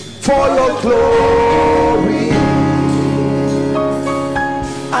 sing it. For your glory,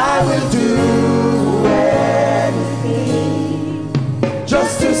 I will do anything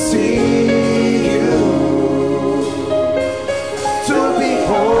just to see you, to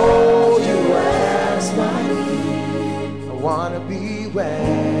behold you as my King. I wanna be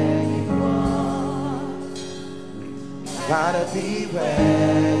where you are. Gotta be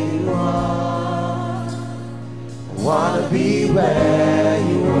where you are. I wanna be where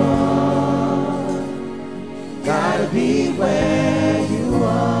you are. Gotta be where you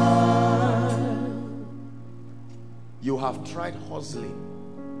are. You have tried hustling.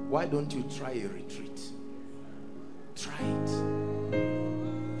 Why don't you try a retreat? Try it.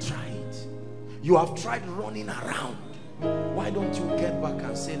 Try it. You have tried running around. Why don't you get back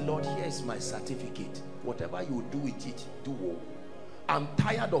and say, Lord, here's my certificate. Whatever you do with it, do. I'm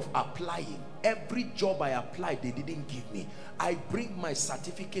tired of applying. Every job I applied, they didn't give me. I bring my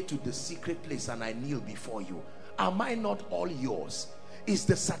certificate to the secret place and I kneel before you. Am I not all yours? Is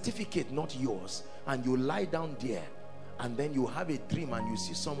the certificate not yours? And you lie down there and then you have a dream and you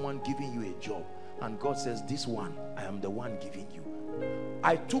see someone giving you a job. And God says, this one, I am the one giving you.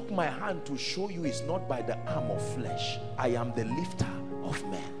 I took my hand to show you it's not by the arm of flesh. I am the lifter of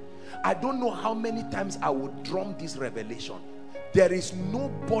men. I don't know how many times I would drum this revelation. There is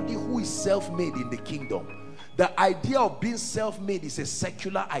nobody who is self-made in the kingdom. The idea of being self-made is a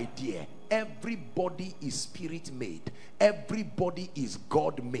secular idea. Everybody is spirit-made. Everybody is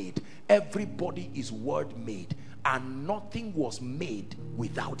God-made. Everybody is word-made. And nothing was made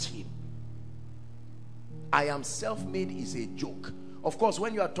without him. I am self-made is a joke. Of course,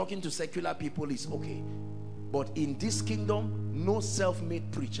 when you are talking to secular people, it's okay. But in this kingdom, no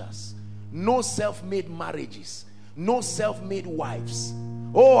self-made preachers, no self-made marriages, no self-made wives.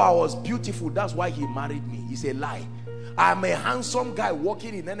 Oh, I was beautiful, that's why he married me. It's a lie. I'm a handsome guy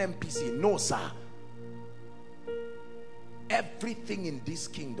working in NMPC. No, sir. Everything in this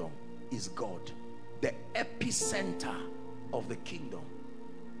kingdom is God. The epicenter of the kingdom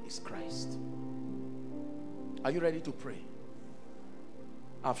is Christ. Are you ready to pray?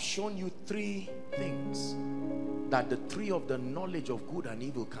 I've shown you three things that the tree of the knowledge of good and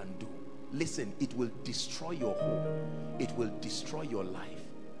evil can do. Listen, it will destroy your home. It will destroy your life.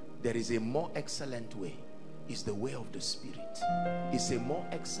 There is a more excellent way. It's the way of the Spirit. It's a more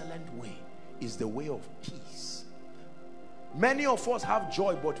excellent way. It's the way of peace. Many of us have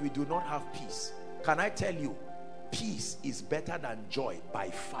joy, but we do not have peace. Can I tell you, peace is better than joy by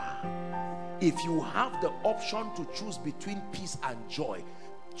far. If you have the option to choose between peace and joy,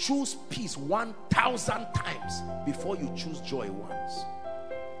 choose peace 1,000 times before you choose joy once.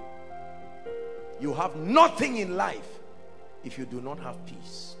 You have nothing in life if you do not have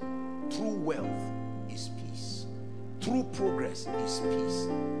peace. True wealth is peace. True progress is peace.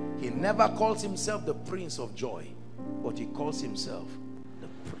 He never calls himself the Prince of Joy, but he calls himself the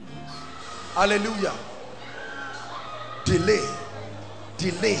Prince. Hallelujah. Delay.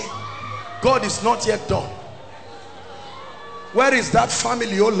 Delay. God is not yet done. Where is that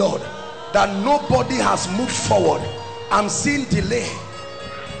family, oh Lord, that nobody has moved forward? I'm seeing delay.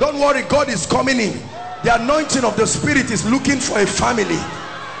 Don't worry, God is coming in. The anointing of the Spirit is looking for a family.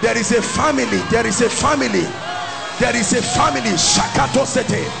 There is a family. There is a family. There is a family. Shakato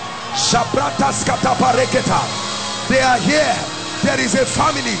sete. Shabratas katapareketa. They are here. There is a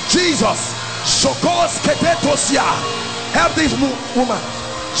family. Jesus. Shokos ketetosia. Help this woman.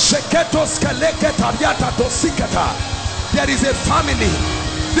 Sheketos keleketa riata tosiketa. There is a family.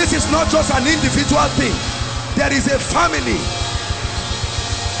 This is not just an individual thing. There is a family.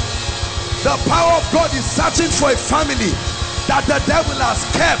 The power of God is searching for a family that the devil has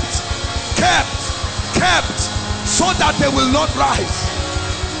kept, so that they will not rise.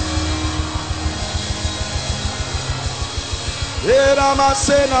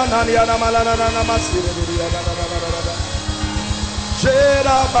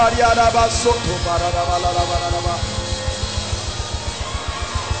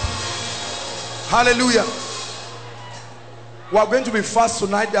 Hallelujah. We are going to be fast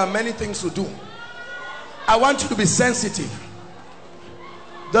tonight. There are many things to do. I want you to be sensitive.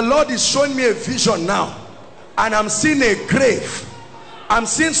 The Lord is showing me a vision now, and I'm seeing a grave. I'm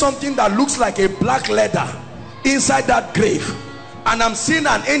seeing something that looks like a black leather inside that grave, and I'm seeing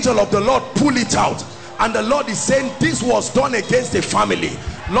an angel of the Lord pull it out, and the Lord is saying this was done against a family.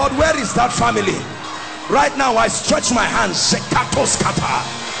 Lord, where is that family? Right now I stretch my hands. Shekatos kata,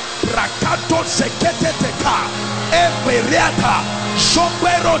 brakato seketeteka, eberiata,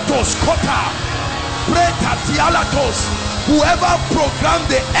 shoberotos kota, bretatialatos. Whoever programmed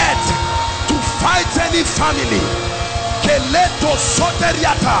the earth to fight any family, keleto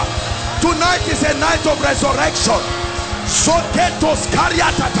soteriata. Tonight is a night of resurrection. Soketos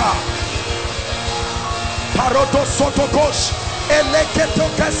kariatata, parotos sotokos,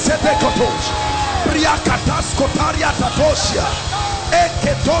 eleketoke setekotos, briakatas kotariatatosia,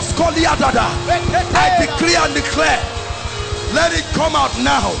 eketos koliadada. I decree and declare, let it come out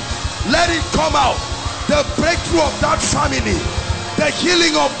now. Let it come out. The breakthrough of that family, the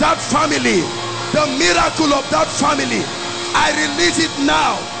healing of that family, the miracle of that family, I release it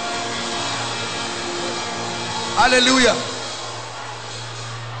now. Hallelujah.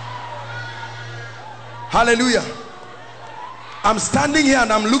 Hallelujah. I'm standing here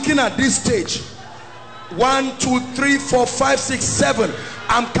and I'm looking at this stage. 1, 2, 3, 4, 5, 6, 7.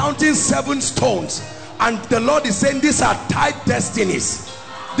 I'm counting 7 stones, and the Lord is saying these are tied destinies.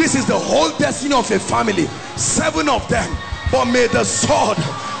 This is the whole destiny of a family. 7 of them. But may the sword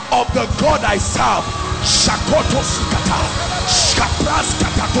of the God I serve, Shakotos kata, Shkapras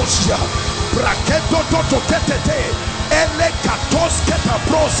katatosia, Braketo totoketete, Elekatos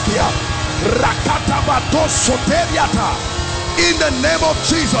ketabroskia, Rakatabatos soteriata. In the name of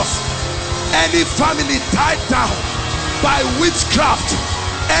Jesus, any family tied down by witchcraft,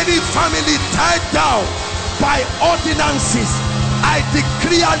 any family tied down by ordinances, I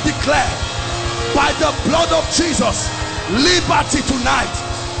decree and declare by the blood of Jesus, liberty tonight.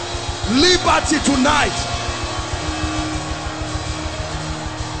 Liberty tonight.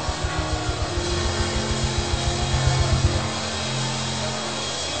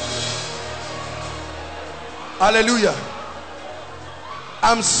 Hallelujah.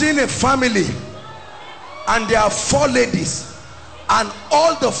 I'm seeing a family, and there are 4 ladies, and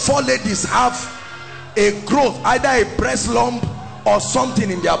all the 4 ladies have a growth, either a breast lump or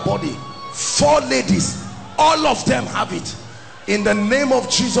something in their body. 4 ladies, all of them have it. In the name of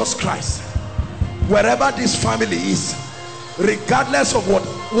Jesus Christ, wherever this family is, regardless of what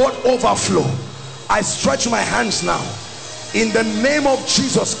overflow, I stretch my hands now in the name of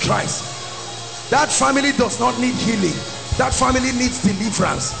Jesus Christ. That family does not need healing. That family needs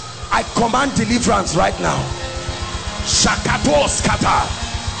deliverance. I command deliverance right now. Shakatos kata,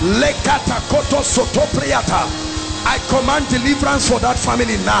 lekata koto sotopriata. I command deliverance for that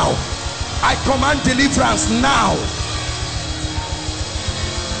family now. I command deliverance now.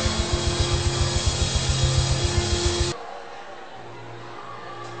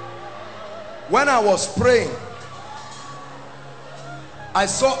 When I was praying, I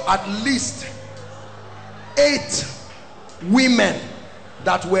saw at least 8 women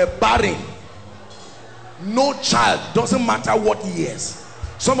that were barren, no child, doesn't matter what years.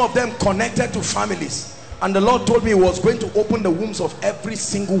 Some of them connected to families, and the Lord told me he was going to open the wombs of every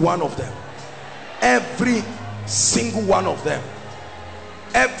single one of them. Every single one of them.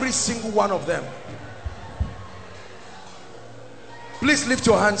 Every single one of them. Please lift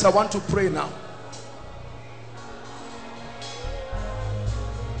your hands. I want to pray now.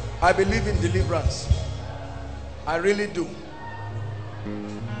 I believe in deliverance. I really do.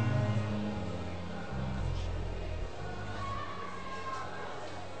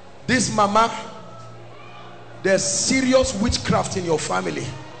 This mama, there's serious witchcraft in your family.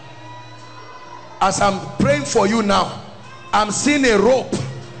 As I'm praying for you now, I'm seeing a rope.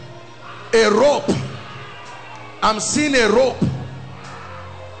 A rope. I'm seeing a rope.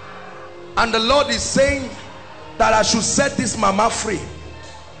 And the Lord is saying that I should set this mama free.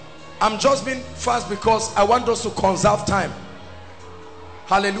 I'm just being fast because I want us to conserve time.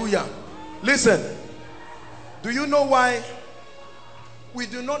 Hallelujah. Listen, do you know why we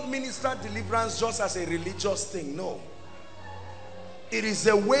do not minister deliverance just as a religious thing? No. It is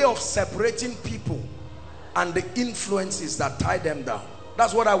a way of separating people and the influences that tie them down.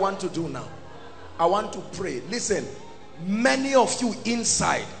 That's what I want to do now. I want to pray. Listen, many of you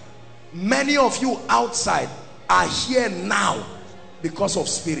inside, many of you outside are here now because of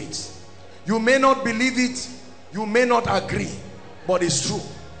spirits. You may not believe it, you may not agree, but it's true.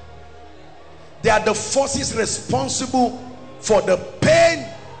 They are the forces responsible for the pain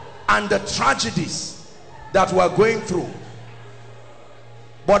and the tragedies that we are going through.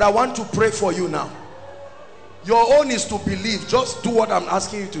 But I want to pray for you now. Your own is to believe. Just do what I'm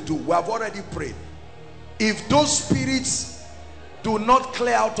asking you to do. We have already prayed. If those spirits do not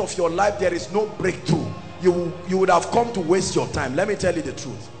clear out of your life, there is no breakthrough. You would have come to waste your time. Let me tell you the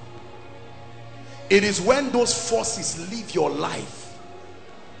truth. It is when those forces leave your life.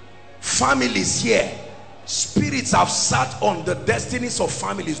 Families here, spirits have sat on the destinies of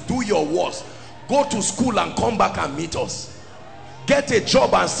families. Do your worst. Go to school and come back and meet us. Get a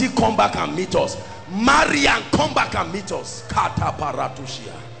job and still come back and meet us. Marry and come back and meet us.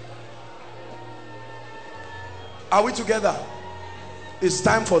 Are we together? It's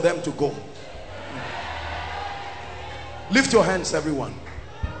time for them to go. Lift your hands, everyone.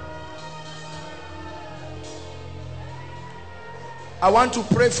 I want to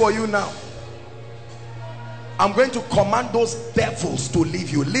pray for you now. I'm going to command those devils to leave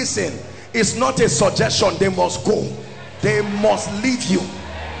you. Listen, it's not a suggestion. They must go. They must leave you.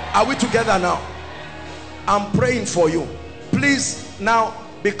 Are we together now? I'm praying for you. Please now,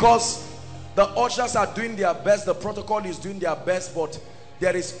 because the ushers are doing their best, the protocol is doing their best, but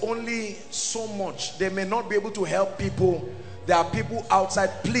there is only so much. They may not be able to help people. There are people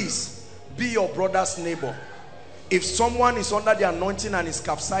outside. Please be your brother's neighbor. If someone is under the anointing and is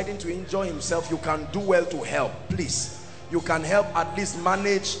capsizing to injure himself, you can do well to help. Please, you can help at least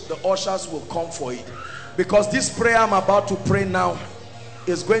manage. The ushers will come for it. Because this prayer I'm about to pray now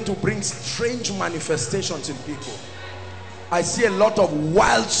is going to bring strange manifestations in people. I see a lot of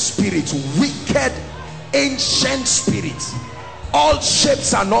wild spirits, wicked, ancient spirits. All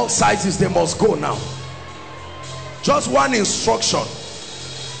shapes and all sizes, they must go now. Just one instruction.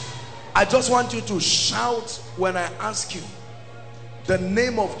 I just want you to shout when I ask you the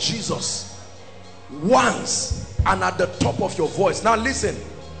name of Jesus once and at the top of your voice. Now listen,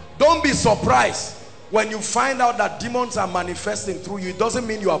 don't be surprised when you find out that demons are manifesting through you. It doesn't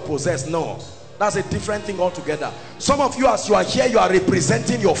mean you are possessed. No, that's a different thing altogether. Some of you, as you are here, you are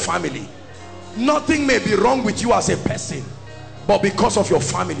representing your family. Nothing may be wrong with you as a person, but because of your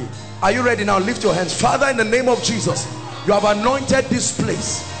family. Are you ready now? Lift your hands. Father, in the name of Jesus, you have anointed this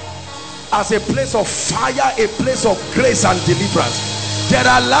place as a place of fire, a place of grace and deliverance. There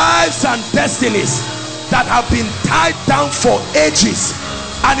are lives and destinies that have been tied down for ages,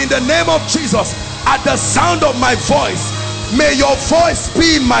 and in the name of Jesus, at the sound of my voice, may your voice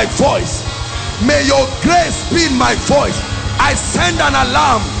be in my voice, may your grace be in my voice. I send an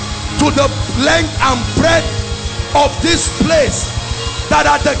alarm to the length and breadth of this place, that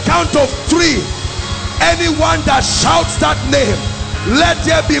at the count of 3, anyone that shouts that name, let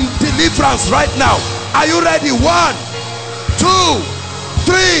there be deliverance right now. Are you ready? 1, 2,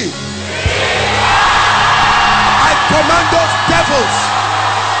 3. I command those devils,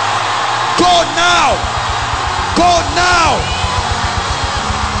 go now, go now.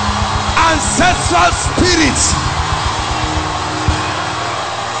 Ancestral spirits,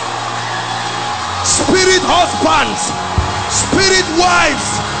 spirit husbands, spirit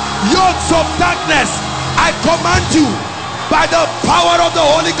wives, yokes of darkness, I command you by the power of the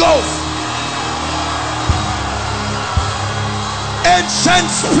Holy Ghost. Ancient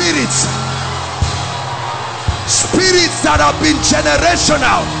spirits, spirits that have been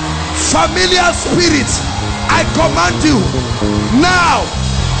generational, familiar spirits, I command you now,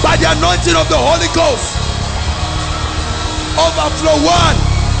 By the anointing of the Holy Ghost. Overflow 1,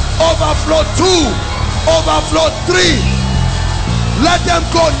 overflow 2, overflow 3. Let them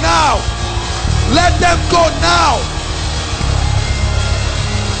go now. Let them go now.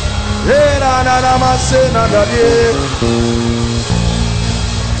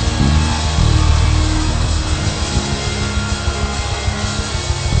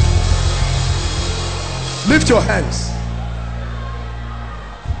 Lift your hands.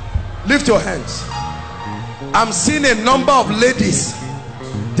 Lift your hands. I'm seeing a number of ladies.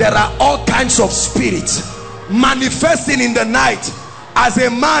 There are all kinds of spirits manifesting in the night as a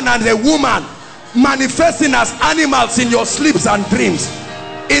man and a woman, manifesting as animals in your sleeps and dreams.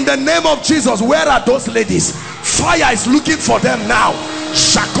 In the name of Jesus, where are those ladies? Fire is looking for them now.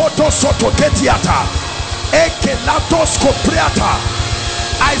 Shakoto sotoketiata, ekelatos kopriata.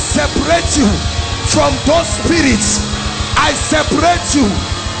 I separate you from those spirits. I separate you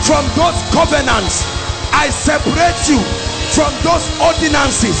from those covenants. I separate you from those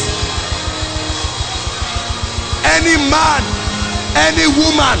ordinances. Any man, any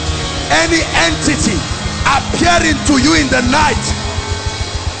woman, any entity appearing to you in the night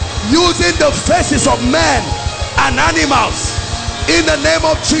using the faces of men and animals, in the name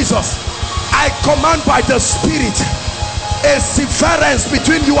of Jesus, I command by the Spirit a severance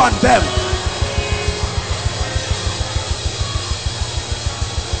between you and them.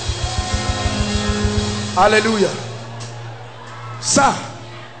 Hallelujah. Sir,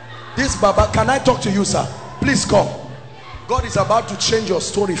 this Baba, can I talk to you, sir? Please come. God is about to change your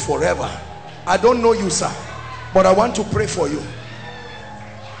story forever. I don't know you, sir, but I want to pray for you.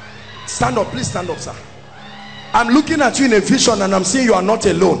 Stand up, please stand up, sir. I'm looking at you in a vision and I'm seeing you are not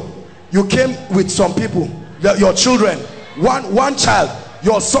alone. You came with some people, your children, one child,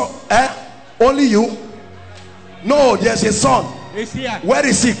 your son. Only you? No, there's a son. Where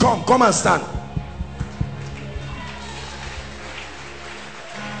is he? Come and stand.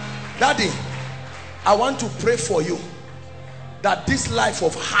 Daddy, I want to pray for you that this life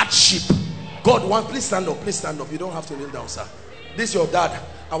of hardship, God wants, please stand up, please stand up. You don't have to kneel down, sir. This is your dad.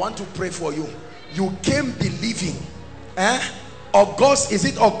 I want to pray for you. You came believing. Is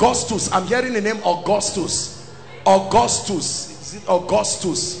it Augustus? I'm hearing the name Augustus. Augustus. Is it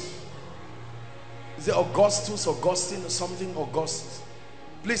Augustus? Is it Augustus, Augustine or something? Augustus.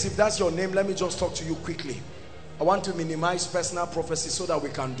 Please, if that's your name, let me just talk to you quickly. I want to minimize personal prophecy so that we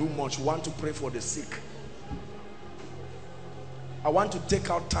can do much. We want to pray for the sick. I want to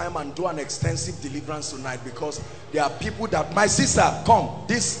take out time and do an extensive deliverance tonight, because there are people that, my sister, come,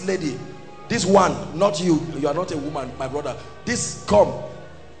 this lady, this one, not you, you are not a woman, my brother, this, come,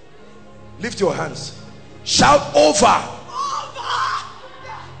 lift your hands, shout over,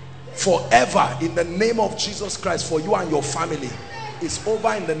 forever, in the name of Jesus Christ, for you and your family. It's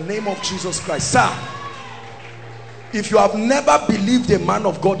over in the name of Jesus Christ. Sir, if you have never believed a man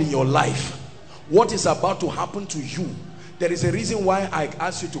of God in your life, what is about to happen to you, there is a reason why I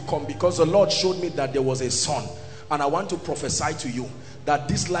asked you to come, because the Lord showed me that there was a son, and I want to prophesy to you that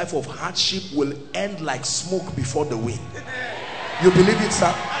this life of hardship will end like smoke before the wind. You believe it,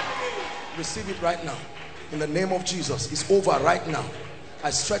 sir? Receive it right now in the name of Jesus. It's over right now.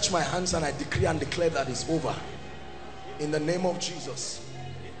 I stretch my hands and I decree and declare that it's over in the name of Jesus.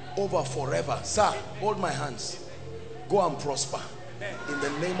 Over forever. Sir, hold my hands. Go and prosper in the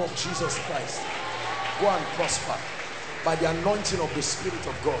name of Jesus Christ. Go and prosper by the anointing of the Spirit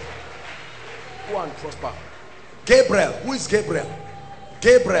of God. Go and prosper. Gabriel, who is Gabriel?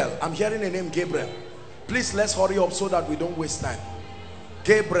 Gabriel, I'm hearing the name Gabriel. Please, let's hurry up so that we don't waste time.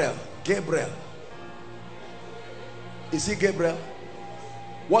 Gabriel, Gabriel. Is he Gabriel?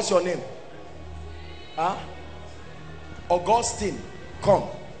 What's your name? Augustine, come.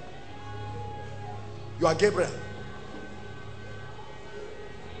 You are Gabriel.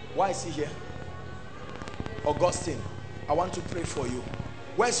 Why is he here? Augustine, I want to pray for you.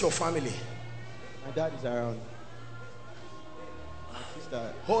 Where's your family? My dad is around. My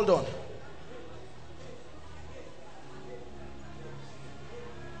sister. Hold on.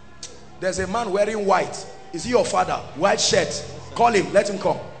 There's a man wearing white. Is he your father? White shirt. Call him. Let him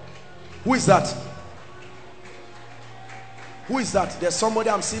come. Who is that? Who is that? There's somebody.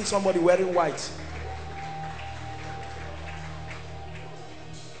 I'm seeing somebody wearing white.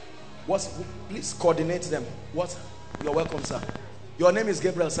 Please coordinate them. What? You're welcome, sir. Your name is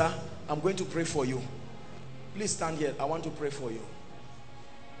Gabriel, sir. I'm going to pray for you. Please stand here. I want to pray for you.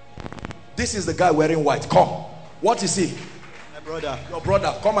 This is the guy wearing white. Come. What is he? My brother. Your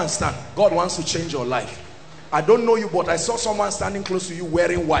brother. Come and stand. God wants to change your life. I don't know you, but I saw someone standing close to you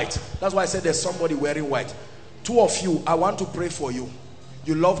wearing white. That's why I said there's somebody wearing white. Two of you, I want to pray for you.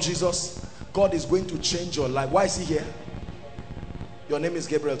 You love Jesus. God is going to change your life. Why is he here? Your name is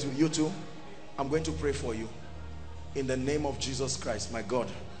Gabriel too. You too. I'm going to pray for you. In the name of Jesus Christ, my God.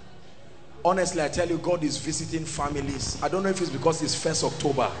 Honestly, I tell you, God is visiting families. I don't know if it's because it's 1st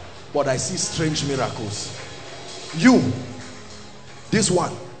October, but I see strange miracles. You, this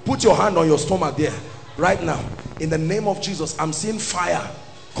one, put your hand on your stomach there, right now. In the name of Jesus, I'm seeing fire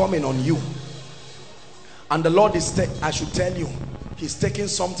coming on you. And the Lord is, I should tell you, he's taking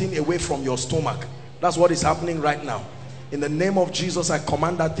something away from your stomach. That's what is happening right now. In the name of Jesus, I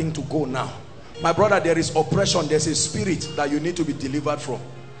command that thing to go now. My brother, there is oppression. There's a spirit that you need to be delivered from.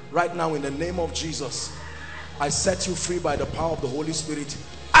 Right now, in the name of Jesus, I set you free by the power of the Holy Spirit.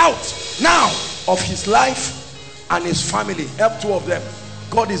 Out now of his life and his family. Help two of them.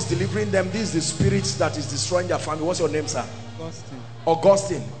 God is delivering them. This is the spirit that is destroying their family. What's your name, sir? Augustine.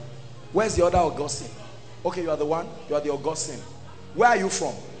 Augustine. Where's the other Augustine? Okay, you are the one. You are the Augustine. Where are you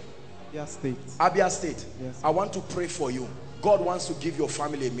from? Abia State. Abia State. Yes. I want to pray for you. God wants to give your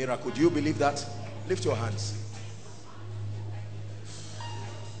family a miracle. Do you believe that? Lift your hands.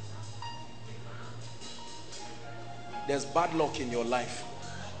 There's bad luck in your life.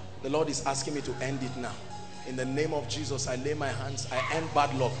 The Lord is asking me to end it now. In the name of Jesus, I lay my hands. I end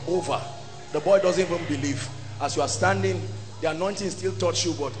bad luck. Over. The boy doesn't even believe. As you are standing, the anointing still touch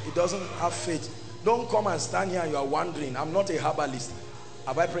you, but it doesn't have faith. Don't come and stand here and you are wondering. I'm not a herbalist.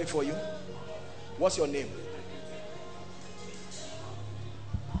 Have I prayed for you? What's your name?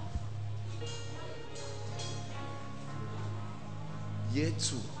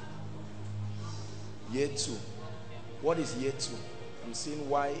 Yetu. Yetu. What is Yetu? I'm seeing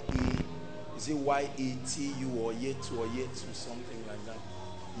Y-E. Is it Y-E-T-U or Yetu or Yetu? Something like that.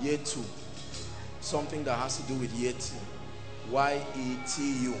 Yetu. Something that has to do with Yetu.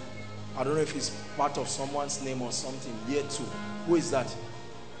 Y-E-T-U. I don't know if it's part of someone's name or something. Yetu. Who is that?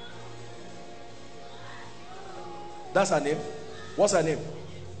 That's her name? What's her name?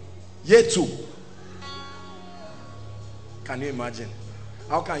 Yetu. Can you imagine?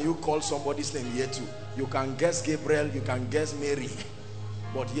 How can you call somebody's name Yetu? You can guess Gabriel, you can guess Mary.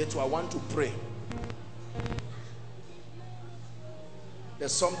 But Yetu, I want to pray.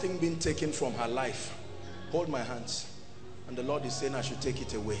 There's something being taken from her life. Hold my hands. And the Lord is saying I should take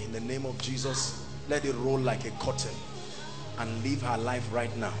it away. In the name of Jesus, let it roll like a curtain and leave her life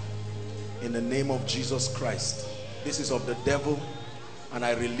right now. In the name of Jesus Christ. This is of the devil, and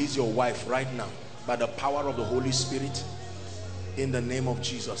I release your wife right now by the power of the Holy Spirit. In the name of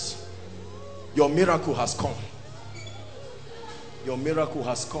Jesus. Your miracle has come. Your miracle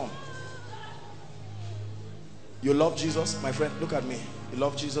has come. You love Jesus? My friend, look at me. You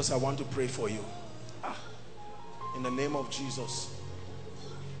love Jesus? I want to pray for you. In the name of Jesus.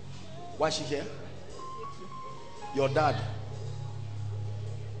 Why is she here? Your dad.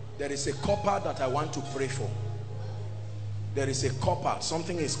 There is a copper that I want to pray for. There is a copper.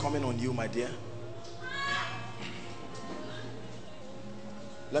 Something is coming on you, my dear.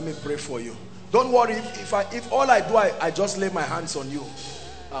 Let me pray for you. Don't worry. If all I do, I just lay my hands on you.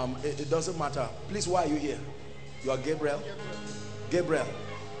 It doesn't matter. Please, why are you here? You are Gabriel? Gabriel.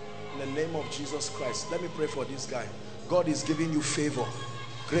 In the name of Jesus Christ, let me pray for this guy. God is giving you favor.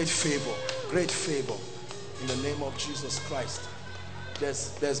 Great favor. Great favor. In the name of Jesus Christ.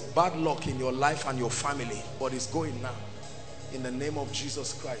 There's bad luck in your life and your family, but it's going now. In the name of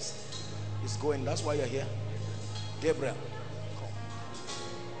Jesus Christ. It's going. That's why you're here. Gabriel.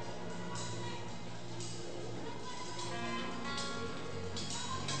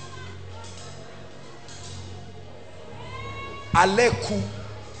 Aleku.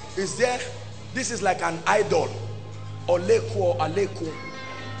 Is there? This is like an idol. Oleku or Aleku.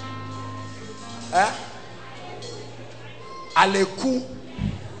 Eh? Aleku.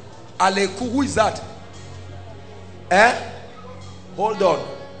 Aleku. Who is that? Eh? Hold on.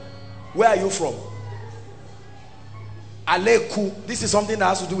 Where are you from? Aleku. This is something that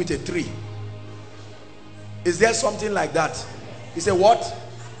has to do with a tree. Is there something like that? Is it what?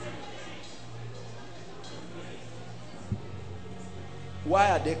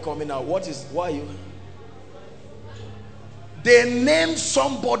 Why are they coming out? Why are you? They named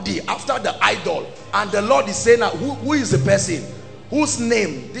somebody after the idol, and the Lord is saying, who is the person? Whose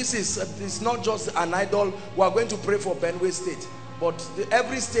name? This is it's not just an idol. We are going to pray for Benue State, but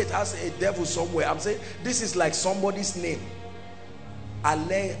every state has a devil somewhere. I'm saying this is like somebody's name.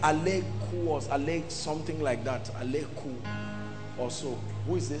 Ale was Ale something like that. Aleku also.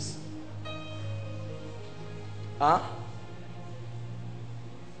 Who is this? Huh?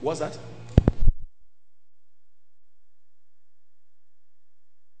 What's that?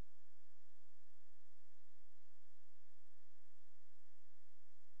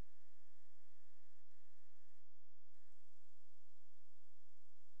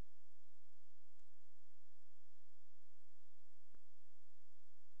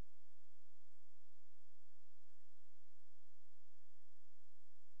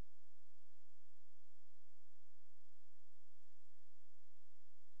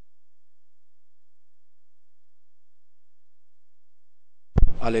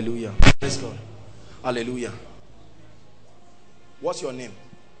 Hallelujah. Praise God. Hallelujah. What's your name?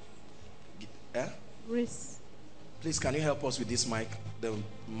 Eh? Grace. Please, can you help us with this mic? The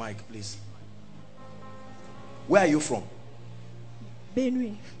mic, please. Where are you from?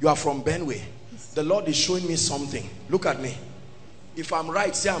 Benue. You are from Benue. The Lord is showing me something. Look at me. If I'm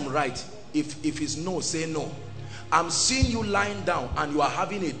right, say I'm right. If it's no, say no. I'm seeing you lying down and you are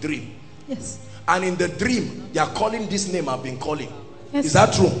having a dream. Yes. And in the dream, they are calling this name I've been calling. Yes. Is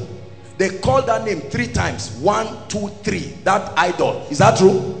that true? They called that name 3 times. 1, 2, 3. That idol. Is that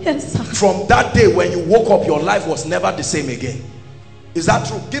true? Yes, sir. From that day when you woke up, your life was never the same again. Is that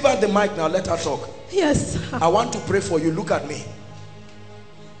true? Give her the mic now. Let her talk. Yes, sir. I want to pray for you. Look at me.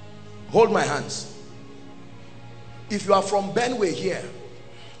 Hold my hands. If you are from Benue here,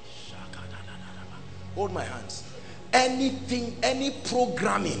 hold my hands. Anything, any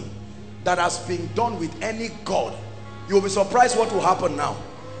programming that has been done with any god, you will be surprised what will happen now.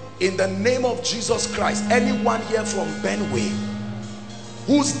 In the name of Jesus Christ, anyone here from Benue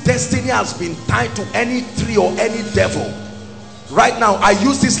whose destiny has been tied to any tree or any devil, right now I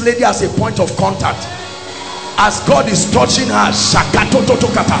use this lady as a point of contact. As God is touching her,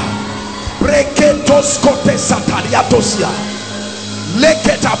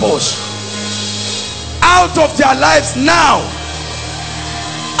 out of their lives now,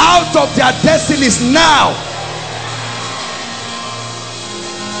 out of their destinies now.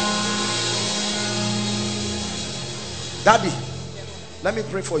 Daddy, let me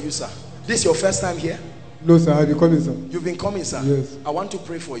pray for you, sir. This is your first time here? No, sir. I've been coming, sir. You've been coming, sir? Yes. I want to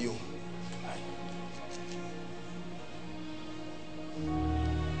pray for you.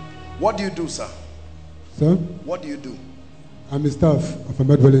 What do you do, sir? Sir? What do you do? I'm a staff of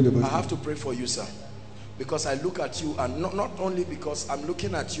Ahmadu University. I have to pray for you, sir. Because I look at you, and not only because I'm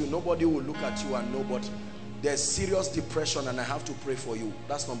looking at you, nobody will look at you and know, but there's serious depression and I have to pray for you.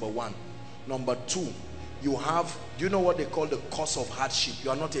 That's number 1. Number 2, you have, do you know what they call the cause of hardship?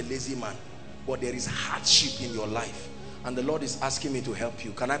 You are not a lazy man, but there is hardship in your life. And the Lord is asking me to help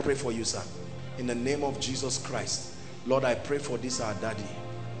you. Can I pray for you, sir? In the name of Jesus Christ. Lord, I pray for this, our daddy.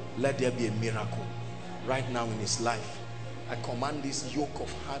 Let there be a miracle right now in his life. I command this yoke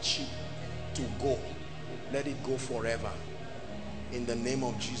of hardship to go. Let it go forever. In the name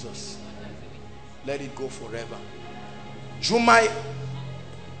of Jesus. Let it go forever. Jumai.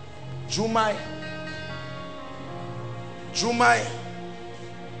 Jumai. Jumai.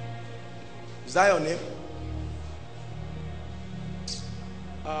 Is that your name?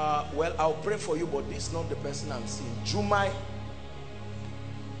 Well, I'll pray for you, but this is not the person I'm seeing. Jumai.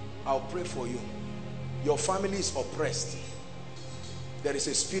 I'll pray for you. Your family is oppressed. There is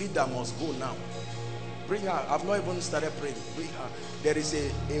a spirit that must go now. Bring her. I've not even started praying. Bring her. There is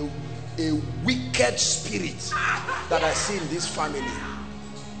a wicked spirit that I see in this family.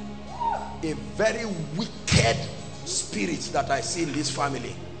 A very wicked spirit that I see in this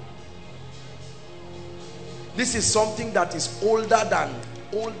family. This is something that is older than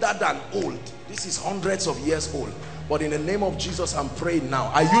old. This is hundreds of years old. But in the name of Jesus, I'm praying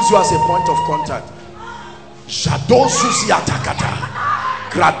now. I use you as a point of contact.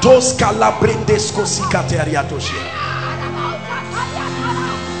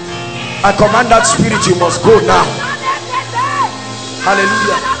 I command that spirit, you must go now.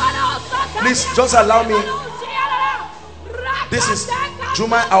 Hallelujah. Please just allow me. This is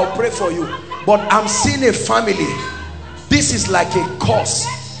Juma. I'll pray for you. But I'm seeing a family. This is like a curse.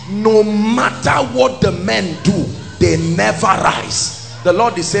 No matter what the men do, they never rise. The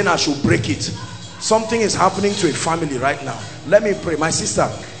Lord is saying I should break it. Something is happening to a family right now. Let me pray. My sister,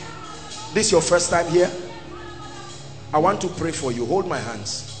 this is your first time here? I want to pray for you. Hold my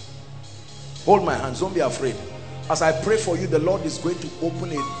hands. Hold my hands. Don't be afraid. As I pray for you, the Lord is going to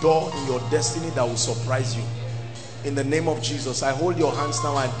open a door in your destiny that will surprise you. In the name of Jesus, I hold your hands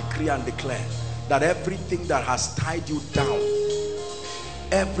now and decree and declare that everything that has tied you down,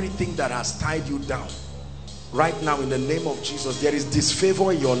 everything that has tied you down, right now in the name of Jesus, there is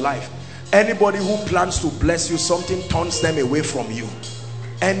disfavor in your life. Anybody who plans to bless you, something turns them away from you.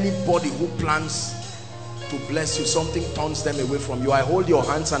 Anybody who plans to bless you, something turns them away from you. I hold your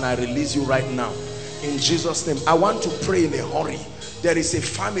hands and I release you right now in Jesus' name. I want to pray in a hurry. There is a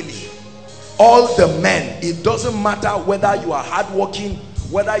family, all the men, it doesn't matter whether you are hardworking,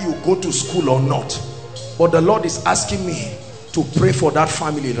 whether you go to school or not, but the Lord is asking me to pray for that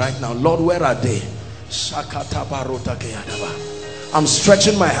family right now. Lord, where are they? I'm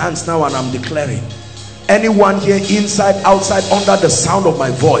stretching my hands now and I'm declaring, anyone here inside, outside, under the sound of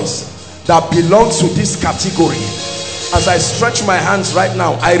my voice that belongs to this category, as I stretch my hands right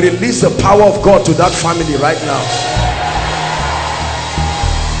now, I release the power of God to that family right now.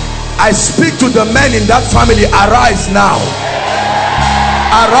 I speak to the men in that family. Arise now.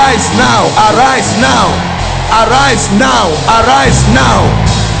 Arise now. Arise now. Arise now. Arise now.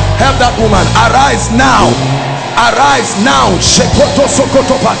 Help that woman. Arise now. Arise now.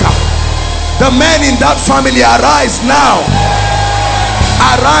 The men in that family, arise now.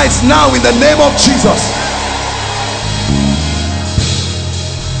 Arise now in the name of Jesus.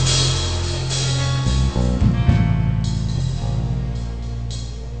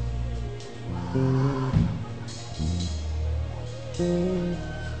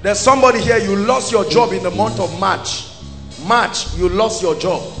 There's somebody here, you lost your job in the month of March. March, you lost your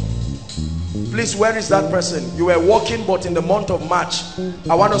job. Please, where is that person? You were working, but in the month of March.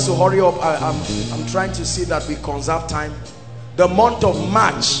 I want us to hurry up. I'm trying to see that we conserve time. The month of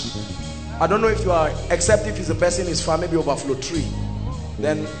March. I don't know if you are, except if it's a person is far, maybe overflow 3.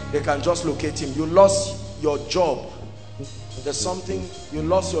 Then they can just locate him. You lost your job. There's something, you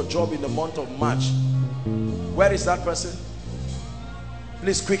lost your job in the month of March. Where is that person?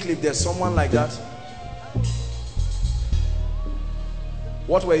 Please quickly, if there's someone like that.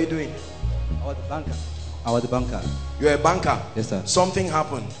 What were you doing? I was the banker. I was the banker. You're a banker? Yes, sir. Something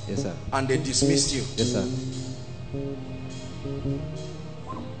happened? Yes, sir. And they dismissed you? Yes, sir.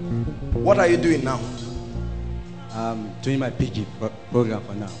 What are you doing now? I'm doing my PG program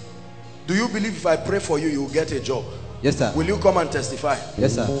for now. Do you believe if I pray for you, you will get a job? Yes, sir. Will you come and testify?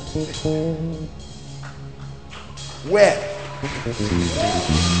 Yes, sir. Where?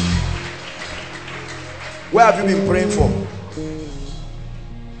 Where have you been praying for?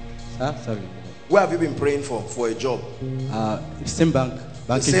 Sir, sorry. Where have you been praying for a job? Same bank.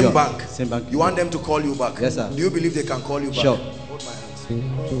 The same job. bank. Same bank. You want them to call you back? Yes, sir. Do you believe they can call you back? Sure. Hold my hands.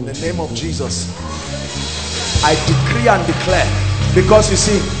 In the name of Jesus, I decree and declare, because you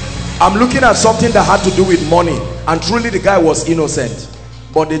see, I'm looking at something that had to do with money, and truly the guy was innocent,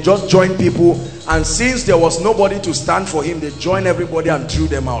 but they just joined people, and since there was nobody to stand for him, they joined everybody and threw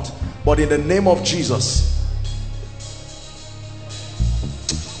them out. But in the name of Jesus,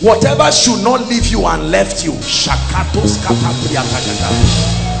 whatever should not leave you and left you,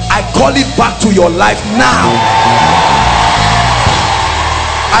 I call it back to your life now.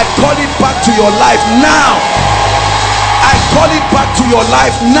 I call it back to your life now. I call it back to your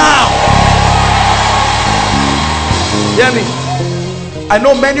life now. Hear me? I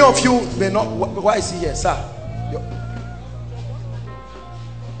know many of you may not. Why is he here, sir?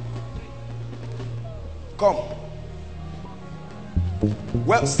 Come.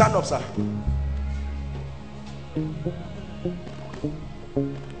 Well, stand up, sir.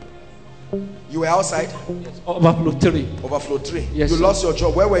 You were outside? Yes, overflow 3. Overflow 3. Yes, you sir. lost your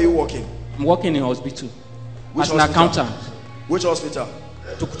job. Where were you working? I'm working in hospital. Which as an hospital? accountant. Which hospital?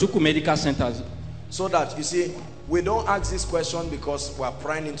 Tukutuku Medical Centers. So that, you see, we don't ask this question because we are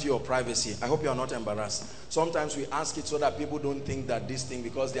prying into your privacy. I hope you are not embarrassed. Sometimes we ask it so that people don't think that this thing,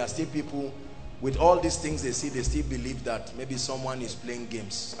 because there are still people with all these things they see, they still believe that maybe someone is playing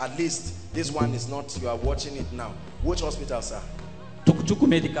games. At least this one is not. You are watching it now. Which hospital, sir? Tukutuku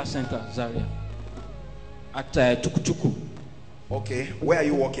Medical Center, Zaria. At Tukutuku. Okay. Where are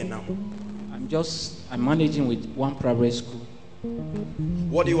you working now? I'm managing with one private school.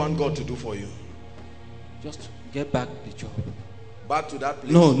 What do you want God to do for you? Just to get back the job. Back to that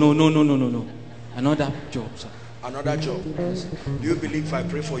place? No. Another job, sir. Another job? Yes. Do you believe if I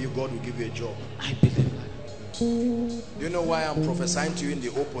pray for you, God will give you a job? I believe that. Do you know why I'm prophesying to you in the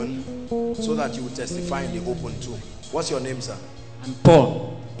open? So that you will testify in the open too. What's your name, sir? I'm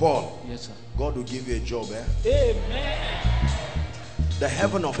Paul. Paul? Yes, sir. God will give you a job, eh? Amen. The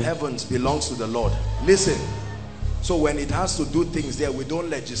heaven of heavens belongs to the Lord. Listen. So when it has to do things there, we don't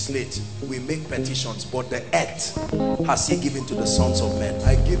legislate. We make petitions. But the earth has he given to the sons of men.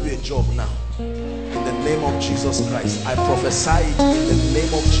 I give you a job now. In the name of Jesus Christ. I prophesy it in the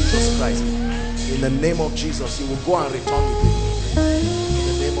name of Jesus Christ. In the name of Jesus. You will go and return with it. In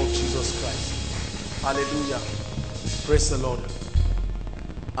the name of Jesus Christ. Hallelujah. Praise the Lord.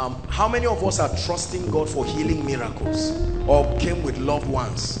 How many of us are trusting God for healing miracles, or came with loved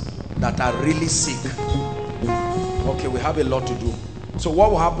ones that are really sick? Okay, we have a lot to do. So what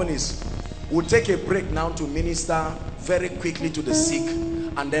will happen is we'll take a break now to minister very quickly to the sick,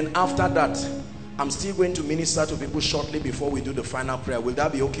 and then after that I'm still going to minister to people shortly before we do the final prayer. Will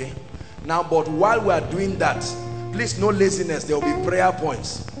that be okay? Now, but while we are doing that, please, no laziness. There will be prayer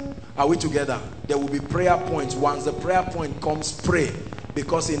points. Are we together? There will be prayer points. Once the prayer point comes, pray,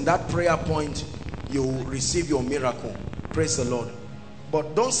 because in that prayer point you will receive your miracle. Praise the Lord.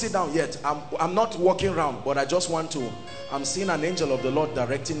 But don't sit down yet. I'm not walking around, but I just want to. I'm seeing an angel of the Lord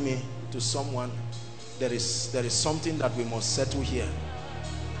directing me to someone. There is something that we must settle here.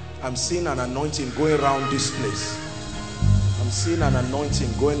 I'm seeing an anointing going around this place. I'm seeing an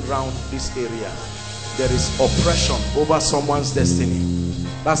anointing going around this area. There is oppression over someone's destiny.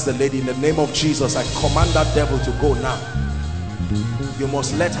 That's the lady. In the name of Jesus, I command that devil to go now. You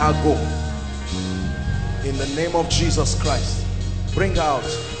must let her go. In the name of Jesus Christ. Bring her out.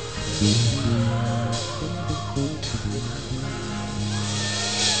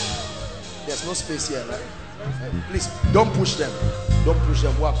 There's no space here, right? Please, don't push them. Don't push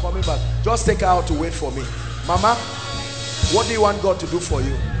them. We are coming back. Just take her out to wait for me. Mama, what do you want God to do for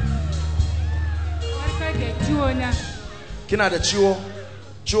you? Kina da ciwo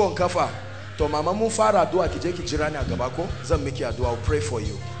ciwon kafa to mama mun fara addu'a kije ki jira ni a gaba ko zan miki addu'a. I'll pray for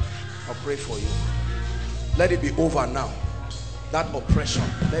you. I'll pray for you. Let it be over now. That oppression,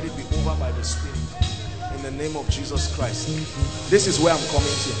 let it be over by the Spirit. In the name of Jesus Christ. This is where I'm coming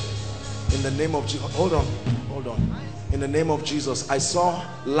to. In the name of Jesus. Hold on. Hold on. In the name of Jesus. I saw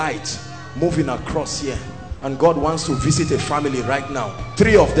light moving across here. And God wants to visit a family right now.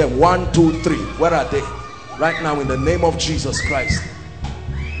 3 of them. 1, 2, 3. Where are they? Right now in the name of Jesus Christ.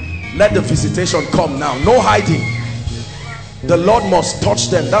 Let the visitation come now. No hiding. The Lord must touch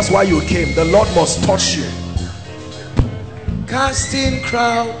them. That's why you came. The Lord must touch you. Casting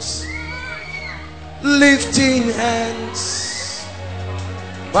crowds, lifting hands,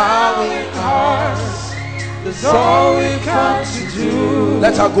 bowing hearts, that's all we come to do.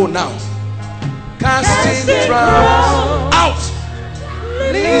 Let her go now. Casting crowds, out,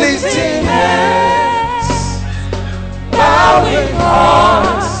 lifting hands, bowing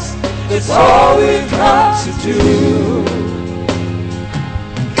hearts, that's all we come to do.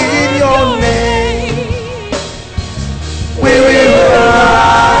 In your name we will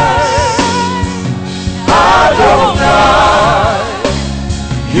rise, Adonai,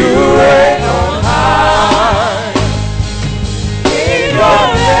 you reign on high.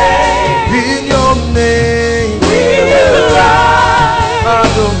 In your name, we will rise,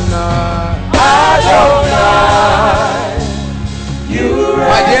 Adonai, you reign.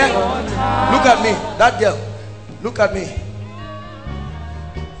 My dear, look at me, that girl, look at me.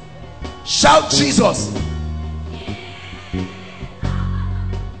 Shout Jesus.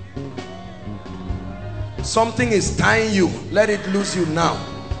 Something is tying you. Let it loose you now.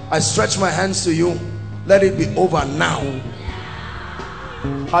 I stretch my hands to you. Let it be over now.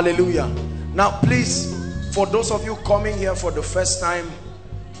 Hallelujah. Now please, for those of you coming here for the first time,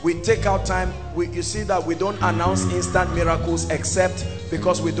 we take our time. You see that we don't announce instant miracles except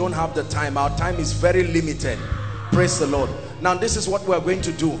because we don't have the time. Our time is very limited. Praise the Lord. Now this is what we're going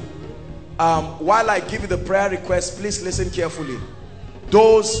to do. While I give you the prayer request, please listen carefully.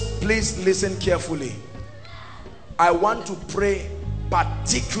 Those, please listen carefully. I want to pray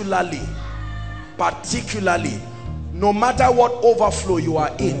particularly, no matter what overflow you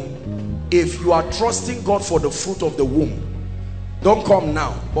are in, if you are trusting God for the fruit of the womb, don't come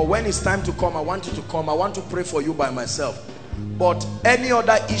now. But when it's time to come, I want you to come. I want to pray for you by myself. But any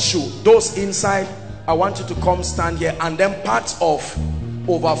other issue, those inside, I want you to come stand here. And then parts of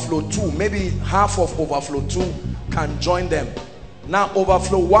overflow 2, maybe half of overflow 2 can join them. Now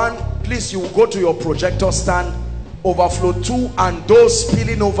overflow 1, please, you will go to your projector stand. Overflow 2 and those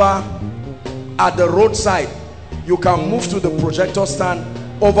spilling over at the roadside, you can move to the projector stand.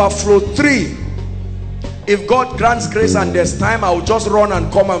 Overflow 3, if God grants grace and there's time, I will just run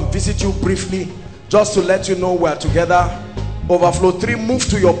and come and visit you briefly just to let you know we're together. Overflow 3, move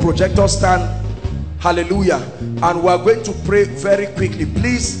to your projector stand. Hallelujah. And we're going to pray very quickly.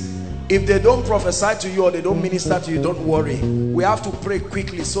 Please, if they don't prophesy to you or they don't minister to you, don't worry. We have to pray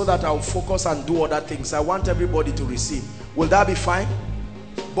quickly so that I'll focus and do other things. I want everybody to receive. Will that be fine?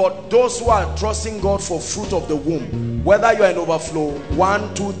 But those who are trusting God for fruit of the womb, whether you're in overflow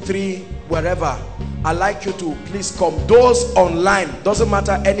 1, 2, 3, wherever, I'd like you to please come. Those online, doesn't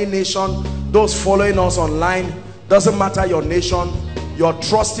matter any nation, those following us online, doesn't matter your nation, you're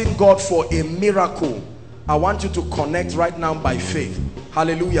trusting God for a miracle. I want you to connect right now by faith.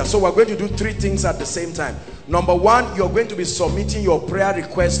 Hallelujah. So we're going to do 3 things at the same time. Number 1, you're going to be submitting your prayer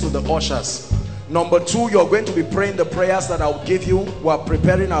requests to the ushers. Number 2, you're going to be praying the prayers that I'll give you. We're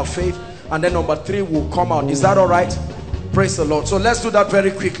preparing our faith. And then number 3 will come out. Is that all right? Praise the Lord. So let's do that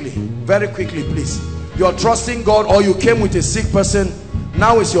very quickly. Very quickly, please. You're trusting God, or you came with a sick person.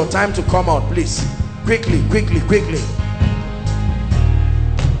 Now is your time to come out, please. Quickly, quickly, quickly.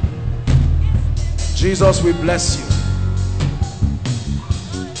 Jesus, we bless you.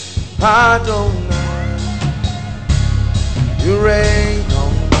 Adonai, you reign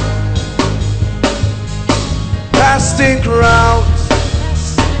on high. Casting crowds,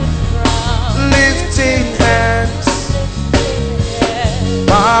 lifting hands,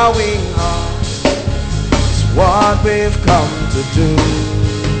 bowing we've come to do.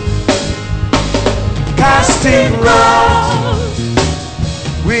 Casting crowns,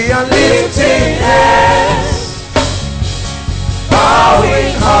 we are lifting hands,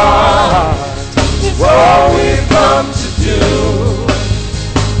 bowing hearts, what we've come to do.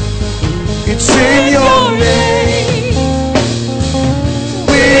 It's in your name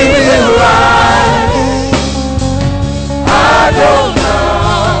we will rise.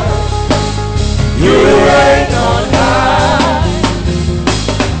 Adonai, you reign on high.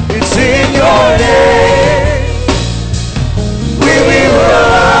 It's in your name we will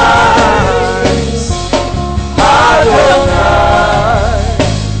rise. Adonai,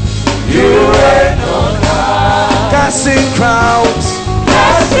 you reign on high. Casting crowns,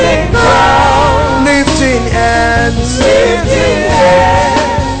 lifting hands,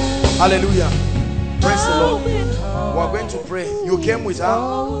 hallelujah. Praise the Lord. We're going to pray. You came with her?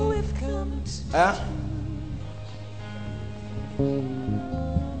 Huh?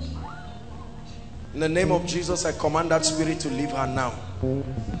 In the name of Jesus, I command that spirit to leave her now.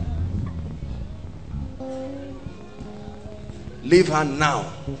 Leave her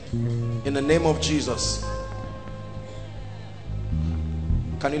now. In the name of Jesus.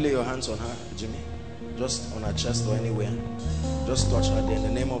 Can you lay your hands on her, Jimmy? Just on her chest or anywhere. Just touch her there. In the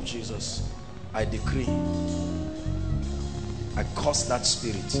name of Jesus, I decree, I curse that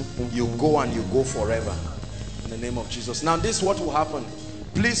spirit. You go and you go forever. In the name of Jesus. Now this is what will happen.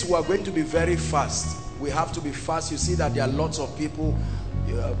 Please, we are going to be very fast. We have to be fast. You see that there are lots of people.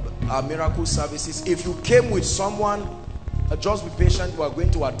 Our miracle services. If you came with someone, just be patient. We are going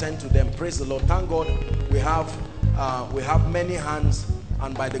to attend to them. Praise the Lord. Thank God we have many hands.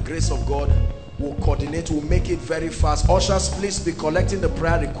 And by the grace of God, we'll coordinate, we'll make it very fast. Ushers, please be collecting the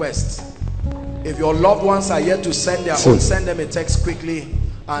prayer requests. If your loved ones are yet to send their own, send them a text quickly.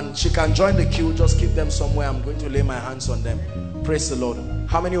 And she can join the queue, just keep them somewhere. I'm going to lay my hands on them. Praise the Lord.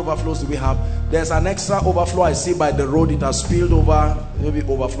 How many overflows do we have? There's an extra overflow I see by the road. It has spilled over, maybe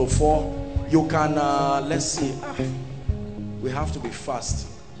overflow 4. You can, let's see. We have to be fast.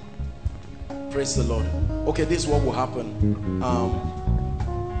 Praise the Lord. Okay, this is what will happen.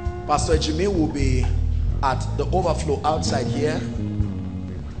 Pastor Jimmy will be at the overflow outside here.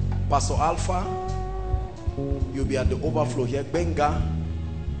 Pastor Alpha, you'll be at the overflow here. Benga,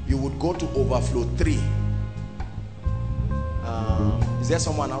 you would go to overflow 3. Is there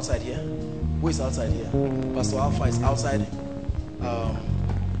someone outside here? Who is outside here? Pastor Alpha is outside.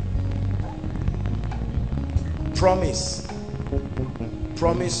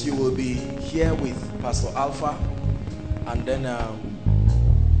 Promise you will be here with Pastor Alpha, and then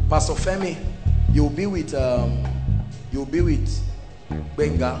Pastor Femi, you'll be with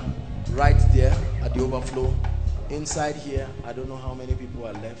Benga right there at the overflow. Inside here, I don't know how many people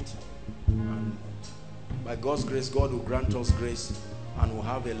are left. And by God's grace, God will grant us grace, and we'll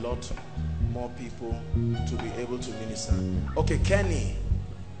have a lot more people to be able to minister. Okay, Kenny,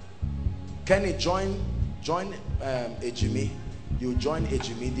 join Ejimi. You join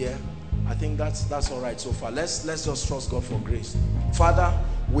Ejimi there. I think that's all right so far. Let's just trust God for grace. Father,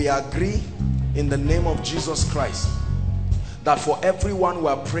 we agree in the name of Jesus Christ that for everyone we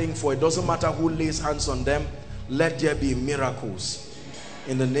are praying for, it doesn't matter who lays hands on them, let there be miracles.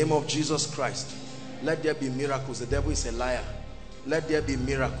 In the name of Jesus Christ, let there be miracles. The devil is a liar. Let there be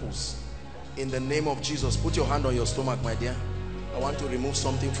miracles. In the name of Jesus. Put your hand on your stomach, my dear. I want to remove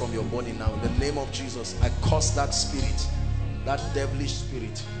something from your body now. In the name of Jesus, I curse that spirit, that devilish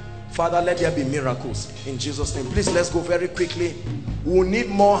spirit. Father, let there be miracles in Jesus' name. Please, let's go very quickly. We'll need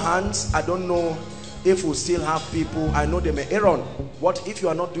more hands. I don't know if we'll still have people. I know they may. Aaron, what if you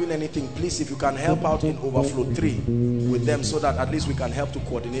are not doing anything? Please, if you can help out in overflow 3 with them, so that at least we can help to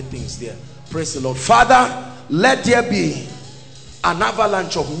coordinate things there. Praise the Lord. Father, let there be an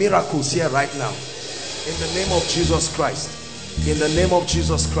avalanche of miracles here right now. In the name of Jesus Christ. In the name of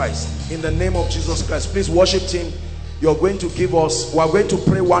Jesus Christ. In the name of Jesus Christ. Please, worship team, you're going to give us, we're going to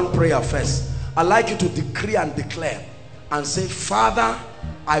pray one prayer first. I'd like you to decree and declare and say, Father,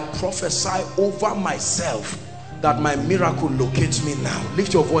 I prophesy over myself that my miracle locates me now.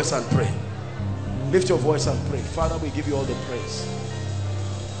 Lift your voice and pray. Lift your voice and pray. Father, we give you all the praise.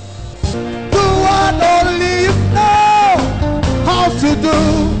 Do what only you know how to do.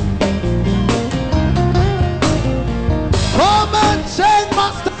 Come and change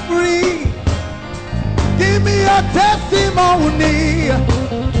my story. Give me a testimony.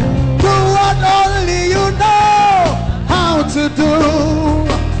 Do what only you know how to do.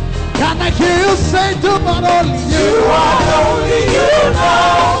 Can I hear you say, do what only you know? Do what only you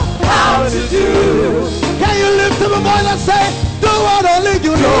know how to do. Can you lift up a voice and say, do what only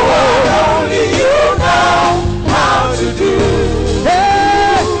you know? Do what only you know how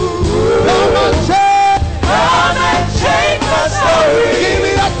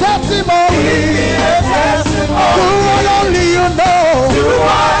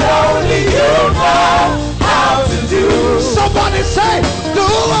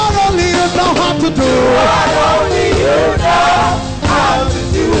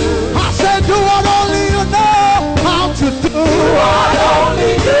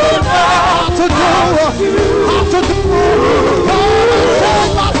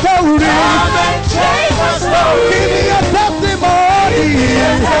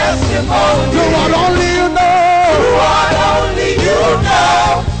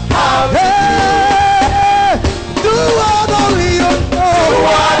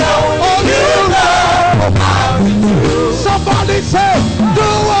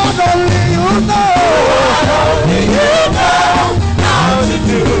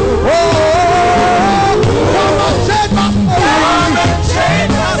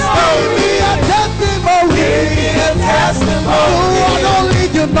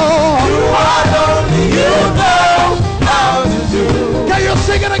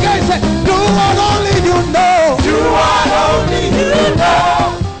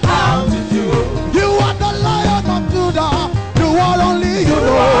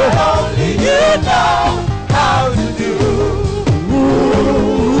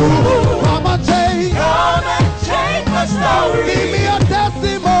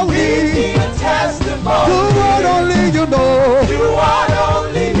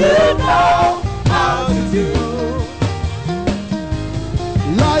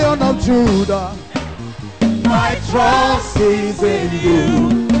trust is in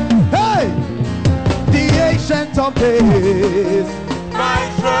you. Hey, the ancient of days. My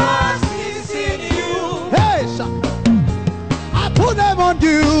trust is in you. Hey, I put them on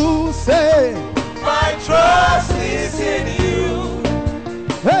you. Say, my trust is in you.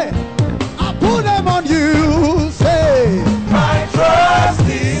 Hey, I put them on you. Say, my trust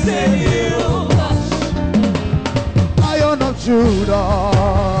is in you. Lion of Judah.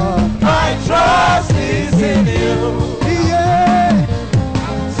 My trust is in you. Yeah,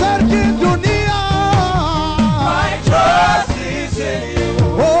 Sergin Dunia. My trust is in you.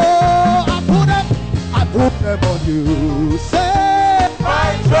 Oh, I put them on you. Say, my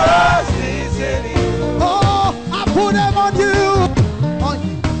trust is in you. Oh, I put them on you. On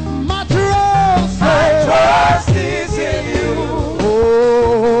my trust. My trust is in you.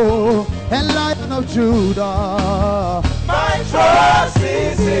 Oh, and Lion of Judah. My trust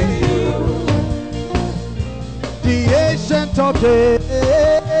is in you. The ancient of days.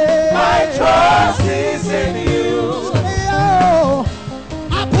 My trust is in you. Oh,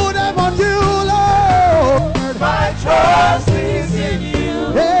 I put them on you, Lord. My trust is in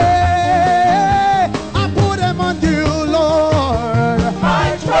you. Hey, I put them on you, Lord.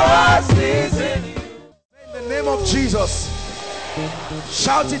 My trust is in you. In the name of Jesus.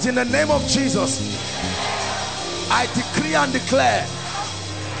 Shout it in the name of Jesus. I decree and declare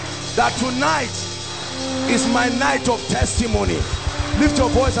that tonight is my night of testimony. Lift your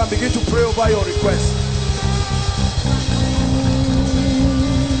voice and begin to pray over your request.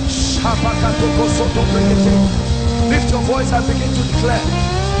 Lift your voice and begin to declare.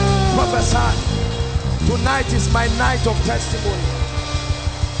 Prophesy. Tonight is my night of testimony.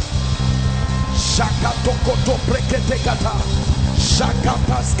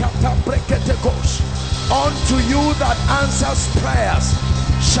 Unto you that answers prayers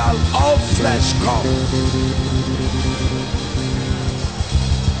shall all flesh come.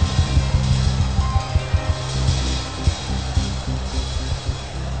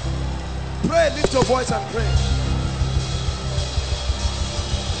 Pray, lift your voice and pray.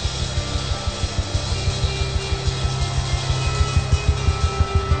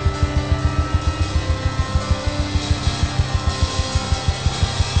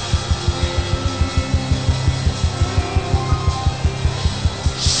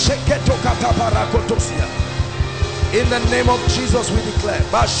 In the name of Jesus we declare.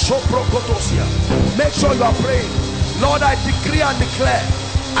 Make sure you are praying. Lord, I decree and declare,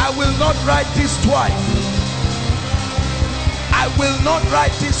 I will not write this twice. I will not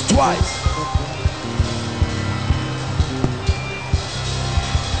write this twice.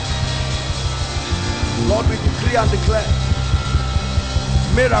 Lord, we decree and declare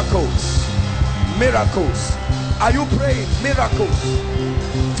miracles. Miracles. Are you praying? Miracles.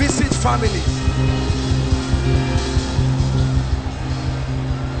 Visit families.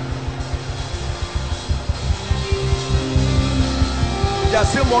 There are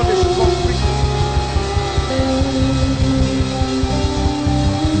still more they should come quickly.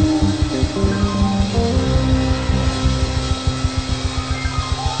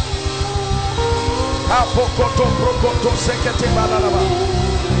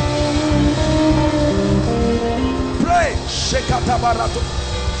 Pray.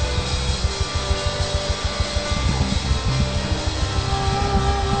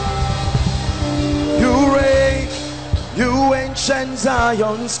 You reign, you ancient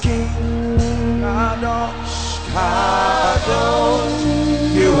Zion's King. Kadosh, Kadosh,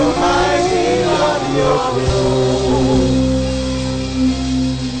 you are mighty on your throne.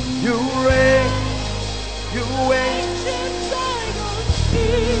 You reign, you ancient Zion's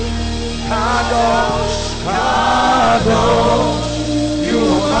King. Kadosh, Kadosh, you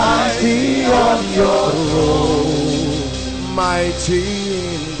are mighty on your throne. Mighty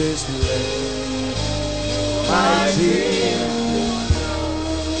in this place.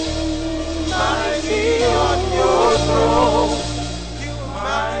 Mighty on your throne.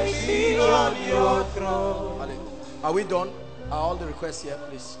 Mighty on your throne. Are we done? Are all the requests here,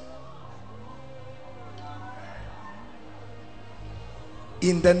 please?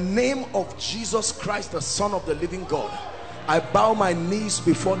 In the name of Jesus Christ, the Son of the living God, I bow my knees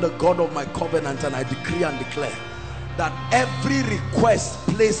before the God of my covenant, and I decree and declare that every request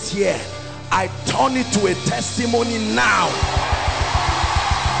placed here, I turn it to a testimony now.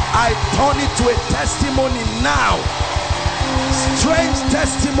 I turn it to a testimony now. Strange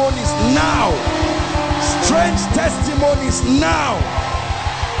testimonies now. Strange testimonies now.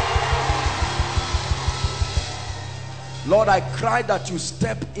 Lord, I cry that you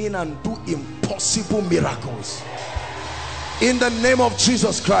step in and do impossible miracles. In the name of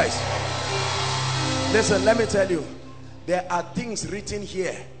Jesus Christ. Listen, let me tell you, there are things written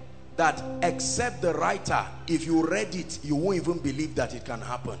here that except the writer, if you read it, you won't even believe that it can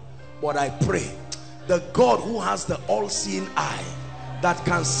happen. But I pray, the God who has the all-seeing eye, that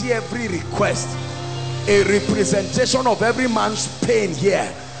can see every request, a representation of every man's pain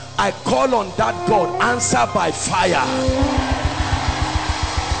here, I call on that God, answer by fire.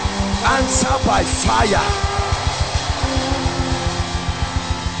 Answer by fire.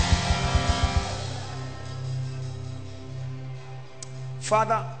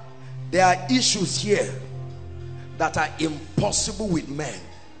 Father, there are issues here that are impossible with men.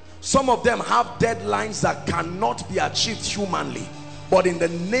 Some of them have deadlines that cannot be achieved humanly. But in the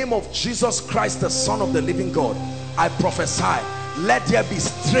name of Jesus Christ, the Son of the living God, I prophesy, let there be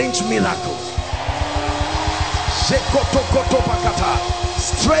strange miracles.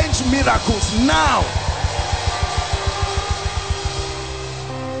 Strange miracles now.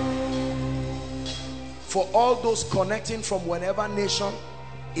 For all those connecting from whenever nation,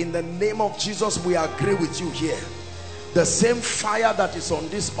 in the name of Jesus, we agree with you here. The same fire that is on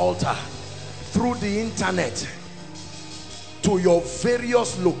this altar, through the internet, to your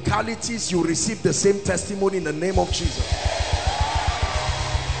various localities, you receive the same testimony in the name of Jesus.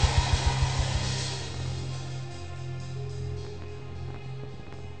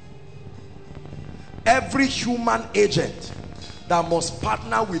 Every human agent that must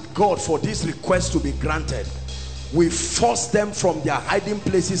partner with God for this request to be granted, we force them from their hiding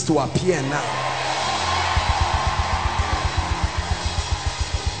places to appear now.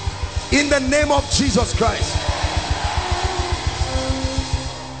 In the name of Jesus Christ.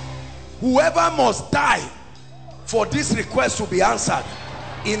 Whoever must die for this request to be answered,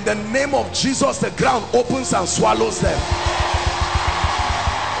 in the name of Jesus, the ground opens and swallows them.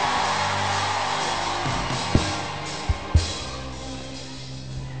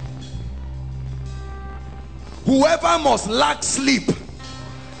 Whoever must lack sleep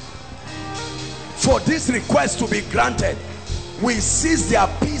for this request to be granted, we seize their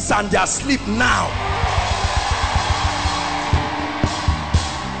peace and their sleep now.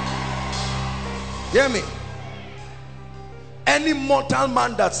 Hear me. Any mortal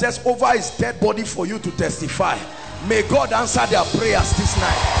man that says over his dead body for you to testify, may God answer their prayers this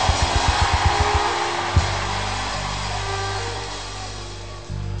night.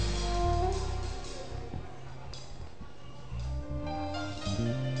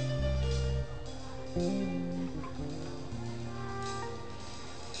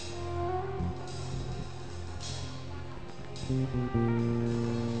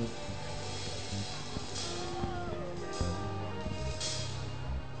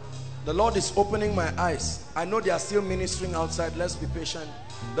 The Lord is opening my eyes. I know they are still ministering outside. Let's be patient.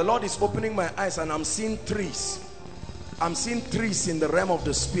 The Lord is opening my eyes and I'm seeing trees. I'm seeing trees in the realm of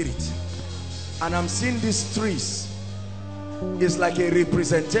the spirit. And I'm seeing these trees. It's like a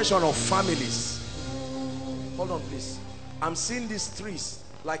representation of families. Hold on, please. I'm seeing these trees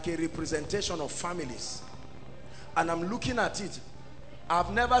like a representation of families. And I'm looking at it.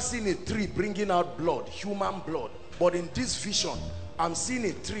 I've never seen a tree bringing out blood, human blood. But in this vision, I'm seeing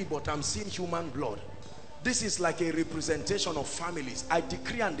a tree, but I'm seeing human blood. This is like a representation of families. I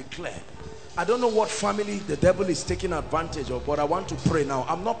decree and declare. I don't know what family the devil is taking advantage of, but I want to pray now.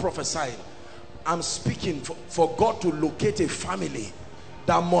 I'm not prophesying. I'm speaking for God to locate a family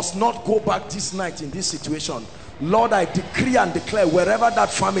that must not go back this night in this situation. Lord, I decree and declare wherever that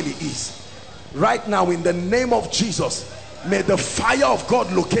family is, right now in the name of Jesus, may the fire of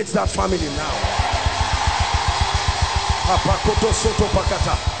God locate that family now.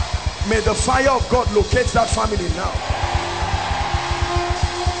 May the fire of God locate that family now.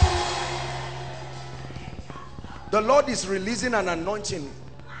 The Lord is releasing an anointing,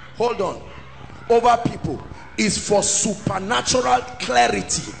 hold on, over people. Is for supernatural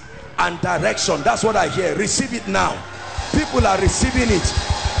clarity and direction. That's what I hear. Receive it now. People are receiving it.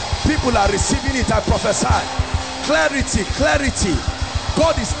 People are receiving it. I prophesy. Clarity, clarity.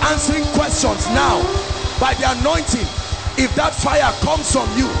 God is answering questions now by the anointing. If that fire comes on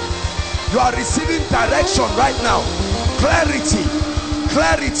you, you are receiving direction right now. Clarity,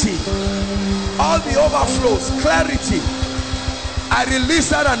 clarity, all the overflows, clarity. I release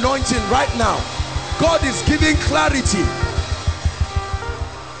that anointing right now. God is giving clarity.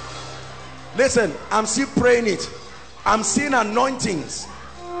 Listen, I'm still praying it. I'm seeing anointings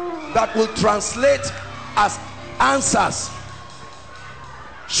that will translate as answers.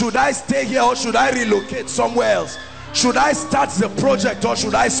 Should I stay here or should I relocate somewhere else? Should I start the project or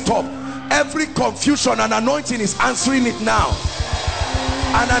should I stop? Every confusion, an anointing is answering it now.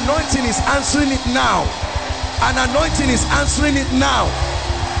 An anointing is answering it now. An anointing is answering it now.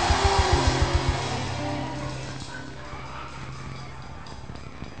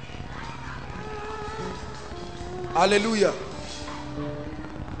 Hallelujah.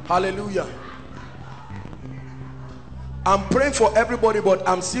 Hallelujah. I'm praying for everybody, but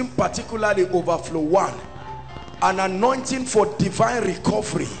I'm seeing particularly overflow one. An anointing for divine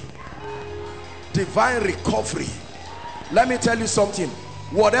recovery. Divine recovery. Let me tell you something.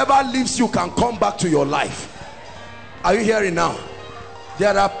 Whatever leaves you can come back to your life. Are you hearing now?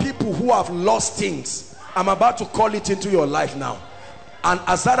 There are people who have lost things. I'm about to call it into your life now. And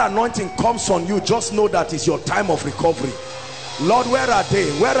as that anointing comes on you, just know that it's your time of recovery. Lord, where are they?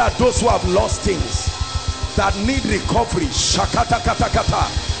 Where are those who have lost things that need recovery? Shakata kata kata,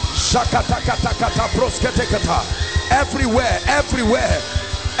 shakata kata kata, broskete kata. Everywhere, everywhere,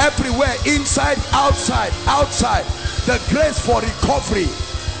 everywhere, inside, outside, outside. The grace for recovery,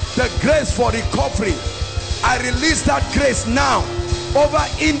 the grace for recovery. I release that grace now over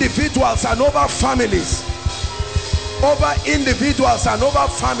individuals and over families. Over individuals and over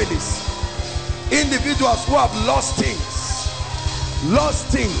families. Individuals who have lost things,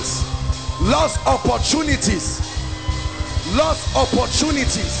 lost opportunities, lost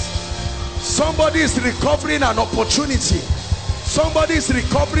opportunities. Somebody is recovering an opportunity. Somebody is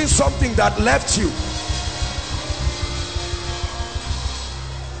recovering something that left you.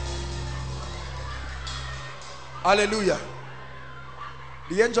 Hallelujah.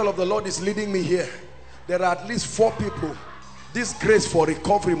 The angel of the Lord is leading me here. There are at least 4 people. This grace for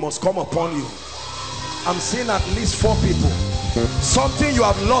recovery must come upon you. I'm seeing at least 4 people. Something you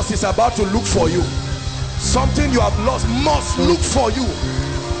have lost is about to look for you. Something you have lost must look for you.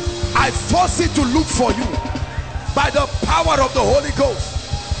 I force it to look for you by the power of the Holy Ghost.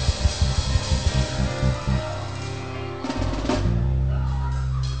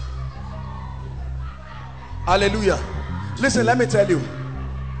 Hallelujah. Listen, let me tell you.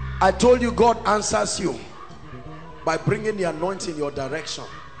 I told you God answers you by bringing the anointing in your direction.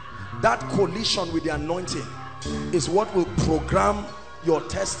 That collision with the anointing is what will program your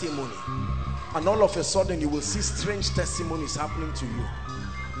testimony. And all of a sudden you will see strange testimonies happening to you.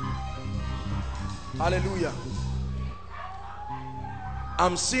 Hallelujah.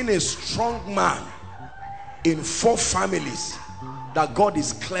 I'm seeing a strong man in 4 families that God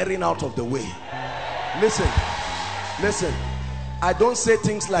is clearing out of the way. Listen, listen. I don't say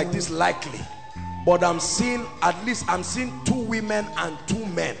things like this lightly, but I'm seeing 2 women and 2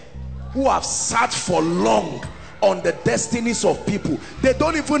 men who have sat for long on the destinies of people. They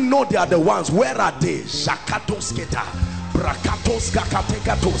don't even know they are the ones. Where are they?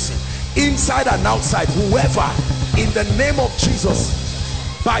 Inside and outside, whoever, in the name of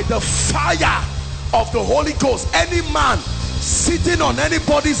Jesus, by the fire of the Holy Ghost, any man sitting on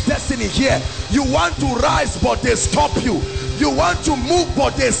anybody's destiny here, you want to rise but they stop you. You want to move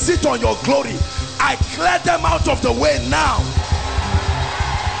but they sit on your glory. I clear them out of the way now.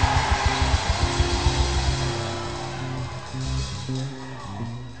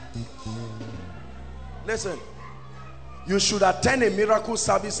 Listen, you should attend a miracle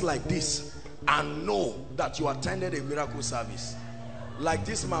service like this and know that you attended a miracle service. Like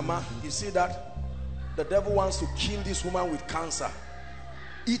this mama, you see that? The devil wants to kill this woman with cancer,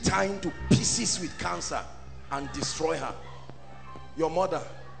 eat her into pieces with cancer and destroy her. Your mother,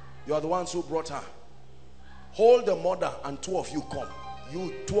 you are the ones who brought her. Hold the mother and 2 of you come.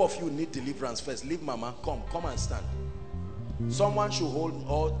 You 2 of you need deliverance first. Leave mama, come and stand. Someone should hold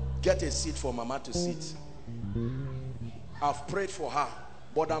or get a seat for mama to sit. I've prayed for her,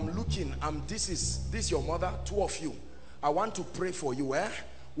 but I'm looking, this is your mother, 2 of you. I want to pray for you.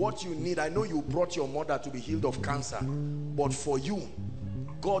 What you need, I know you brought your mother to be healed of cancer, but for you,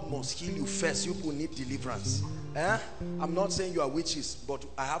 God must heal you first. You will need deliverance. I'm not saying you are witches, but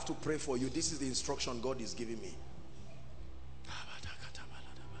I have to pray for you. This is the instruction God is giving me.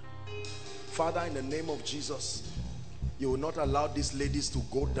 Father, in the name of Jesus, you will not allow these ladies to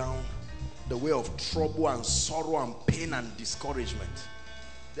go down the way of trouble and sorrow and pain and discouragement.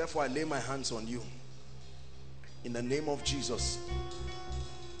 Therefore, I lay my hands on you. In the name of Jesus,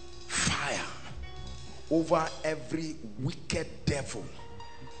 fire over every wicked devil.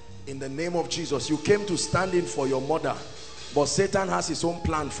 In the name of Jesus, you came to stand in for your mother, but Satan has his own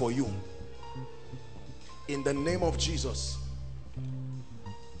plan for you. In the name of Jesus.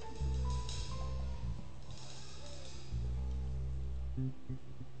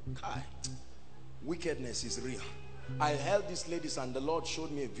 Kai. Wickedness is real. I held these ladies and the Lord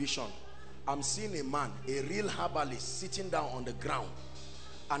showed me a vision. I'm seeing a man, a real herbalist, sitting down on the ground,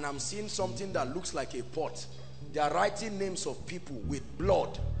 and I'm seeing something that looks like a pot. They are writing names of people with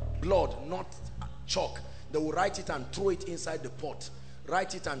blood, not chalk. They will write it and throw it inside the pot.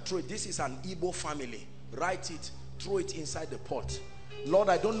 Write it and throw it. This is an Igbo family. Write it, throw it inside the pot. Lord,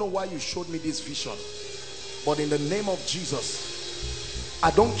 I don't know why you showed me this vision, But in the name of Jesus,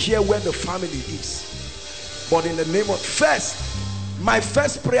 I don't care where the family is, but in the name of my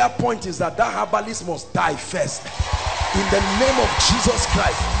first prayer point is that that herbalist must die first. In the name of Jesus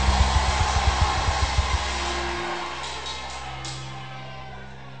Christ.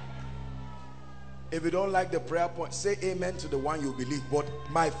 If you don't like the prayer point, say amen to the one you believe. But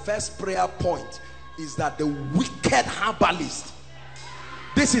my first prayer point is that the wicked herbalist,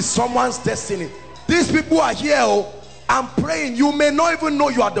 this is someone's destiny. These people are here. Oh, I'm praying. You may not even know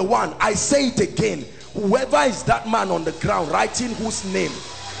you are the one. I say it again. Whoever is that man on the ground writing whose name,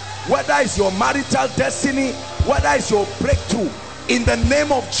 whether it's your marital destiny, whether it's your breakthrough, in the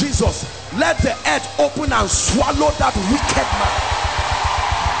name of Jesus, let the earth open and swallow that wicked man.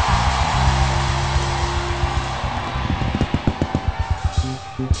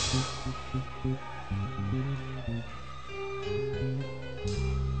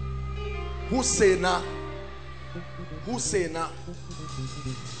 Who say now? Who say now?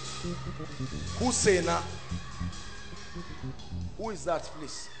 Who say now? Who is that,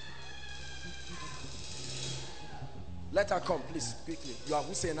 please? Let her come, please, quickly. You are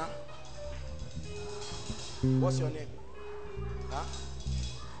Husseina? What's your name? Huh?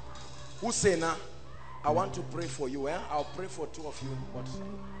 Husseina, I want to pray for you. I'll pray for two of you, but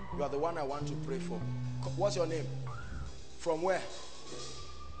you are the one I want to pray for. What's your name? From where?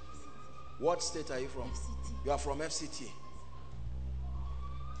 What state are you from? FCT. You are from FCT.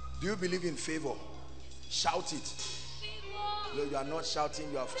 Do you believe in favor? Shout it. No, you are not shouting.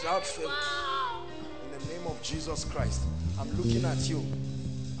 You have shouted favor. In the name of Jesus Christ, I'm looking at you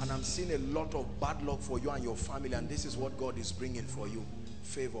and I'm seeing a lot of bad luck for you and your family, and this is what God is bringing for you.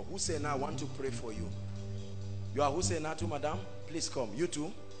 Favor. Hussein, I want to pray for you. You are Hussein too, madam? Please come. You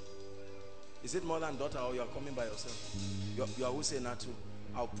too? Is it mother and daughter, or you are coming by yourself? You are Hussein too.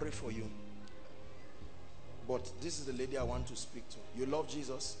 I'll pray for you. But this is the lady I want to speak to. You love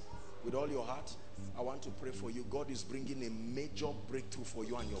Jesus with all your heart. I want to pray for you. God is bringing a major breakthrough for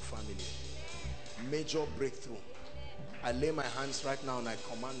you and your family. Major breakthrough. I lay my hands right now and I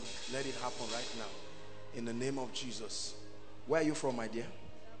command, let it happen right now. In the name of Jesus. Where are you from, my dear?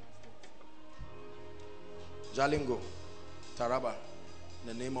 Jalingo, Taraba.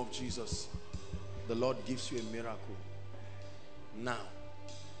 In the name of Jesus, the Lord gives you a miracle. Now,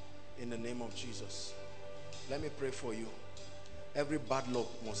 in the name of Jesus. Let me pray for you. Every bad luck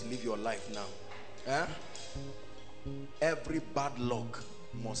must leave your life now. Every bad luck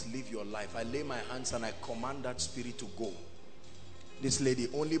must leave your life. I lay my hands and I command that spirit to go. This lady,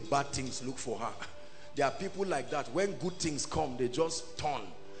 only bad things look for her. There are people like that. When good things come, they just turn.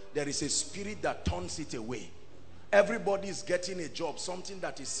 There is a spirit that turns it away. Everybody is getting a job, something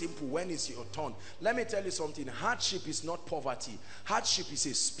that is simple. When is your turn? Let me tell you something. Hardship is not poverty. Hardship is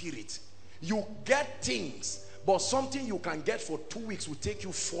a spirit. You get things, but something you can get for 2 weeks will take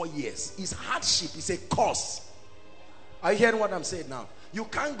you 4 years. It's hardship. It's a curse. Are you hearing what I'm saying now? You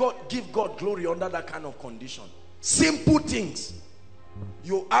can't give God glory under that kind of condition. Simple things.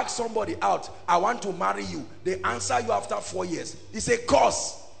 You ask somebody out, I want to marry you. They answer you after 4 years. It's a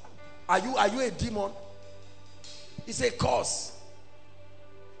curse. Are you a demon? It's a curse.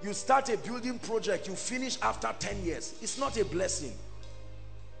 You start a building project, you finish after 10 years. It's not a blessing.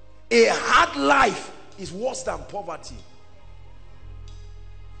 A hard life is worse than poverty.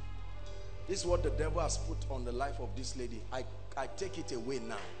 This is what the devil has put on the life of this lady. I take it away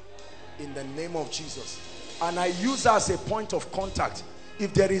now in the name of Jesus, and I use her as a point of contact.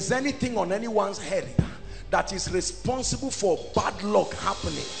 If there is anything on anyone's head that is responsible for bad luck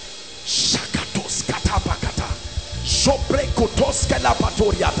happening,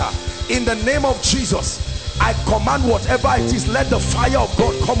 in the name of Jesus, I command whatever it is, let the fire of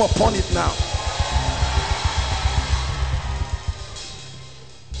God come upon it now.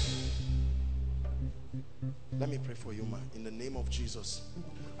 Let me pray for you, man. In the name of Jesus,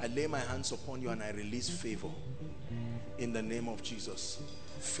 I lay my hands upon you and I release favor. In the name of Jesus,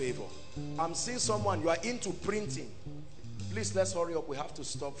 favor. I'm seeing someone, you are into printing. Please, let's hurry up. We have to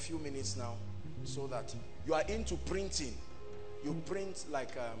stop a few minutes now, so that you are into printing. You print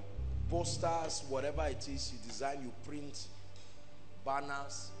like posters, whatever it is you design, you print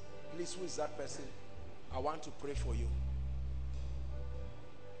banners. Please, who is that person? I want to pray for you.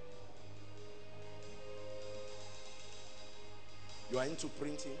 You are into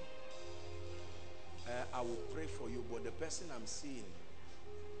printing. I will pray for you, but the person I'm seeing,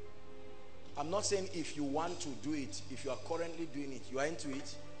 I'm not saying if you want to do it, if you are currently doing it, you are into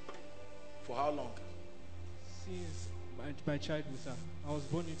it. For how long? Since my childhood, sir. I was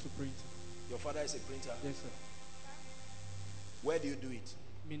born into printing. Your father is a printer? Yes, sir. Where do you do it?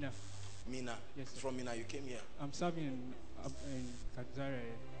 Mina. Mina. Yes, sir. From Mina, you came here. I'm serving in Kadzara.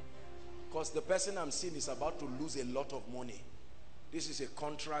 Because the person I'm seeing is about to lose a lot of money. This is a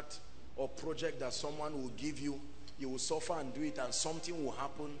contract or project that someone will give you. You will suffer and do it, and something will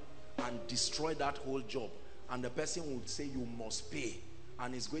happen and destroy that whole job. And the person will say you must pay.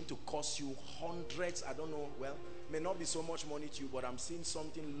 And it's going to cost you hundreds, I don't know, well, may not be so much money to you, but I'm seeing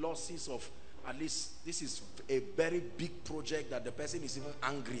something, losses of, at least this is a very big project that the person is even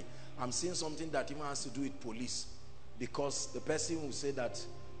angry. I'm seeing something that even has to do with police, because the person will say that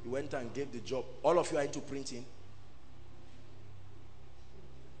he went and gave the job. All of you are into printing.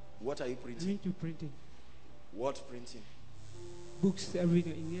 What are you printing? I'm into printing. What printing? Books,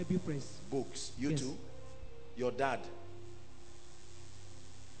 everything in every press. Books. You Yes. too? Your dad?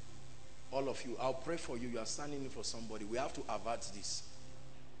 All of you. I'll pray for you. You are standing in for somebody. We have to avert this.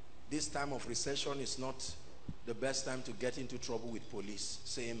 This time of recession is not the best time to get into trouble with police.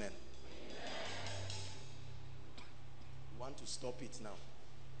 Say amen. We want to stop it now,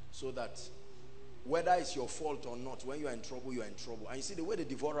 so that whether it's your fault or not, when you are in trouble, you are in trouble. And you see, the way the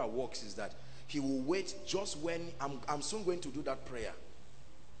devourer works is that he will wait just when, I'm soon going to do that prayer,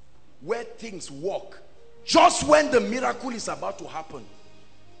 where things work, just when the miracle is about to happen,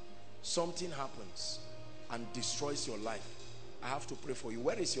 something happens and destroys your life. I have to pray for you.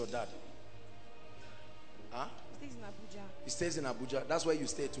 Where is your dad? Huh? He stays in Abuja. He stays in Abuja. That's where you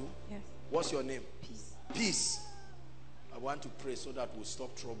stay too? Yes. What's your name? Peace. Peace. I want to pray so that we'll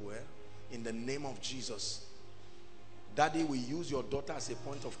stop trouble, in the name of Jesus. Daddy, we use your daughter as a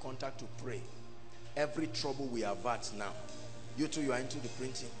point of contact to pray. Every trouble we avert now. You two, you are into the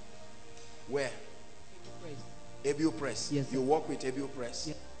printing. Where? ABU Press. Yes, sir. You work with ABU Press?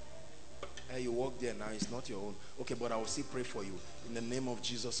 Yeah. You work there now. It's not your own. Okay, but I will still pray for you. In the name of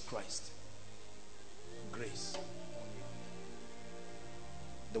Jesus Christ. Grace.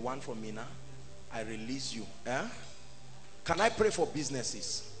 The one for Mina, I release you. Can I pray for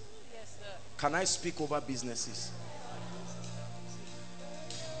businesses? Yes, sir. Can I speak over businesses?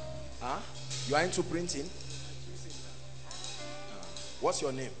 You are into printing? What's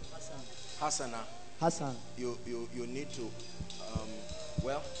your name? Hassan. Hassan. You need to,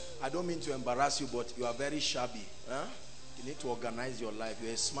 well, I don't mean to embarrass you, but you are very shabby. You need to organize your life.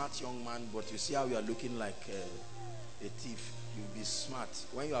 You're a smart young man, but you see how you are looking like a thief. You'll be smart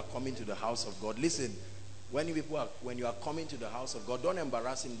when you are coming to the house of God. Listen, when you are coming to the house of God, don't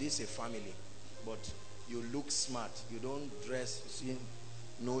embarrass him. This is a family, but you look smart. You don't dress, you see,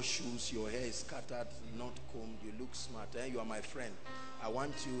 no shoes, your hair is scattered, not combed. You look smart. You are my friend. I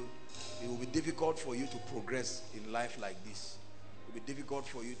want you. It will be difficult for you to progress in life like this. It will be difficult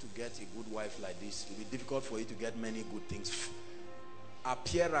for you to get a good wife like this. It will be difficult for you to get many good things.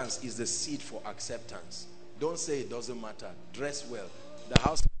 Appearance is the seed for acceptance. Don't say it doesn't matter. Dress well. The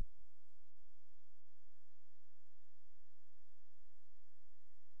house.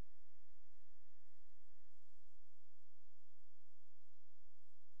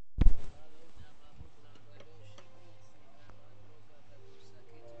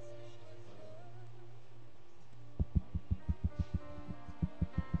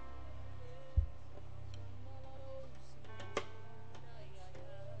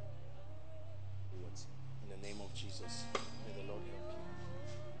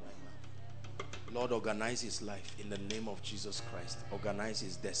 Lord, organize his life in the name of Jesus Christ. Organize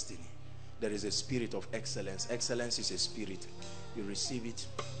his destiny. There is a spirit of excellence. Excellence is a spirit. You receive it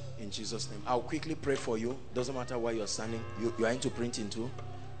in Jesus' name. I'll quickly pray for you. Doesn't matter where you're standing. You are into printing too.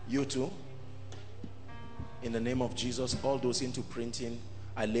 You too. In the name of Jesus, all those into printing,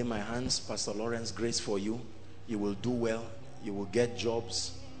 I lay my hands, Pastor Lawrence, grace for you. You will do well. You will get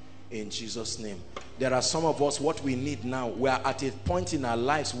jobs in Jesus' name. There are some of us, what we need now, we are at a point in our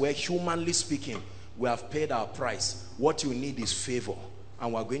lives where, humanly speaking, we have paid our price. What you need is favor,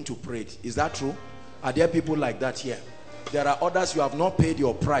 and we're going to pray it. Is that true? Are there people like that here? There are others, you have not paid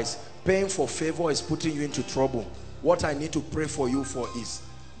your price. Paying for favor is putting you into trouble. What I need to pray for you for is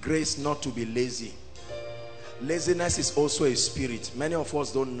grace not to be lazy. Laziness is also a spirit. Many of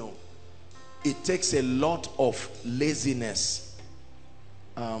us don't know. It takes a lot of laziness.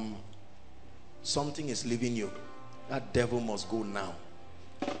 Something is leaving you. That devil must go now.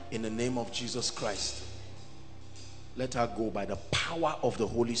 In the name of Jesus Christ. Let her go by the power of the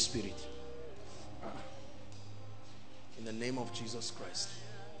Holy Spirit. In the name of Jesus Christ.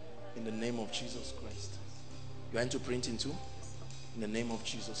 In the name of Jesus Christ. You are into printing too? In the name of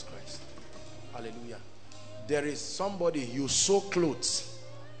Jesus Christ. Hallelujah. There is somebody, you sew clothes.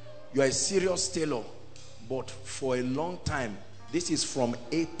 You are a serious tailor. But for a long time, this is from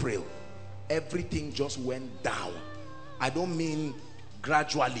April, everything just went down. I don't mean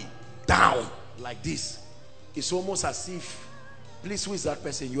gradually, down like this. It's almost as if, please, who is that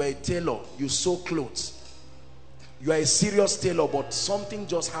person? You are a tailor, you sew clothes. You are a serious tailor, but something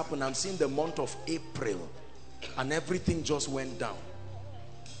just happened. I'm seeing the month of April and everything just went down.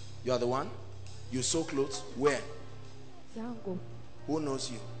 You are the one? You sew clothes? Where? Zango. Who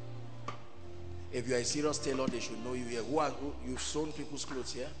knows you? If you are a serious tailor, they should know you here. Who you've sewn people's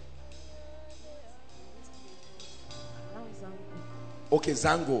clothes here? Now Zango. Okay,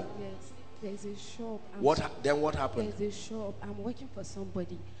 Zango. Yes. There's a shop. Then what happened? There's a shop. I'm working for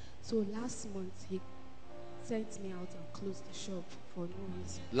somebody. So last month he sent me out and closed the shop for no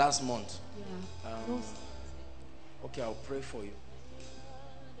reason. Last month? Yeah. Okay, I'll pray for you.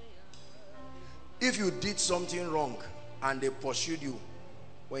 If you did something wrong and they pursued you,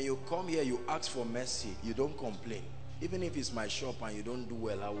 when you come here, you ask for mercy. You don't complain. Even if it's my shop and you don't do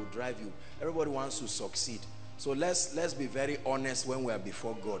well, I will drive you. Everybody wants to succeed. So let's be very honest when we are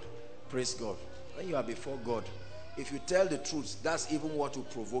before God. Praise God. When you are before God, if you tell the truth, that's even what will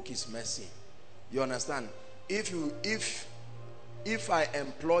provoke his mercy. You understand? If I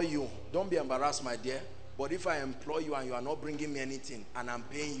employ you, don't be embarrassed, my dear, but if I employ you and you are not bringing me anything and I'm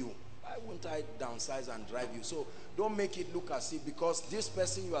paying you, why won't I downsize and drive you? So don't make it look as if, because this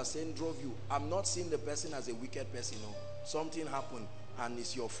person you are saying drove you, I'm not seeing the person as a wicked person. No, something happened and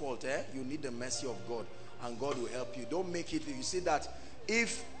it's your fault. You need the mercy of God and God will help you. Don't make it, you see that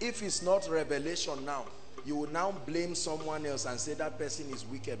if it's not revelation now, you will now blame someone else and say that person is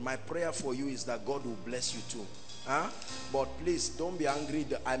wicked. My prayer for you is that God will bless you too. But please don't be angry.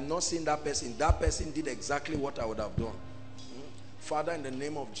 I'm not seeing that person. That person did exactly what I would have done. Father, in the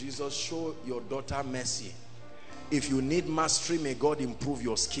name of Jesus, show your daughter mercy. If you need mastery, may God improve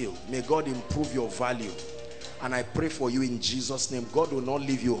your skill. May God improve your value. And I pray for you in Jesus' name. God will not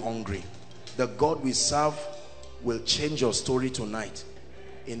leave you hungry. The God we serve will change your story tonight.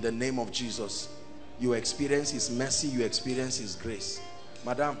 In the name of Jesus. You experience his mercy, you experience his grace.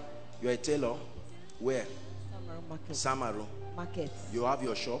 Madam, you are a tailor? Where? Samaru Market. Samaru. Market. You have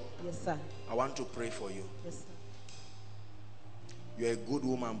your shop? Yes, sir. I want to pray for you. Yes, sir. You're a good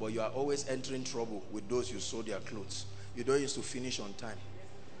woman, but you are always entering trouble with those you sew their clothes. You don't used to finish on time.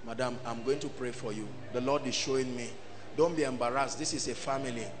 Madam, I'm going to pray for you. The Lord is showing me. Don't be embarrassed. This is a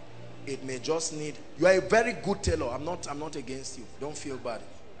family. It may just need... You are a very good tailor. I'm not against you. Don't feel bad.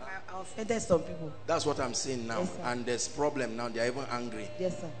 I offended some people. That's what I'm saying now. Yes, and there's problem now. They're even angry.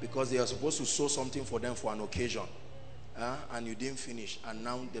 Yes, sir. Because they are supposed to sew something for them for an occasion. And you didn't finish. And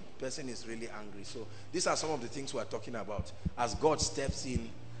now the person is really angry. So these are some of the things we're talking about. As God steps in,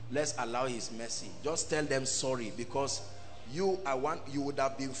 let's allow his mercy. Just tell them sorry, because you would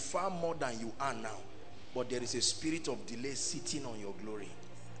have been far more than you are now. But there is a spirit of delay sitting on your glory.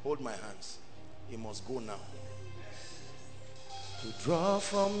 Hold my hands. It must go now. To draw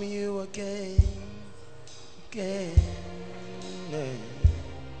from you again.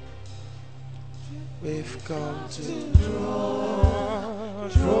 We've come to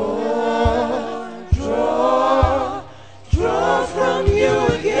draw from you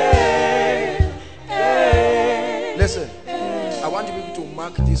again. Listen, I want you people to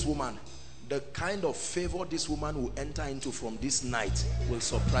mark this woman. The kind of favor this woman will enter into from this night will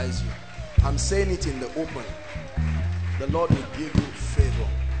surprise you. I'm saying it in the open. The Lord will give you favor.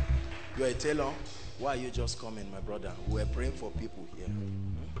 You are a tailor. Why are you just coming, my brother? We're praying for people here.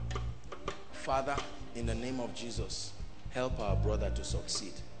 Father, in the name of Jesus, help our brother to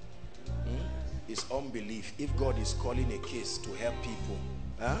succeed. It's unbelief. If God is calling a case to help people,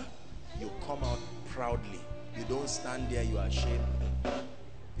 you come out proudly. You don't stand there, you are ashamed.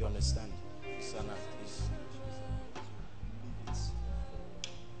 You understand? Sana, please.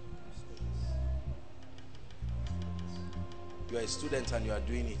 You are a student and you are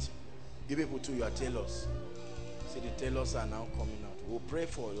doing it. You people too, you are tailors. See, the tailors are now coming out. We'll pray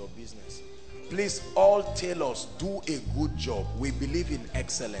for your business. Please, all tailors, do a good job. We believe in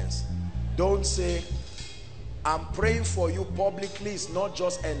excellence. Don't say, I'm praying for you publicly. It's not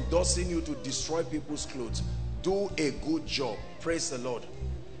just endorsing you to destroy people's clothes. Do a good job. Praise the Lord.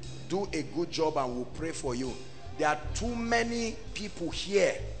 Do a good job and we'll pray for you. There are too many people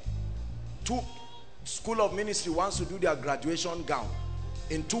here. School of Ministry wants to do their graduation gown.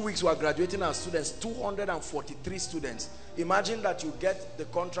 In 2 weeks we are graduating our students, 243 students. Imagine that you get the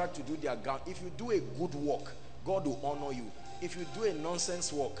contract to do their gown. If you do a good work, God will honor you. If you do a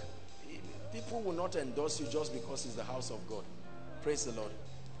nonsense work, people will not endorse you just because it's the house of God. Praise the Lord.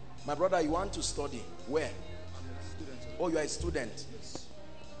 My brother, you want to study? Where? I'm a student. Oh, you are a student? Yes.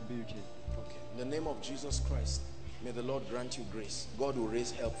 In the UK. Okay. In the name of Jesus Christ, may the Lord grant you grace. God will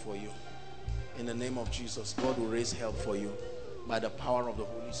raise help for you. In the name of Jesus, God will raise help for you. by the power of the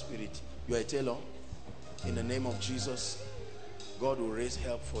Holy Spirit. You are a tailor. In the name of Jesus, God will raise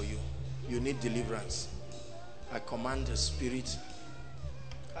help for you. You need deliverance. I command the spirit.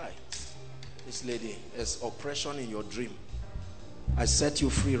 Hi, this lady, there's oppression in your dream. I set you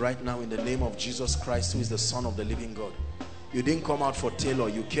free right now in the name of Jesus Christ, who is the Son of the living God. You didn't come out for tailor.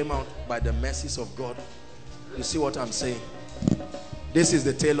 You came out by the mercies of God. You see what I'm saying? This is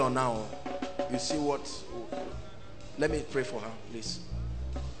the tailor now. You see what? Let me pray for her, please.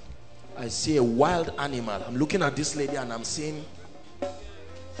 I see a wild animal. I'm looking at this lady and I'm seeing,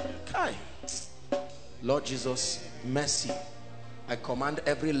 Kai, Lord Jesus, mercy. I command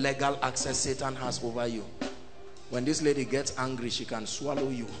every legal access Satan has over you. When this lady gets angry, she can swallow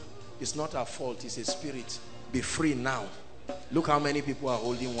you. It's not her fault, it's a spirit. Be free now. Look how many people are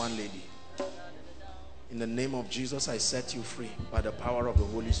holding one lady. In the name of Jesus, I set you free by the power of the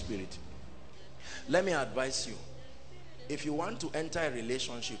Holy Spirit. Let me advise you. If you want to enter a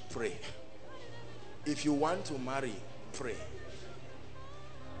relationship, pray. If you want to marry, pray.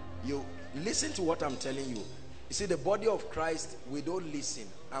 You listen to what I'm telling you. You see, the body of Christ, we don't listen.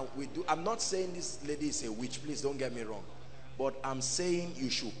 And we do. I'm not saying this lady is a witch, please don't get me wrong. But I'm saying you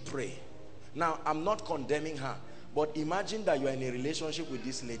should pray. Now, I'm not condemning her. But imagine that you are in a relationship with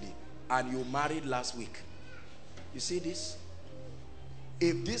this lady and you married last week. You see this?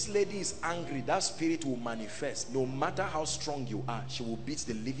 If this lady is angry, that spirit will manifest. No matter how strong you are, she will beat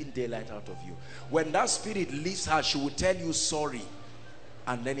the living daylight out of you. When that spirit leaves her, she will tell you sorry.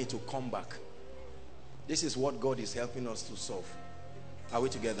 And then it will come back. This is what God is helping us to solve. Are we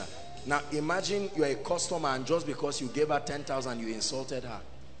together? Now imagine you are a customer and just because you gave her 10,000, you insulted her.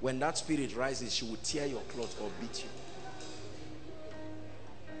 When that spirit rises, she will tear your clothes or beat you.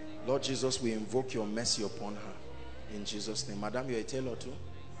 Lord Jesus, we invoke your mercy upon her. In Jesus' name. Madam, you're a tailor too?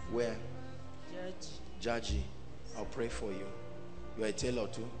 Where? Jaji. I'll pray for you. You're a tailor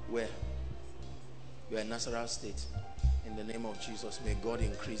too? Where? You're in Nasarawa State. In the name of Jesus, may God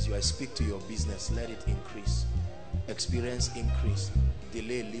increase you. I speak to your business. Let it increase. Experience increase.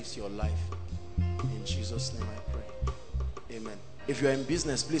 Delay leaves your life. In Jesus' name I pray. Amen. If you're in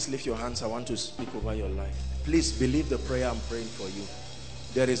business, please lift your hands. I want to speak over your life. Please believe the prayer I'm praying for you.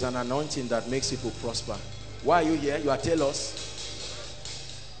 There is an anointing that makes people prosper. Why are you here? You are tailors.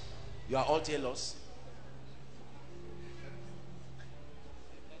 You are all tailors.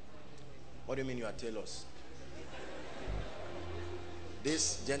 What do you mean you are tailors?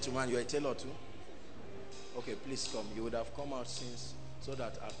 This gentleman, you are a tailor too? Okay, please come. You would have come out since, so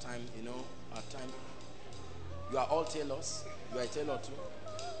that our time, you know, our time. You are all tailors. You are a tailor too?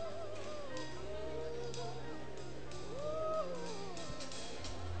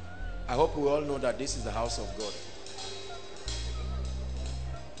 I hope we all know that this is the house of God.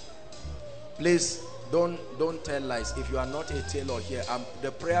 Please don't tell lies. If you are not a tailor here,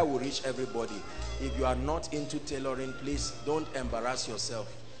 the prayer will reach everybody. If you are not into tailoring, please don't embarrass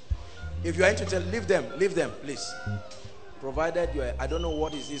yourself. If you are into leave them, please. Provided you are, I don't know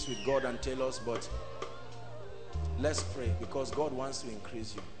what is this with God and tailors, but let's pray because God wants to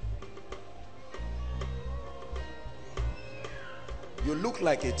increase you. You look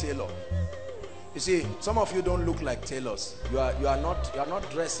like a tailor. You see, some of you don't look like tailors. You are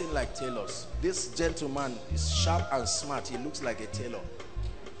not dressing like tailors. This gentleman is sharp and smart. He looks like a tailor.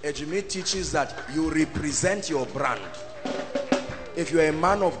 Ejimi teaches that you represent your brand. If you are a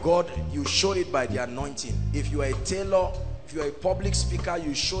man of God, you show it by the anointing. If you are a tailor, if you are a public speaker,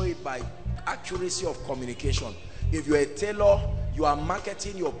 you show it by accuracy of communication. If you are a tailor, you are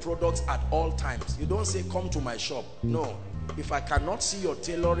marketing your products at all times. You don't say, come to my shop. No. If I cannot see your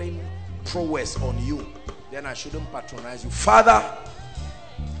tailoring prowess on you, then I shouldn't patronize you. Father,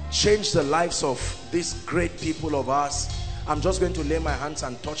 change the lives of these great people of ours. I'm just going to lay my hands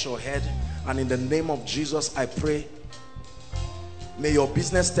and touch your head. And in the name of Jesus, I pray, may your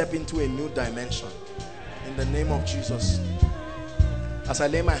business step into a new dimension. In the name of Jesus. As I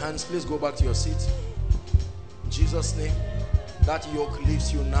lay my hands, please go back to your seat. In Jesus' name, that yoke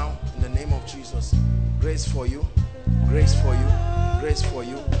leaves you now. In the name of Jesus. Grace for you. Grace for you. Grace for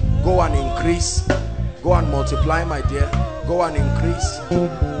you. Go and increase. Go and multiply, my dear. Go and increase.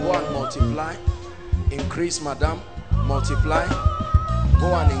 Go and multiply. Increase, madam. Multiply.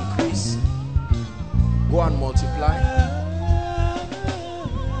 Go and increase. Go and multiply.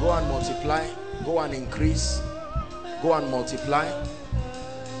 Go and multiply. Go and increase. Go and multiply.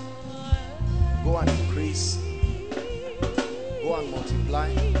 Go and increase. Go and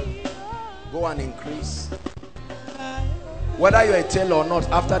multiply. Go and increase. Whether you're a tailor or not,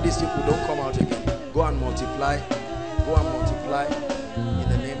 after these people don't come out again. Go and multiply. Go and multiply. In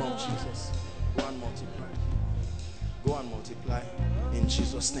the name of Jesus. Go and multiply. Go go and multiply in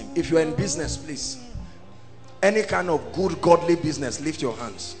Jesus' name. If you're in business, please, any kind of good godly business, lift your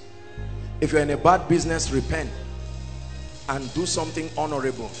hands. If you're in a bad business, repent and do something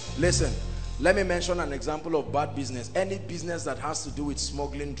honorable. Listen, let me mention an example of bad business. Any business that has to do with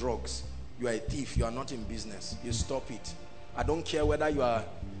smuggling drugs, you are a thief. You are not in business. You stop it. I don't care whether you are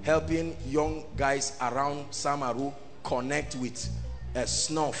helping young guys around Samaru connect with a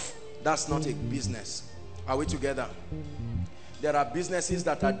snuff. That's not a business. Are we together? There are businesses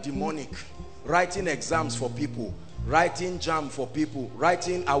that are demonic. Writing exams for people, writing jam for people,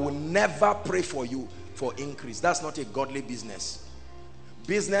 writing, I will never pray for you for increase. That's not a godly business.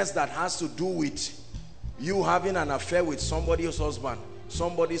 Business that has to do with you having an affair with somebody's husband,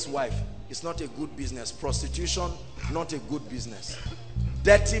 somebody's wife, it's not a good business. Prostitution, not a good business.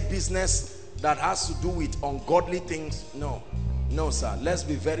 Dirty business that has to do with ungodly things, no. No, sir. Let's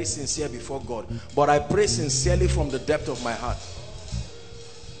be very sincere before God. But I pray sincerely from the depth of my heart.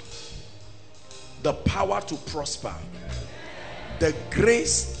 The power to prosper, the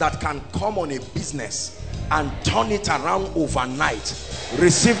grace that can come on a business and turn it around overnight.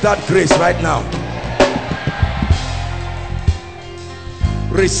 Receive that grace right now.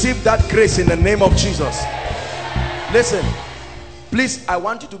 Receive that grace in the name of Jesus. Listen, please, I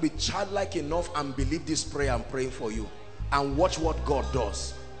want you to be childlike enough and believe this prayer I'm praying for you, and watch what God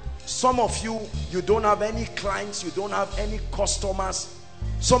does. Some of you, you don't have any clients, you don't have any customers.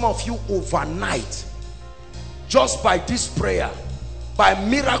 Some of you, overnight, just by this prayer, by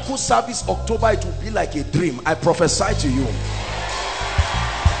miracle service October, it will be like a dream. I prophesy to you.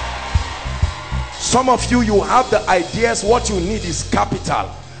 Some of you, you have the ideas. What you need is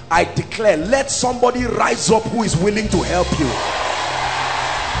capital. I declare, let somebody rise up who is willing to help you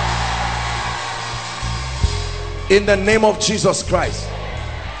in the name of Jesus Christ.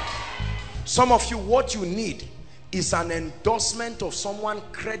 Some of you, what you need is an endorsement of someone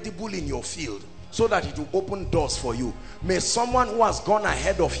credible in your field, so that it will open doors for you. May someone who has gone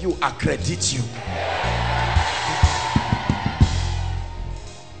ahead of you accredit you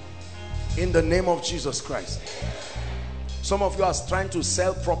in the name of Jesus Christ. Some of you are trying to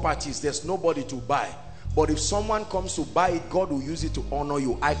sell properties. There's nobody to buy, but if someone comes to buy it, God will use it to honor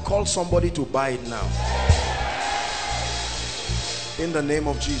you. I call somebody to buy it now in the name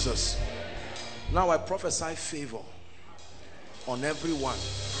of Jesus. Now I prophesy favor on everyone.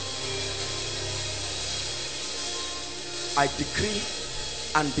 I decree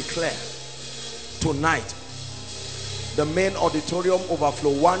and declare tonight, the main auditorium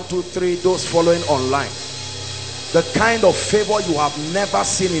overflow, 1, 2, 3, those following online, the kind of favor you have never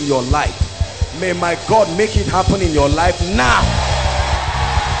seen in your life, may my God make it happen in your life now.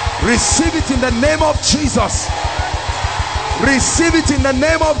 Receive it in the name of Jesus. Receive it in the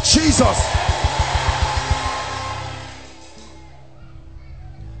name of Jesus.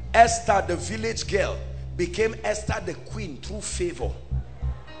 Esther, the village girl, became Esther the queen through favor.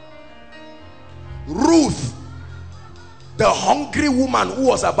 Ruth, the hungry woman who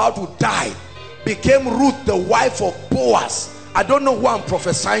was about to die, became Ruth, the wife of Boaz. I don't know who I'm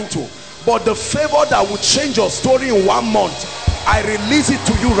prophesying to, but the favor that would change your story in 1 month, I release it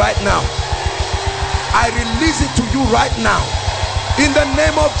to you right now. I release it to you right now in the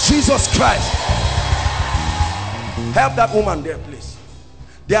name of Jesus Christ. Help that woman there, please.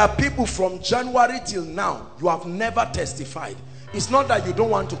 There are people from January till now, you have never testified. It's not that you don't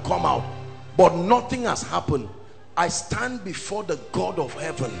want to come out, but nothing has happened. I stand before the God of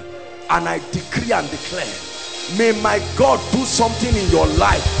heaven and I decree and declare, may my God do something in your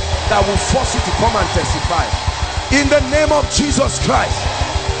life that will force you to come and testify in the name of Jesus Christ.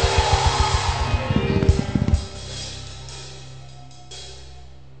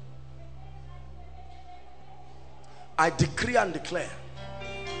 I decree and declare,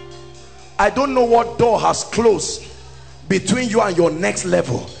 I don't know what door has closed between you and your next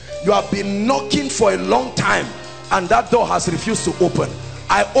level. You have been knocking for a long time and that door has refused to open.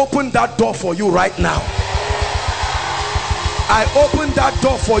 I open that door for you right now. I open that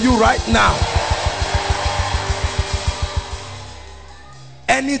door for you right now.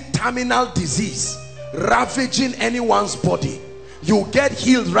 Any terminal disease ravaging anyone's body, you get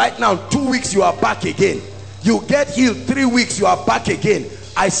healed right now. 2 weeks you are back again. You get healed 3 weeks, you are back again.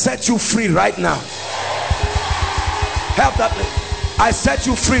 I set you free right now. Help that. I set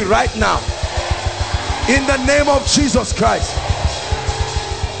you free right now in the name of Jesus Christ.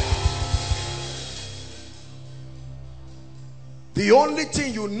 The only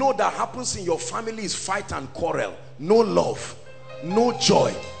thing you know that happens in your family is fight and quarrel. No love, no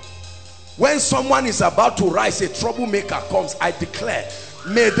joy. When someone is about to rise, a troublemaker comes. I declare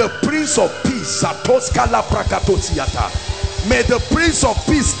May the Prince of Peace, may the Prince of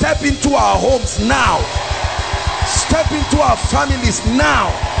Peace step into our homes now. Step into our families now.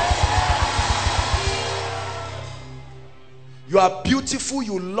 You are beautiful,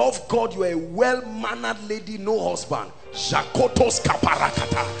 you love God, you are a well-mannered lady, no husband. Jakotos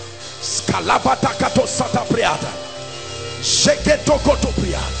kaparakata. Skalabata sata priata.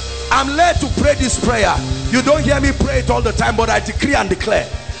 I'm led to pray this prayer. You don't hear me pray it all the time, but I decree and declare,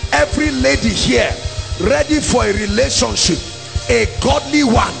 every lady here ready for a relationship, a godly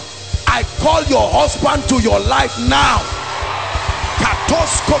one, I call your husband to your life now.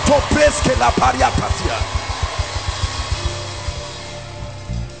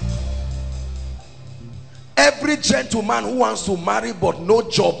 Every gentleman who wants to marry but no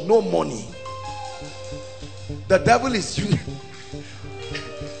job, no money, the devil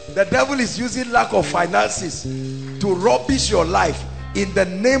is using lack of finances to rubbish your life. In the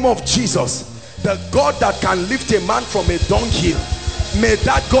name of Jesus, the God that can lift a man from a dunghill, may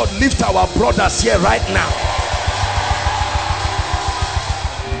that God lift our brothers here right now.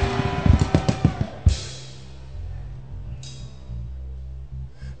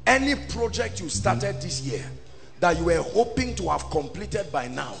 Any project you started this year that you were hoping to have completed by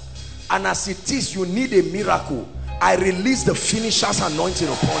now, and as it is you need a miracle, I release the finisher's anointing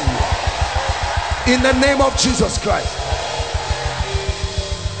upon you in the name of Jesus Christ.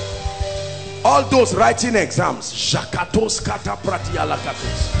 All those writing exams,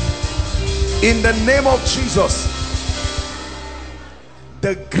 in the name of Jesus,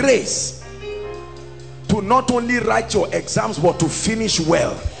 the grace to not only write your exams but to finish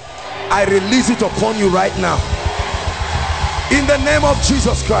well, I release it upon you right now in the name of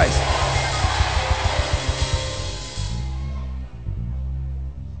Jesus Christ.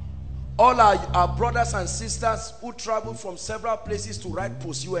 All our brothers and sisters who travel from several places to write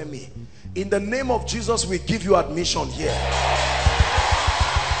post-UME, in the name of Jesus, we give you admission here.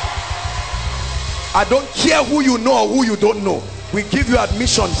 I don't care who you know or who you don't know. We give you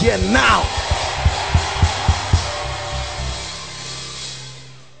admission here now.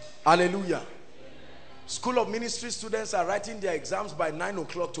 Hallelujah. School of Ministry students are writing their exams by 9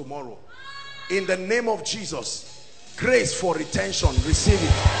 o'clock tomorrow. In the name of Jesus, grace for retention, receive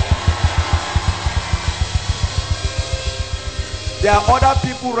it. There are other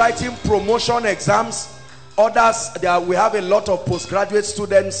people writing promotion exams. Others, we have a lot of postgraduate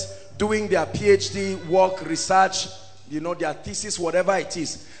students doing their PhD work, research, their thesis, whatever it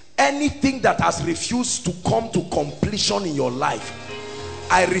is. Anything that has refused to come to completion in your life,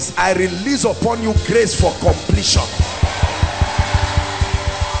 I release upon you grace for completion.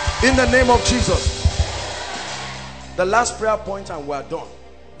 In the name of Jesus. The last prayer point and we're done.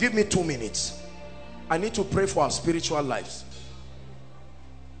 Give me 2 minutes. I need to pray for our spiritual lives.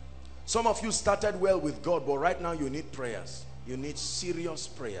 Some of you started well with God, but right now you need prayers. You need serious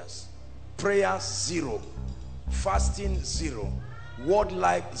prayers. Prayers 0. Fasting 0. Word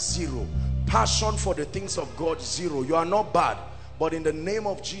life 0. Passion for the things of God 0. You are not bad, but in the name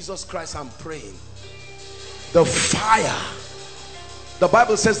of Jesus Christ, I'm praying. The fire. The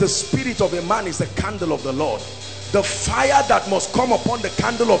Bible says the spirit of a man is the candle of the Lord. The fire that must come upon the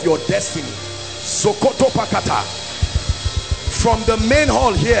candle of your destiny. Sokoto Pakata. From the main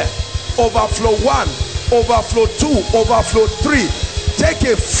hall here, overflow 1, overflow 2, overflow 3. Take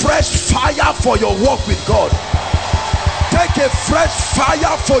a fresh fire for your walk with God. Take a fresh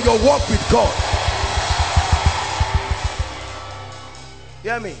fire for your walk with God.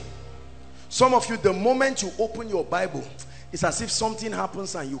 Hear me? Some of you, the moment you open your Bible, it's as if something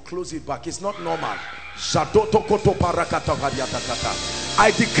happens and you close it back. It's not normal.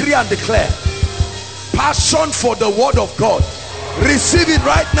 I decree and declare passion for the word of God. Receive it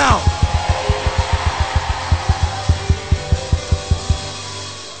right now.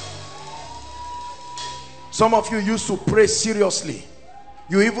 Some of you used to pray seriously.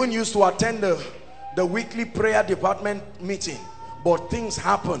 You even used to attend the weekly prayer department meeting, but things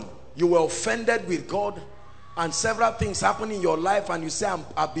happen. You were offended with God and several things happen in your life, and you say,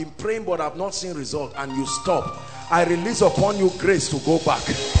 I've been praying but I've not seen result, and you stop. I release upon you grace to go back.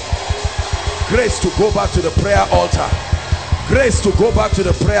 Grace to go back to the prayer altar. Grace to go back to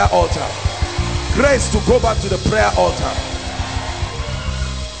the prayer altar. Grace to go back to the prayer altar.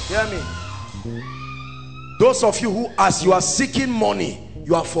 Hear me? Those of you who, as you are seeking money,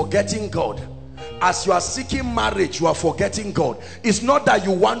 you are forgetting God. As you are seeking marriage, you are forgetting God. It's not that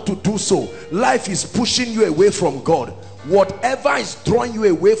you want to do so. Life is pushing you away from God. Whatever is drawing you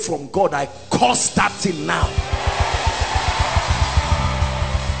away from God, I curse that thing now.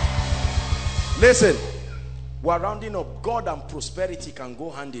 Listen, We're rounding up. God and prosperity can go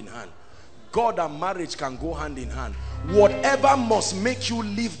hand in hand. God and marriage can go hand in hand. Whatever must make you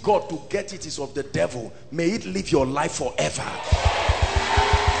leave God to get it is of the devil. May it live your life forever.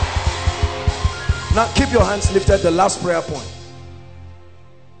 Now keep your hands lifted. The last prayer point.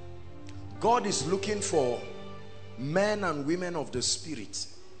 God is looking for men and women of the spirit.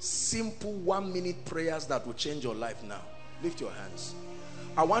 Simple 1-minute prayers that will change your life now. Lift your hands.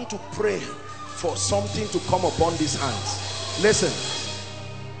 I want to pray for something to come upon these hands. Listen.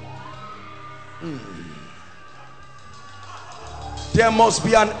 There must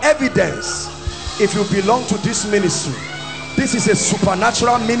be an evidence if you belong to this ministry. This is a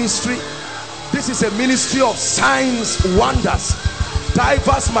supernatural ministry. This is a ministry of signs, wonders,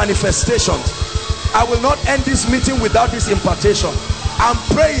 diverse manifestations. I will not end this meeting without this impartation. I'm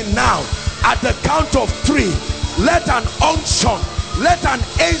praying now. At the count of 3, let an unction, let an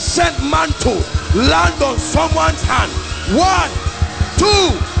ancient mantle land on someone's hand. 1, 2,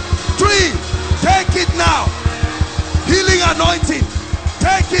 3. Take it now. Healing anointing.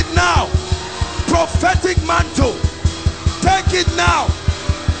 Take it now. Prophetic mantle. Take it now.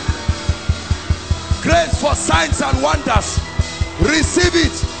 Grace for signs and wonders. Receive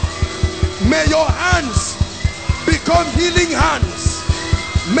it. May your hands become healing hands.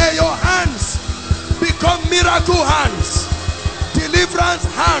 May your hands become miracle hands, deliverance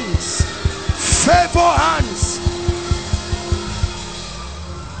hands, favor hands.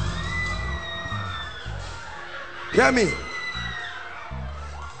 Hear me.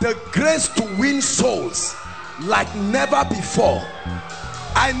 The grace to win souls like never before.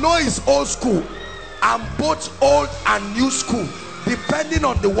 I know it's old school. I'm both old and new school, depending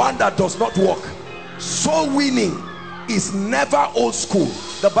on the one that does not work. Soul winning is never old school.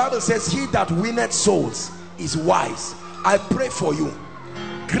 The Bible says he that winneth souls is wise. I pray for you.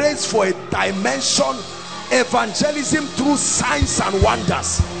 Grace for a dimension, evangelism through signs and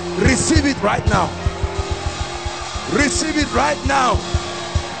wonders. Receive it right now. Receive it right now.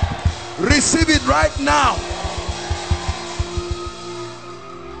 Receive it right now.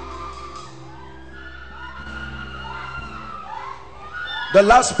 The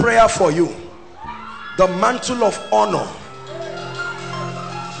last prayer for you. The mantle of honor.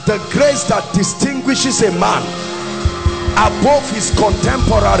 The grace that distinguishes a man above his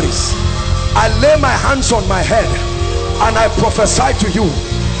contemporaries. I lay my hands on my head and I prophesy to you.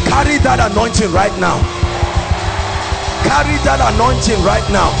 Carry that anointing right now. Carry that anointing right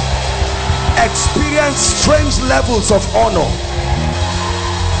now. Experience strange levels of honor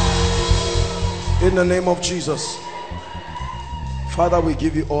in the name of Jesus. Father, we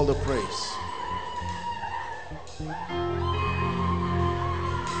give you all the praise.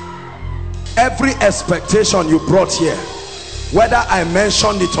 Every expectation you brought here, whether I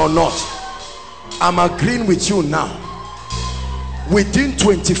mentioned it or not, I'm agreeing with you now. Within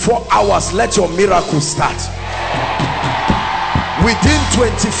 24 hours, let your miracle start. Within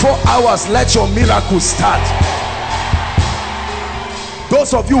 24 hours, let your miracle start.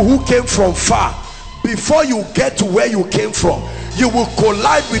 Those of you who came from far, before you get to where you came from, you will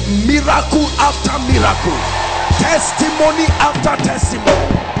collide with miracle after miracle, testimony after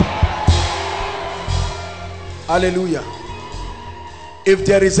testimony. Hallelujah. If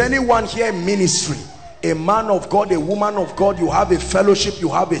there is anyone here in ministry, a man of God, a woman of God, you have a fellowship, you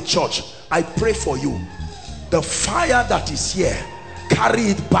have a church, I pray for you. The fire that is here, carry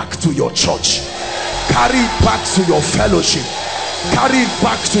it back to your church, carry it back to your fellowship, carry it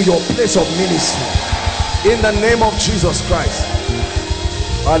back to your place of ministry in the name of Jesus Christ.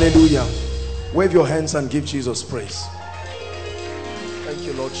 Hallelujah. Wave your hands and give Jesus praise. Thank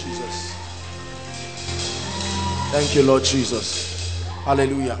you, Lord Jesus. Thank you, Lord Jesus.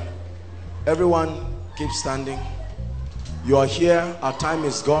 Hallelujah. Everyone keep standing. You are here, our time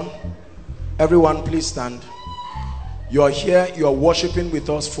is gone. Everyone please stand. You are here, you are worshiping with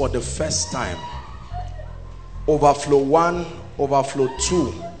us for the first time. Overflow 1, overflow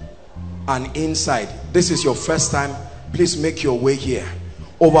 2, and inside. This is your first time. Please make your way here.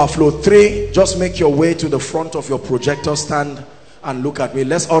 Overflow 3, just make your way to the front of your projector stand and look at me.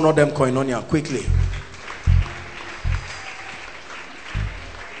 Let's honor them, Koinonia, quickly.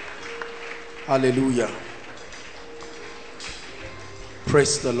 Hallelujah.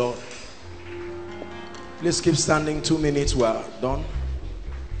 Praise the Lord. Please keep standing. 2 minutes, we are done.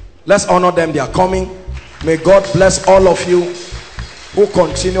 Let's honor them. They are coming. May God bless all of you who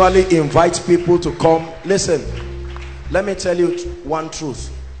continually invite people to come. Listen, let me tell you one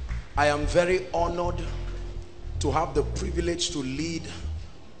truth. I am very honored to have the privilege to lead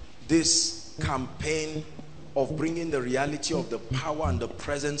this campaign of bringing the reality of the power and the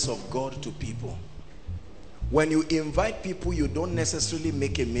presence of God to people. When you invite people, you don't necessarily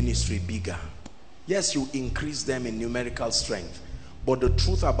make a ministry bigger. Yes, you increase them in numerical strength, but the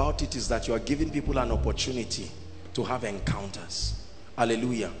truth about it is that you are giving people an opportunity to have encounters.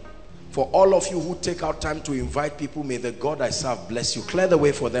 Hallelujah. For all of you who take out time to invite people, may the God I serve bless you. Clear the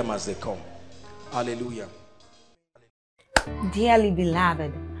way for them as they come. Hallelujah. Dearly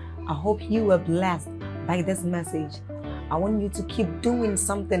beloved, I hope you were blessed by this message. I want you to keep doing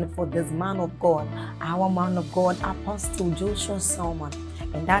something for this man of God, our man of God, Apostle Joshua Selman.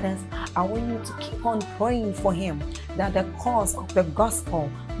 And that is, I want you to keep on praying for him, that the cause of the gospel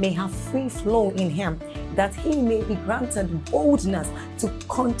may have free flow in him, that he may be granted boldness to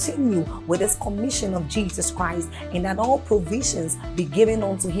continue with this commission of Jesus Christ, and that all provisions be given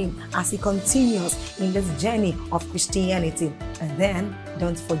unto him as he continues in this journey of Christianity. And then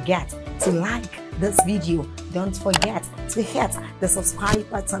don't forget to like this video. Don't forget to hit the subscribe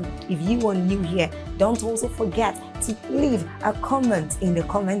button if you are new here. Don't also forget to leave a comment in the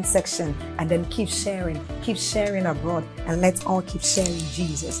comment section, and then keep sharing abroad, and let's all keep sharing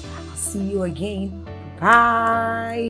Jesus. I'll see you again. Bye.